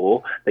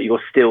sure that you're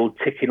still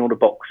ticking all the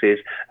boxes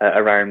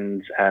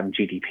around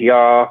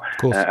GDPR,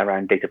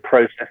 around data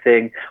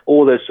processing,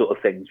 all those sort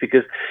of things,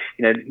 because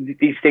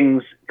these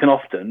things can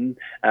often,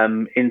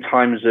 in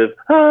times of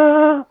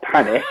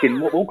panic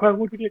and what do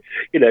we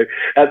do,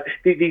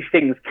 these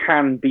things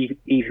can be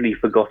easily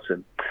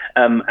forgotten,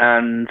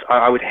 and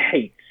I would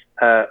hate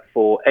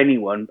for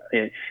anyone,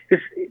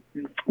 because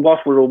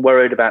whilst we're all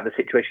worried about the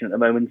situation at the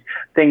moment,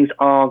 things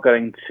are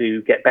going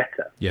to get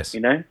better. Yes.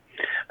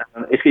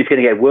 It's going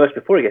to get worse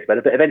before it gets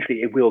better, but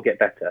eventually it will get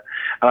better.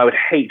 And I would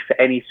hate for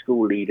any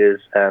school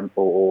leaders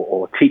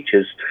or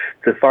teachers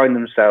to find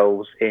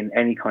themselves in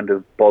any kind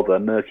of bother,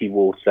 murky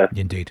water.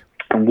 Indeed.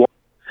 And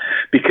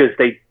because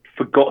they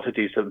forgot to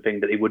do something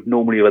that they would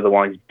normally have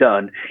otherwise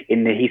done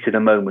in the heat of the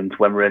moment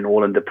when we're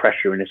all under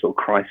pressure in this sort of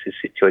crisis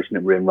situation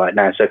that we're in right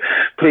now. So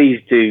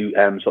please do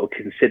sort of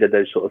consider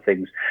those sort of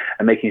things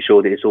and making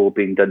sure that it's all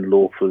being done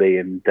lawfully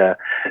and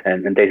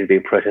data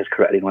being processed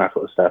correctly and all that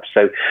sort of stuff.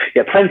 So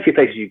yeah, plenty of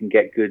places you can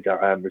get good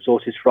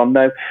resources from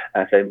though.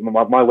 So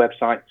my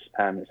website,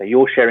 so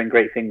you're sharing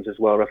great things as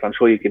well, Russell. I'm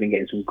sure you're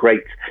getting some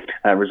great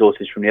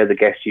resources from the other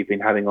guests you've been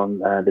having on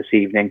this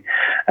evening.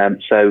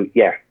 So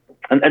yeah.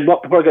 And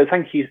before I go,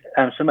 thank you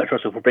so much,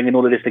 Russell, for bringing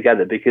all of this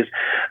together, because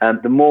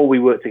the more we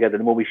work together,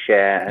 the more we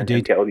share and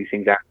get all these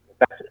things out,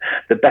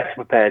 the better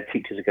prepared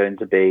teachers are going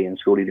to be and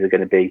school leaders are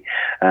going to be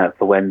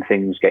for when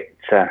things get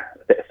a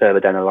bit further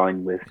down the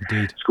line with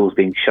schools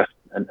being shut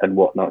and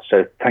whatnot.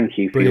 So thank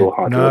you for your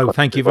hard work. No,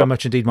 thank you very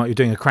much indeed, Mark. You're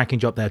doing a cracking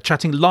job there.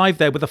 Chatting live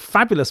there with the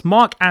fabulous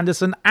Mark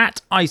Anderson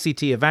at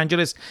ICT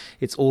Evangelist.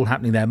 It's all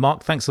happening there.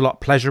 Mark, thanks a lot.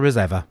 Pleasure as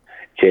ever.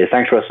 Cheers.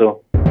 Thanks,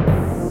 Russell.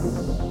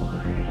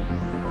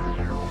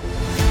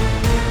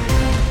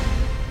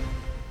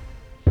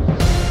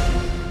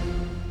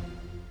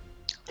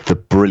 The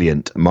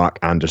brilliant Mark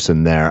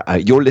Anderson there.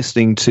 You're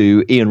listening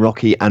to Ian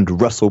Rockey and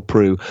Russell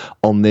Prue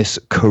on this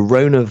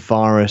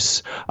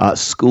coronavirus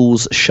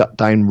schools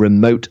shutdown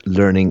remote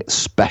learning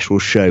special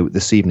show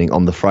this evening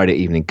on the Friday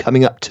evening,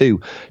 coming up to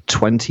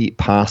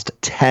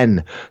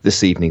 10:20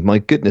 this evening. My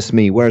goodness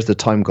me, where's the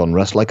time gone,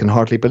 Russell? I can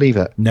hardly believe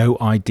it. No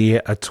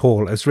idea at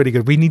all. It's really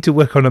good. We need to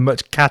work on a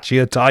much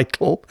catchier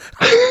title.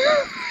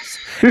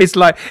 It's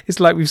like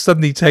we've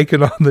suddenly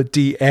taken on the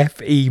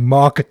DFE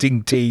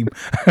marketing team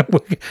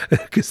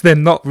because they're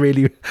not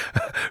really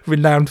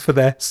renowned for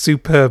their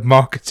superb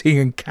marketing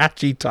and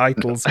catchy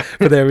titles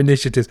for their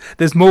initiatives.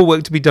 There's more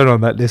work to be done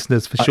on that,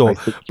 listeners, for sure.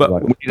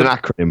 But we need an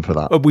acronym for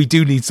that. We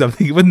do need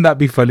something. Wouldn't that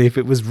be funny if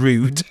it was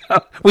rude?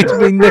 We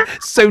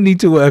so need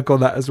to work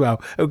on that as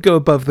well. It'll go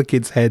above the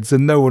kids' heads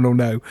and no one will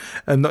know,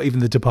 and not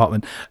even the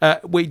department.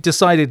 We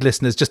decided,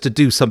 listeners, just to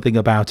do something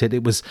about it.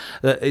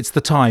 It's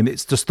the time.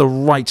 It's just the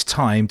right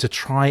time to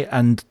try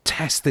and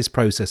test this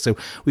process. So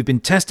we've been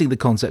testing the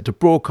concept of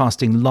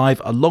broadcasting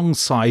live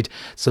alongside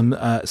some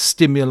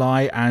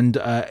stimuli, and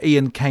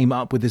Ian came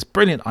up with this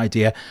brilliant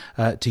idea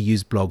to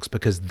use blogs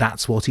because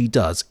that's what he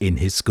does in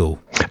his school.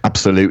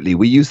 Absolutely.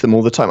 We use them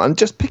all the time. I'm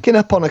just picking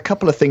up on a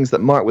couple of things that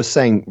Mark was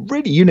saying,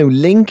 really,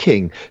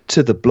 linking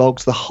to the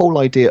blogs, the whole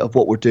idea of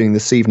what we're doing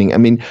this evening. I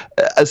mean,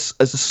 as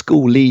a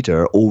school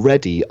leader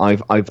already,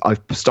 I've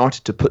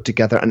started to put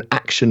together an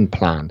action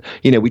plan.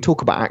 We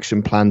talk about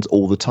action plans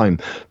all the time.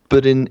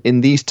 But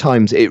in these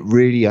times, it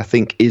really, I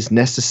think, is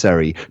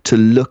necessary to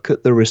look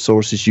at the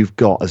resources you've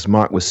got, as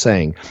Mark was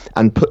saying,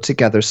 and put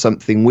together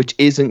something which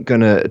isn't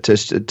going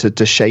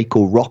to shake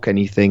or rock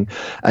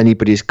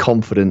anybody's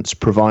confidence,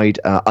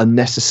 provide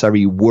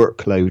unnecessary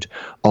workload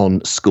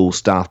on school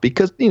staff,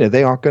 because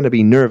they are going to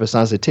be nervous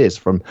as it is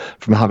from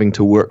having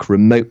to work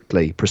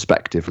remotely,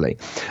 prospectively.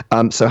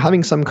 So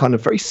having some kind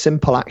of very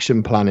simple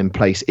action plan in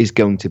place is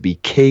going to be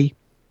key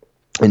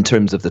in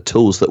terms of the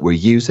tools that we're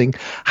using,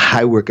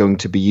 how we're going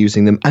to be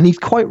using them. And he's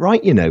quite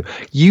right,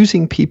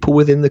 using people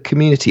within the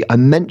community. I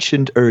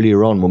mentioned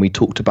earlier on when we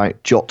talked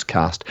about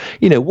Jotcast,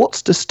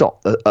 what's to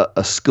stop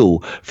a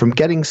school from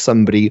getting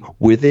somebody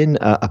within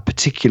a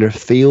particular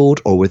field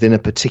or within a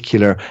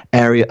particular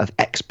area of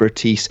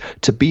expertise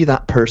to be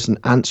that person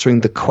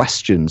answering the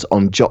questions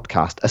on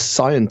Jotcast, a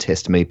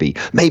scientist maybe.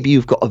 Maybe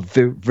you've got a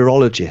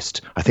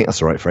virologist, I think that's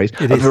the right phrase,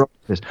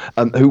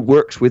 who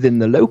works within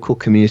the local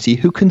community,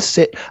 who can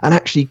sit and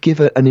actually give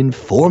an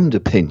informed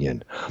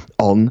opinion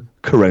on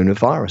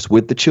coronavirus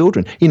with the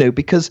children,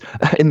 because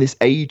in this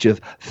age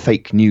of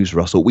fake news,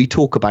 Russell, we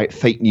talk about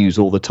fake news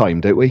all the time,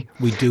 don't we?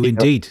 We do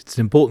indeed. It's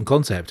an important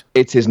concept.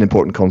 It is an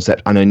important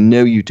concept, and I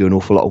know you do an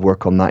awful lot of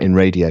work on that in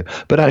radio.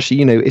 But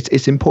actually,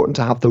 it's important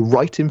to have the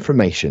right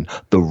information,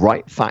 the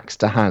right facts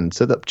to hand,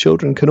 so that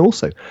children can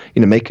also,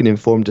 make an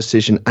informed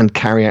decision and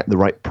carry out the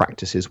right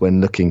practices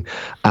when looking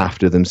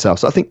after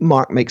themselves. So I think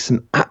Mark makes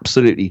some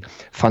absolutely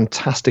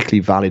fantastically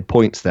valid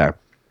points there.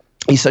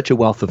 He's such a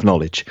wealth of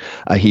knowledge.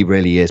 He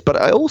really is. But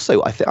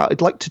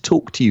I'd like to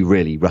talk to you,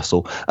 really,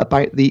 Russell,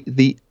 about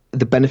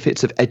the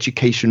benefits of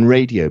education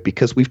radio,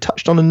 because we've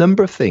touched on a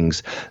number of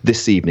things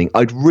this evening.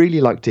 I'd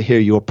really like to hear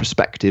your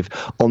perspective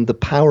on the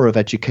power of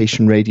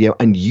education radio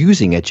and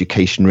using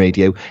education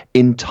radio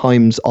in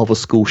times of a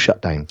school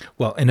shutdown.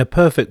 Well, in a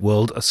perfect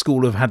world, a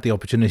school have had the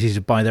opportunity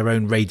to buy their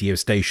own radio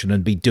station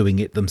and be doing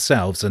it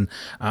themselves. And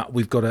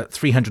we've got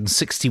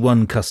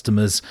 361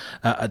 customers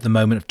at the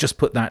moment. I've just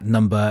put that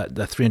number,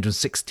 the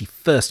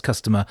 361st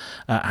customer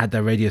had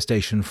their radio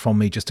station from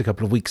me just a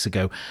couple of weeks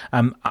ago.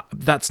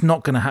 That's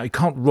not going to happen. You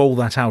can't roll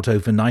that out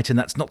overnight, and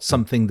that's not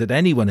something that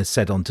anyone has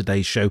said on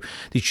today's show,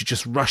 that you should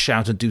just rush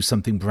out and do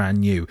something brand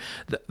new.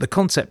 The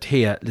concept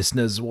here,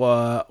 listeners,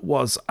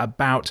 was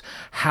about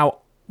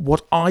how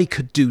what I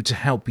could do to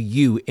help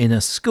you in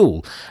a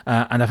school.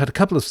 And I've had a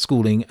couple of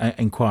schooling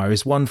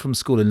inquiries, one from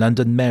school in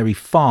London, Mary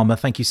Farmer.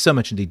 Thank you so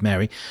much indeed,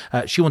 Mary.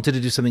 She wanted to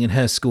do something in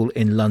her school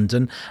in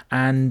London.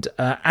 And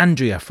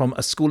Andrea from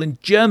a school in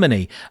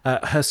Germany.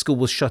 Her school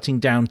was shutting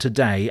down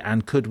today.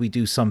 And could we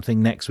do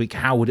something next week?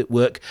 How would it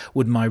work?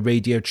 Would my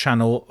radio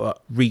channel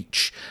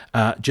reach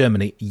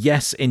Germany?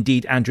 Yes,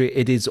 indeed, Andrea,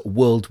 it is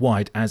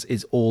worldwide, as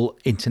is all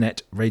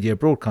internet radio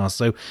broadcasts.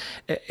 So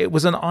it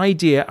was an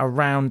idea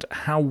around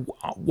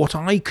what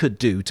I could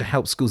do to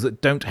help schools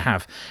that don't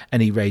have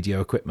any radio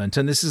equipment.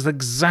 And this is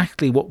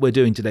exactly what we're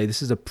doing today.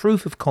 This is a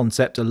proof of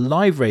concept, a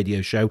live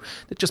radio show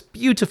that just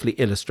beautifully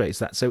illustrates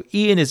that. So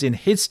Ian is in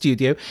his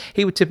studio.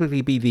 He would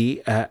typically be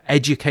the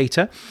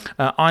educator.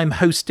 I'm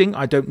hosting.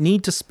 I don't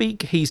need to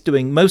speak. He's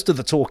doing most of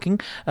the talking,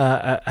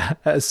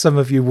 as some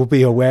of you will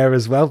be aware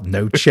as well.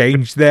 No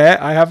change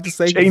there, I have to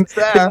say.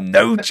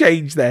 No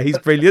change there. He's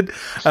brilliant.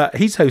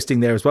 He's hosting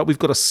there as well. We've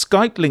got a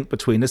Skype link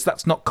between us.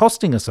 That's not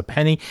costing us a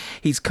penny.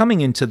 He's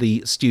coming into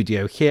the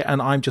studio here,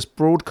 and I'm just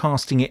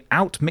broadcasting it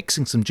out,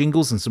 mixing some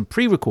jingles and some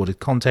pre-recorded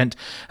content,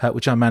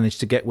 which I managed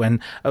to get when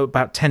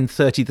about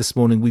 10:30 this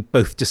morning we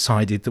both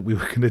decided that we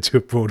were going to do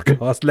a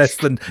broadcast less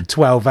than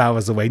 12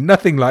 hours away.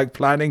 Nothing like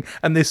planning,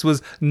 and this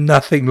was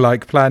nothing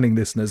like planning,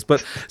 listeners.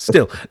 But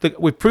still,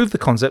 we've proved the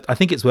concept. I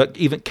think it's worked.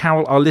 Even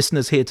Carol, our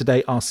listeners here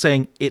today, are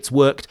saying it's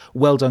worked.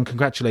 Well done.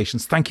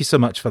 Congratulations. Thank you so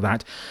much for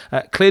that.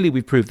 Clearly,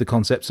 we've proved the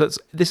concept. So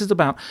this is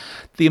about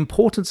the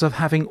importance of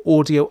having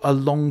audio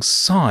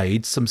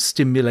alongside some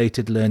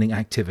stimulated learning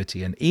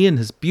activity. And Ian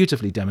has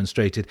beautifully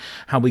demonstrated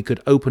how we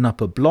could open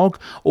up a blog,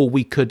 or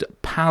we could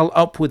pal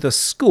up with a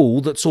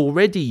school that's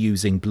already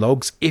using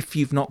blogs if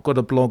you've not got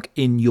a blog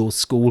in your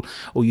school,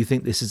 or you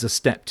think this is a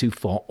step too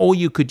far. Or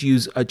you could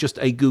use just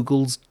a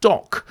Google's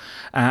Doc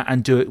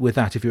and do it with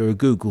that if you're a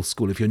Google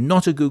school. If you're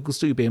not a Google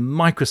school, you'd be a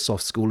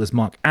Microsoft school, as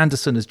Mark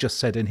Anderson has just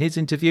said in his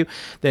interview,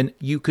 then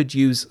you could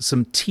use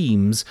some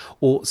Teams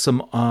or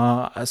some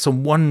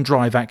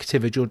OneDrive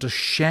activity, or to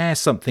share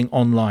something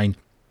online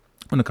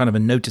on a kind of a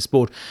notice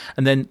board.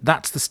 And then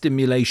that's the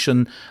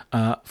stimulation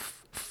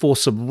for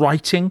some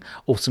writing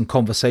or some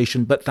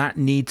conversation, but that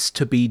needs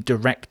to be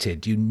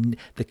directed.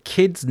 The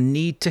kids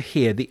need to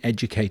hear the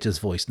educator's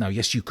voice. Now,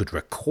 yes, you could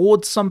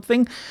record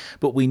something,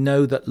 but we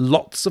know that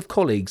lots of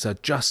colleagues are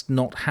just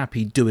not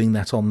happy doing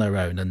that on their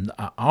own. And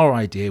our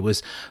idea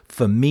was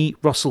for me,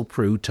 Russell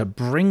Prue, to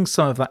bring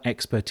some of that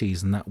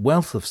expertise and that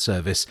wealth of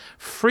service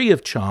free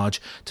of charge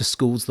to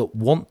schools that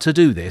want to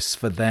do this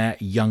for their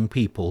young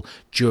people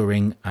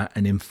during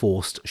an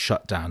enforced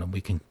shutdown. And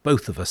we can,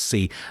 both of us,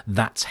 see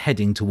that's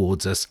heading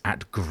towards us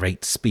at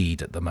great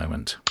speed at the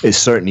moment. It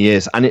certainly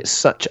is, and it's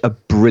such a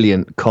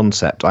brilliant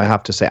concept, I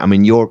have to say. I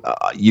mean, you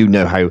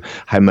know how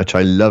much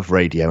I love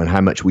radio and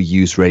how much we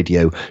use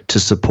radio to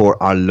support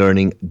our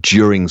learning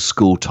during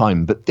school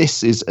time. But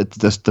this is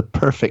the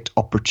perfect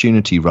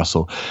opportunity,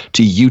 Russell,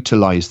 to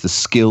utilize the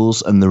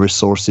skills and the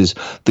resources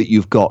that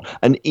you've got.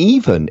 And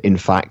even, in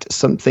fact,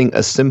 something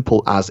as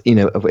simple as,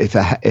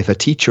 if a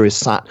teacher is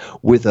sat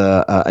with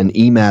an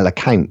email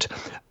account,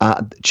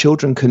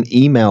 children can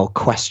email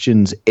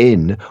questions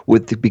in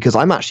because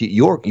I'm actually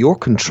you're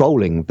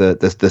controlling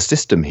the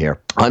system here.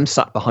 I'm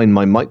sat behind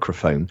my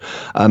microphone,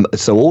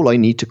 so all I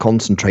need to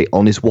concentrate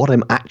on is what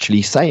I'm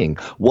actually saying.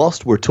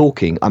 Whilst we're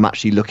talking, I'm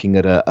actually looking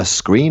at a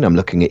screen. I'm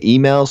looking at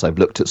emails. I've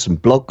looked at some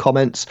blog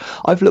comments.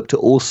 I've looked at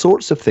all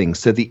sorts of things.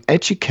 So the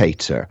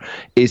educator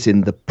is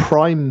in the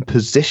prime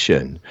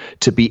position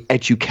to be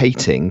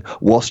educating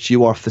whilst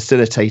you are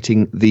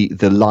facilitating the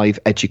live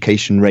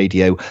education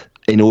radio,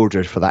 in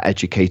order for that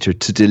educator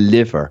to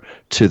deliver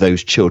to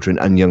those children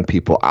and young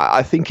people.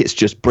 I think it's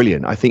just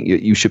brilliant. I think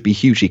you should be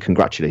hugely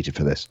congratulated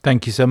for this.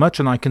 Thank you so much.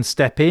 And I can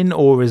step in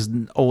or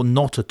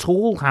not at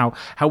all,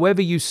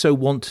 however you so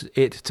want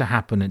it to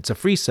happen. It's a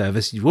free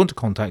service. If you want to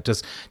contact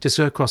us, just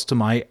go across to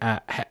my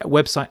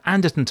website,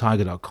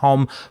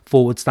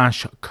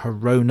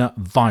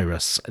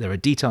 andertontiger.com/coronavirus. There are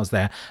details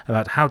there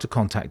about how to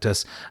contact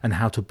us and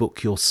how to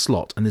book your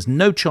slot. And there's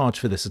no charge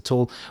for this at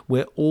all.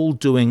 We're all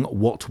doing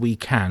what we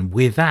can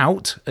without,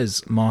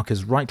 as Mark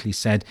has rightly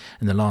said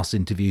in the last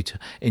interview,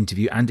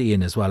 and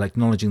Ian as well,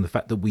 acknowledging the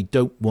fact that we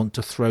don't want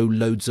to throw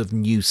loads of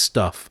new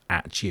stuff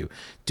at you.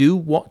 Do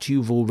what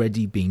you've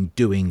already been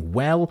doing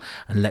well,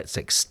 and let's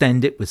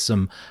extend it with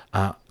some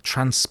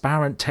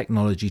transparent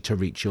technology to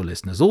reach your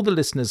listeners. All the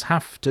listeners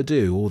have to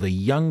do, or the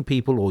young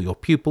people or your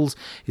pupils,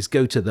 is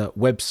go to the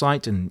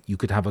website, and you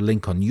could have a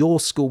link on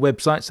your school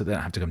website, so they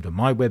don't have to come to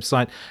my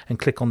website, and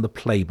click on the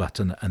play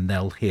button and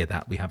they'll hear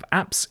that. We have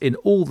apps in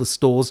all the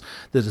stores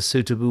that are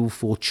suitable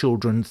for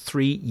children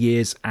 3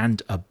 years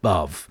and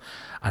above.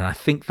 And I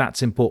think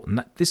that's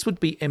important. This would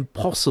be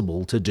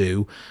impossible to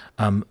do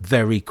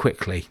very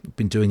quickly.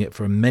 Been doing it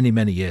for many,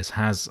 many years,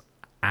 as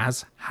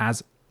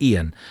has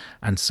Ian.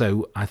 And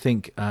so I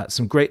think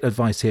some great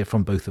advice here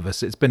from both of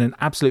us. It's been an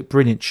absolute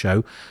brilliant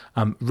show.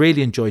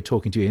 Really enjoyed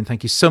talking to you, Ian.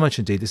 Thank you so much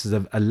indeed. This is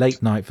a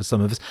late night for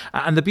some of us.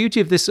 And the beauty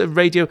of this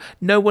radio,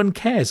 no one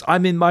cares.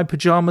 I'm in my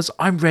pajamas.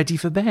 I'm ready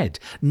for bed.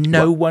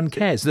 No one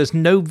cares. There's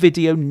no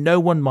video. No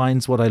one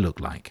minds what I look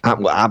like.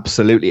 Well,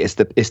 absolutely. It's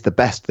the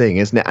best thing,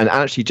 isn't it? And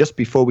actually, just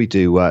before we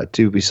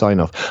we sign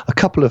off, a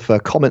couple of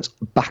comments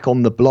back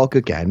on the blog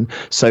again.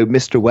 So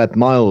Mr. Webb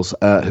Miles,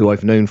 who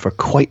I've known for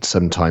quite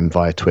some time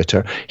via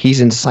Twitter,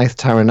 he's in South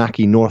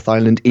Taranaki, North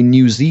Island in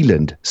New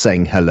Zealand,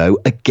 saying hello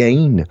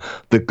again.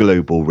 The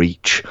global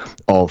reach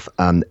of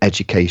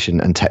education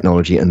and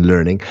technology and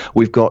learning.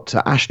 We've got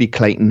Ashley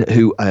Clayton,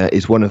 who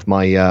is one of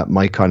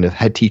my kind of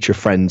head teacher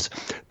friends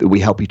that we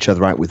help each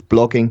other out with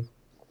blogging.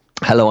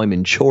 Hello, I'm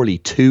in Chorley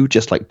too,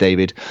 just like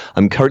David.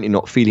 I'm currently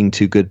not feeling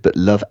too good, but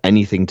love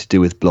anything to do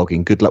with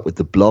blogging. Good luck with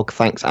the blog.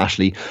 Thanks,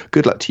 Ashley.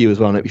 Good luck to you as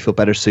well. I hope you feel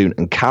better soon.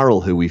 And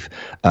Carol, who we've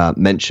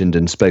mentioned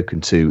and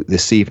spoken to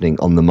this evening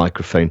on the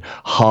microphone.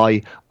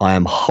 Hi, I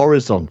am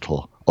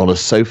horizontal on a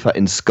sofa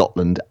in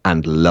Scotland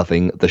and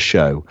loving the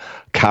show.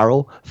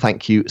 Carol,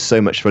 thank you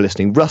so much for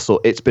listening. Russell,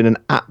 it's been an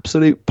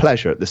absolute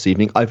pleasure this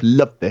evening. I've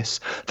loved this.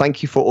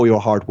 Thank you for all your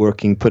hard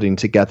working putting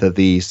together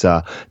these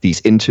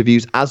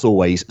interviews. As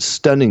always,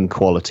 stunning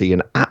quality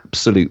and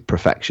absolute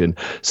perfection.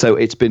 So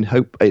it's been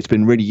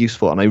really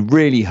useful, and I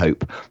really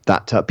hope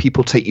that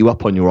people take you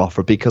up on your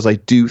offer, because I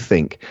do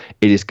think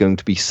it is going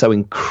to be so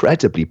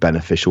incredibly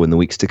beneficial in the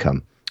weeks to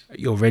come.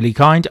 You're really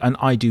kind, and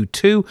I do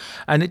too.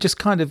 And it just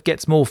kind of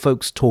gets more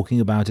folks talking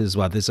about it as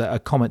well. There's a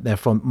comment there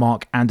from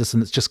Mark Anderson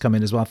that's just come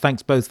in as well.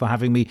 Thanks both for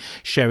having me,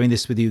 sharing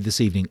this with you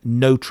this evening.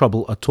 No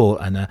trouble at all.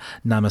 And a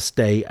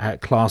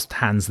namaste, clasped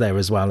hands there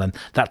as well. And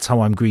that's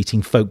how I'm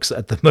greeting folks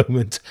at the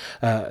moment.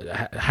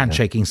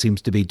 Handshaking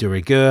seems to be de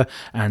rigueur,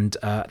 and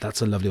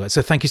that's a lovely way.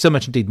 So thank you so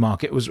much indeed,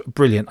 Mark. It was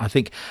brilliant. I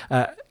think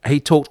he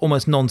talked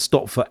almost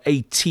non-stop for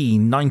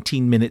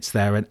 19 minutes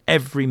there, and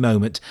every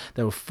moment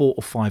there were 4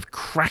 or 5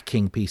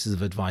 cracking pieces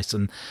of advice,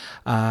 and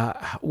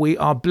we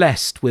are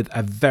blessed with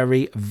a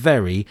very,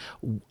 very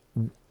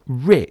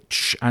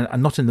rich,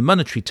 and not in the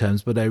monetary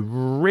terms, but a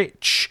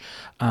rich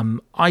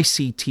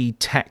ICT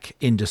tech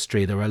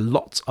industry. There are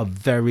lots of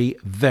very,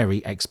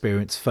 very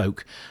experienced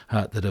folk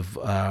that have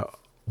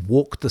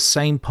walked the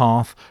same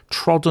path,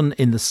 trodden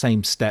in the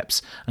same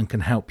steps, and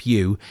can help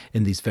you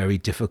in these very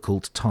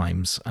difficult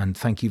times. And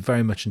thank you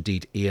very much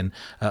indeed, Ian,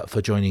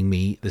 for joining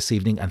me this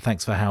evening, and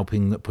thanks for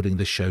helping putting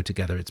this show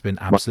together. It's been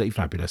absolutely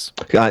fabulous.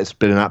 Yeah, it's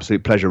been an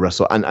absolute pleasure,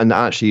 Russell. And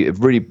actually,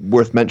 really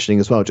worth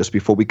mentioning as well, just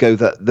before we go,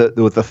 that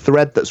the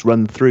thread that's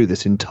run through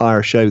this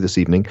entire show this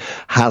evening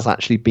has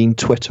actually been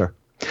Twitter.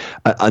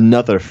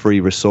 Another free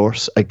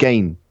resource,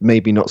 again,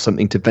 maybe not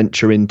something to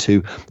venture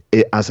into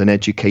as an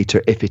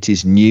educator if it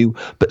is new,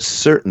 but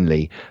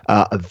certainly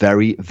a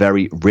very,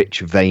 very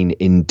rich vein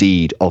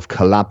indeed of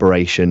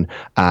collaboration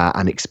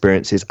and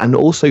experiences, and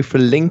also for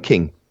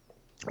linking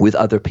with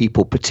other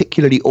people,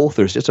 particularly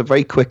authors. Just a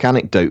very quick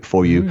anecdote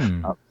for you,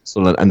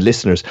 and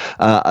listeners.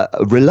 A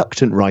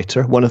reluctant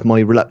writer, one of my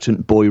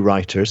reluctant boy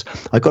writers,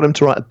 I got him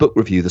to write a book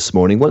review this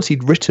morning. Once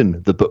he'd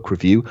written the book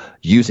review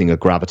using a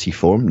Gravity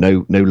form,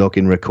 no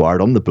login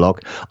required on the blog,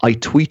 I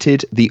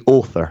tweeted the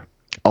author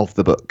of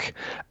the book,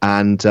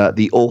 and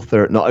the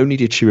author, not only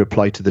did she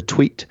reply to the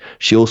tweet,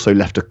 she also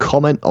left a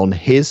comment on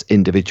his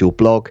individual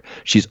blog.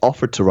 She's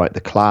offered to write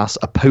the class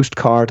a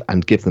postcard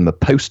and give them a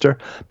poster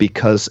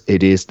because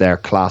it is their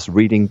class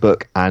reading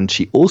book, and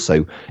she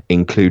also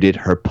included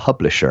her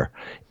publisher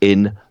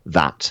in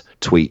that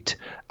tweet,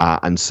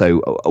 and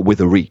so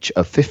with a reach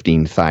of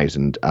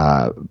 15,000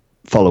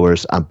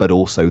 followers, but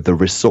also the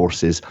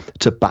resources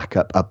to back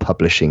up a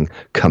publishing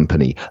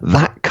company.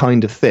 That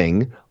kind of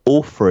thing,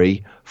 all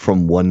free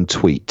from one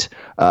tweet,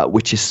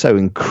 which is so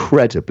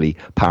incredibly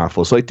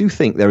powerful. So I do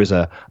think there is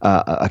a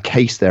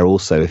case there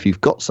also, if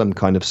you've got some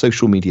kind of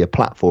social media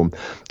platform,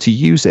 to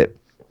use it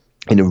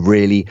in a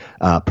really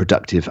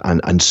productive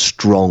and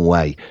strong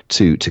way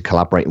to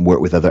collaborate and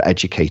work with other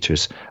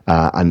educators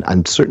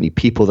and certainly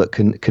people that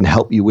can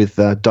help you with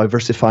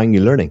diversifying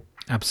your learning.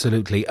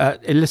 Absolutely.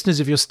 Listeners,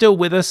 if you're still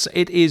with us,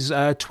 it is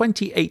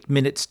 28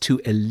 minutes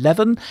to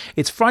 11.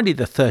 It's Friday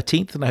the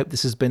 13th, and I hope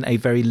this has been a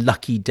very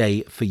lucky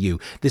day for you.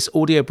 This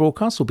audio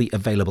broadcast will be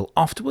available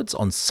afterwards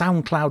on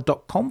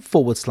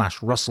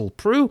soundcloud.com/Russell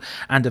Prue,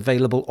 and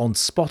available on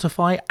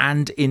Spotify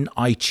and in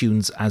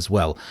iTunes as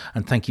well.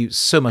 And thank you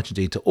so much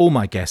indeed to all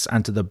my guests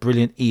and to the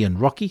brilliant Ian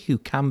Rocky, who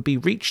can be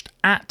reached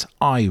at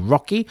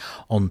iRocky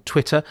on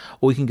Twitter,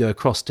 or you can go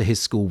across to his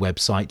school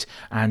website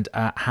and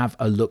have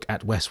a look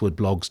at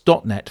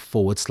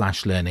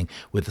westwoodblogs.net/learning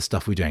with the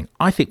stuff we're doing.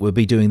 I think we'll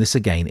be doing this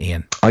again,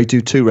 Ian. I do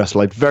too,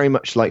 Russell. I'd very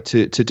much like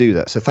to do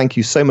that. So thank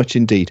you so much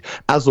indeed.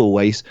 As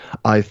always,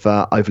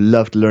 I've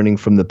loved learning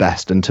from the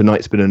best, and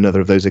tonight's been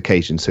another of those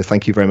occasions. So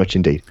thank you very much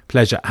indeed.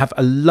 Pleasure. Have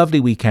a lovely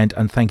weekend,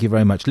 and thank you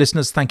very much.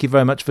 Listeners, thank you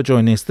very much for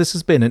joining us. This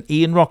has been an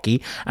Ian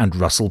Rocky and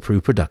Russell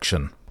Prue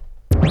production.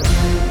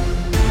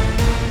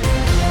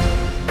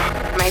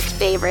 My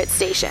favorite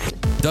station.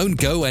 Don't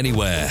go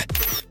anywhere.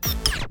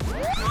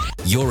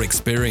 You're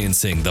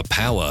experiencing the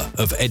power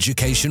of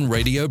education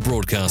radio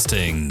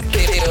broadcasting.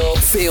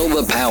 Feel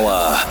the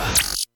power.